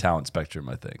different ends of the talent spectrum,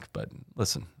 I think. But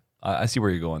listen, I see where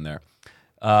you're going there.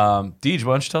 Deej,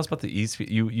 why don't you tell us about the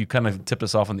ESPN? You kind of tipped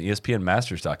us off on the ESPN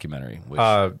Masters documentary. Which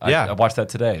I watched that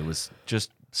today. It was just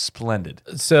splendid.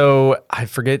 So I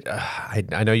forget.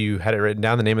 I know you had it written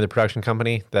down, the name of the production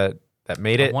company that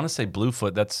made it. I want to say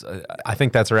Bluefoot. That's I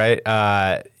think that's right.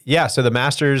 So the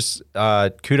Masters.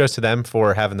 Kudos to them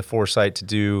for having the foresight to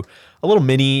do a little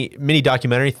mini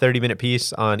documentary, 30-minute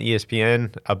piece on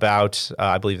ESPN about.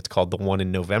 I believe it's called The One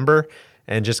in November,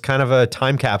 and just kind of a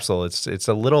time capsule. It's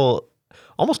a little.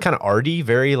 Almost kind of arty,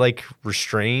 very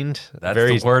restrained. That's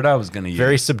the word I was going to use.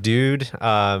 Very subdued,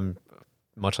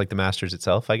 much like the Masters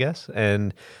itself, I guess.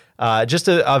 And just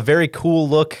a very cool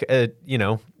look at,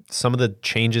 some of the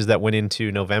changes that went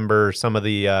into November. Some of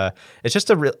the, it's just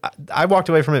I walked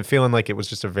away from it feeling like it was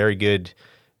just a very good,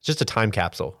 just a time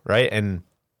capsule, right? And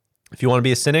if you want to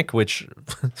be a cynic, which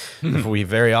we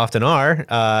very often are,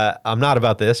 I'm not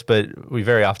about this, but we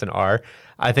very often are.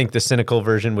 I think the cynical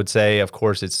version would say, of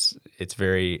course, it's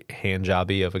very hand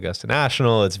jobby of Augusta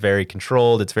National. It's very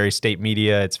controlled. It's very state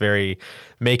media. It's very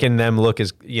making them look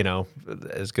as good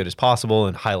as possible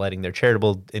and highlighting their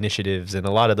charitable initiatives and a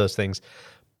lot of those things.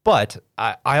 But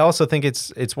I also think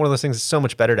it's one of those things that's so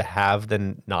much better to have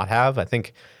than not have. I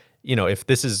think, if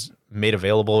this is made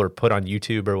available or put on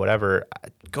YouTube or whatever,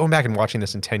 going back and watching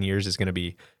this in 10 years is going to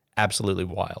be absolutely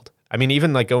wild. I mean,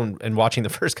 even going and watching the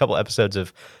first couple episodes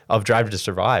of Drive to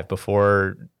Survive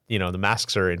before, the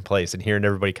masks are in place and hearing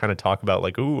everybody kind of talk about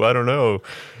ooh, I don't know,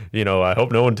 I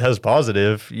hope no one tests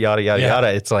positive, yada, yada,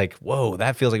 yada. It's whoa,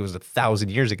 that feels like it was 1,000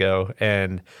 years ago.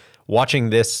 And watching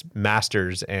this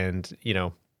Masters and,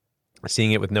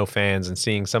 seeing it with no fans and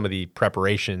seeing some of the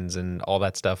preparations and all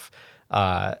that stuff,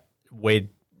 way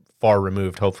far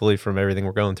removed, hopefully, from everything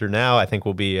we're going through now, I think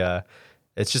will be,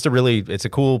 it's a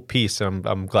cool piece.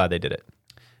 I'm glad they did it.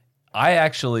 I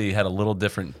actually had a little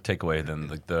different takeaway than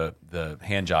the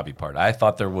hand jobby part. I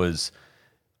thought there was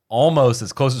almost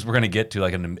as close as we're going to get to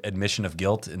like an admission of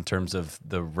guilt in terms of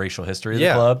the racial history of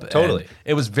the club. Totally. And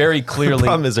it was very clearly. The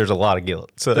problem is there's a lot of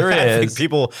guilt. So There I think is.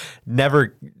 people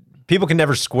can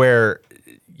never square.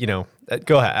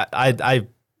 Go ahead. I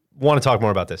want to talk more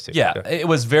about this too. Yeah, Go. it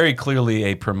was very clearly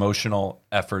a promotional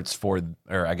efforts for,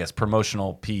 or I guess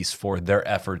promotional piece for their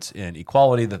efforts in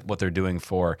equality. That what they're doing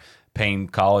for Payne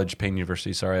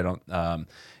University. Sorry, I don't.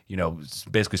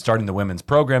 Basically starting the women's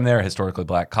program there, historically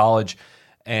black college,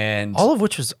 and All of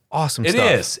which was awesome it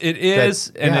stuff. is,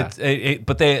 and yeah.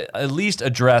 but they at least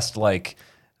addressed like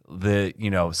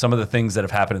some of the things that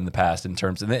have happened in the past in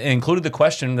terms, and it included the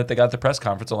question that they got at the press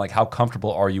conference on like how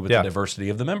comfortable are you with the diversity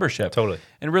of the membership? Totally.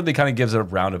 And it really kind of gives a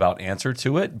roundabout answer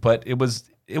to it, but it was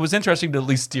interesting to at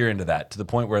least steer into that to the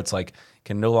point where it's like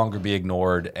can no longer be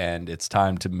ignored, and it's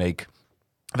time to make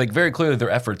like very clearly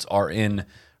their efforts are in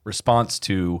response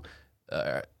to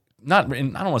I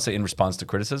don't want to say in response to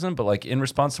criticism, but like in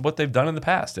response to what they've done in the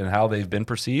past and how they've been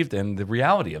perceived and the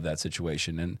reality of that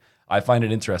situation. And I find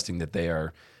it interesting that they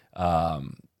are.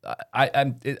 I'm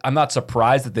not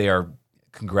surprised that they are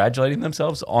congratulating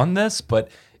themselves on this, but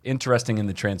interesting in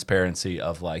the transparency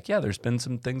of like, yeah, there's been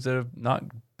some things that have not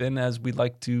been as we'd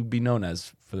like to be known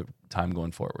as for the time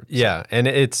going forward. Yeah, and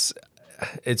it's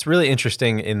really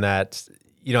interesting in that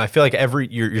I feel like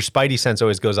your spidey sense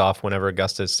always goes off whenever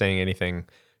Augusta is saying anything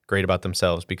great about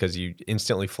themselves because you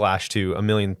instantly flash to a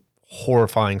million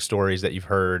horrifying stories that you've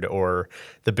heard or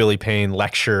the Billy Payne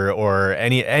lecture or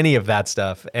any of that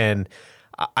stuff. And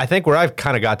I think where I've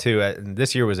kind of got to, and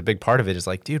this year was a big part of it, is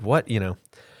like, dude, what do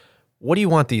you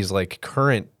want these like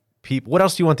current people, what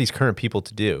else do you want these current people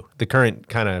to do? The current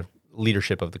kind of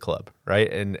leadership of the club, right?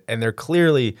 And they're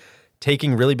clearly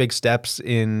taking really big steps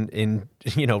in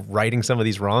righting some of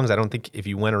these wrongs. I don't think if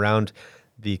you went around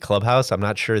the clubhouse, I'm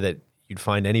not sure that you'd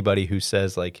find anybody who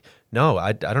says like, no,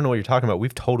 I don't know what you're talking about.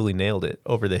 We've totally nailed it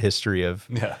over the history of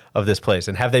this place.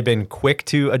 And have they been quick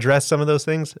to address some of those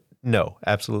things? No,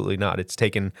 absolutely not. It's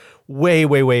taken way,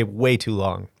 way, way, way too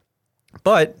long.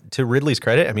 But to Ridley's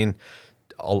credit, I mean,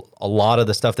 a lot of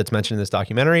the stuff that's mentioned in this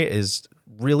documentary is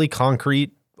really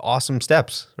concrete, awesome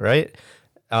steps, right?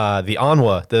 The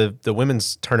ANWA, the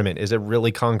women's tournament, is a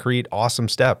really concrete, awesome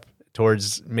step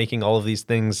towards making all of these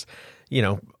things,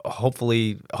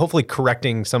 hopefully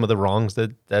correcting some of the wrongs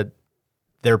that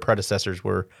their predecessors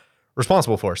were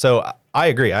responsible for. So I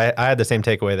agree. I had the same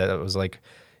takeaway that it was like,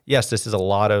 yes, this is a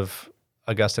lot of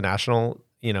Augusta National,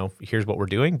 here's what we're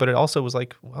doing. But it also was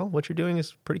like, well, what you're doing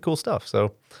is pretty cool stuff.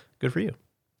 So good for you.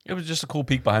 It was just a cool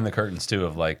peek behind the curtains too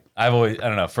of like, I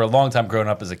don't know, for a long time growing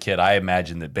up as a kid, I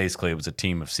imagined that basically it was a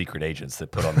team of secret agents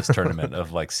that put on this tournament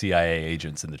of like CIA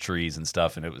agents in the trees and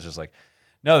stuff. And it was just like,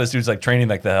 no, this dude's like training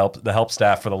like the help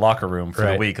staff for the locker room for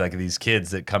the week, like these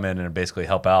kids that come in and basically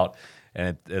help out.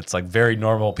 And it's like very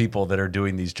normal people that are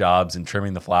doing these jobs and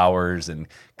trimming the flowers and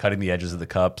cutting the edges of the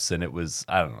cups. And it was,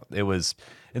 I don't know,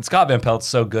 and Scott Van Pelt's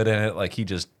so good in it. Like he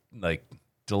just like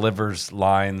delivers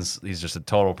lines. He's just a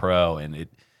total pro. And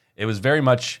it was very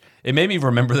much, it made me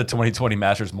remember the 2020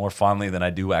 Masters more fondly than I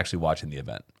do actually watching the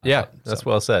event. Yeah, that's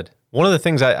well said. One of the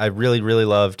things I really, really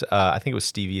loved, I think it was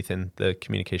Steve Ethan, the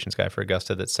communications guy for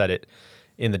Augusta, that said it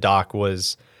in the doc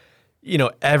was,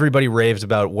 everybody raves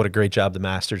about what a great job the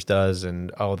Masters does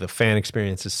and, oh, the fan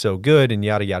experience is so good and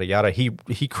yada, yada, yada.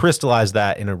 He crystallized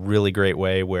that in a really great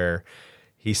way where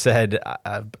he said,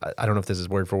 I don't know if this is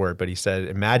word for word, but he said,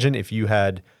 imagine if you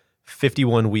had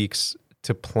 51 weeks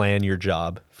to plan your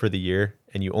job for the year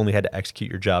and you only had to execute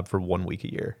your job for 1 week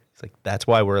a year. It's like, that's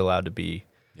why we're allowed to be.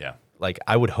 Yeah. Like,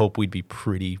 I would hope we'd be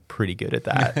pretty good at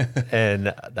that.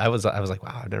 And I was like,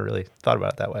 wow, I've never really thought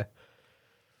about it that way.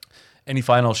 Any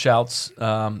final shouts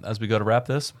as we go to wrap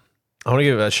this? I want to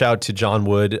give a shout to John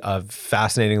Wood, a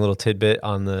fascinating little tidbit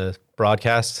on the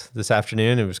broadcast this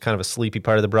afternoon. It was kind of a sleepy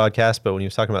part of the broadcast, but when he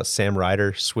was talking about Sam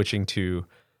Ryder switching to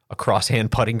a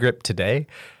crosshand putting grip today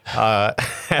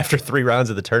after 3 rounds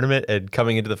of the tournament and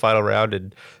coming into the final round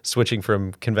and switching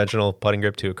from conventional putting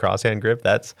grip to a crosshand grip,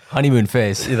 that's honeymoon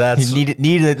phase. That's he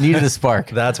needed a spark.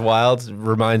 That's wild.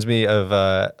 Reminds me of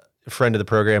a friend of the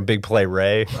program, Big Play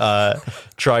Ray,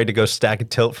 tried to go stack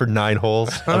and tilt for 9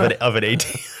 holes of an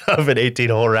 18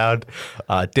 hole round.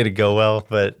 Didn't go well,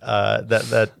 but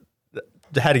that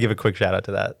had to give a quick shout out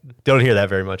to that. Don't hear that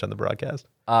very much on the broadcast.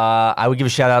 I would give a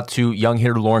shout out to young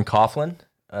hitter Lauren Coughlin.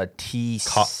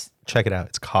 Check it out.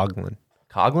 It's Coughlin.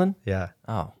 Coughlin? Yeah.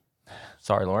 Oh,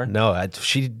 Sorry, Lauren. No,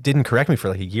 she didn't correct me for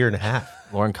like a year and a half.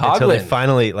 Lauren Until they Coughlin.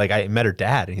 finally, like, I met her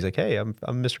dad, and he's like, "Hey, I'm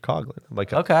Mr. Coughlin." I'm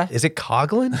like, Okay. Is it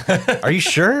Coughlin? Are you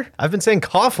sure? I've been saying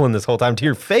Coughlin this whole time to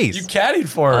your face. You caddied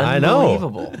for her. I know.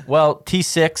 Unbelievable. Well,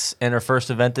 T6 in her first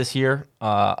event this year,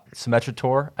 Symetra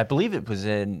Tour. I believe it was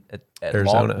at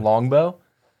Arizona. Longbow.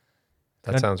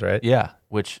 That sounds right. Yeah,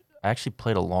 which I actually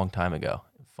played a long time ago.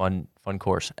 Fun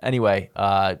course. Anyway,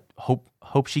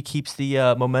 hope she keeps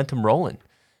the momentum rolling.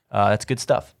 That's good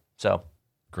stuff. So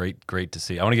Great to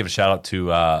see. I want to give a shout out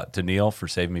to Neil for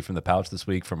saving me from the pouch this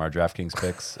week from our DraftKings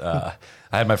picks. I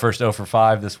had my first 0 for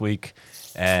 5 this week,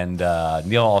 and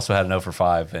Neil also had an 0 for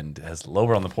 5 and has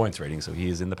lower on the points rating, so he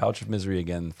is in the pouch of misery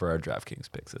again for our DraftKings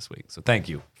picks this week. So thank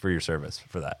you for your service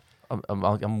for that.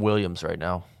 I'm Williams right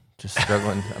now, just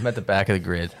struggling. I'm at the back of the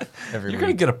grid every You're week.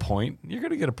 gonna get a point. You're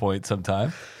gonna get a point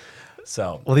sometime.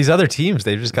 So Well, these other teams,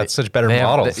 they've just got such better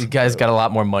models. You guys got a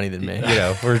lot more money than me. You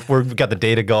know, we've got the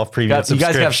Data Golf Premium You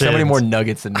guys have so many more subscriptions.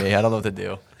 nuggets than me. I don't know what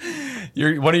to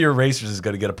do. one of your racers is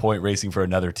going to get a point racing for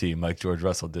another team, like George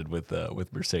Russell did with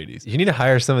Mercedes. You need to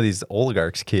hire some of these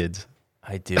oligarchs kids.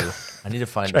 I do. I need to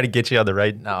find. Try to get you on the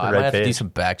right, No, the I right might have to do page. some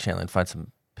back channeling, find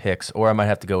some picks, or I might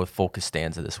have to go with full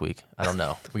Costanza this week. I don't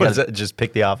know. We What is gotta- it? Just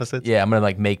pick the opposites? Yeah, I'm gonna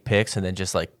like make picks and then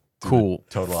just like cool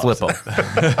total flip them,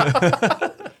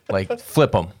 like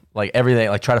flip them, like everything.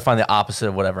 Like try to find the opposite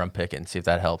of whatever I'm picking. See if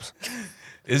that helps.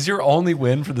 Is your only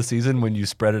win for the season when you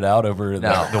spread it out over the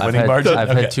I've winning had, margin?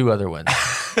 I've Okay. had 2 other wins.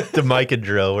 The Mike and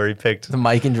drill where he picked. The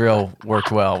Mike and drill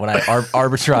worked well when I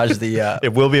arbitraged the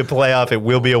It will be a playoff. It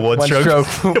will be a one stroke.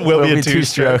 stroke. It will be a two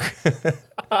stroke.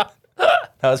 That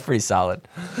was pretty solid.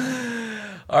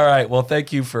 All right. Well,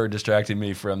 thank you for distracting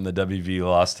me from the WV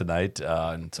loss tonight,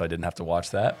 and so I didn't have to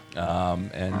watch that.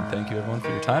 And thank you, everyone, for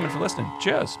your time and for listening.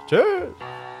 Cheers. Cheers.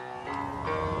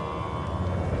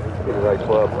 Be the right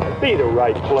club. Be the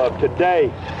right club today.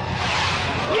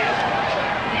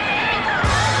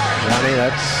 Johnny,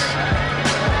 that's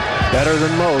better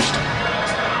than most.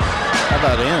 How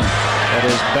about in? That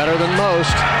is better than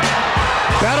most.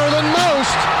 Better than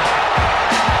most.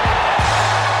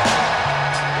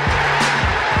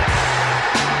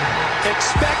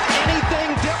 Expect anything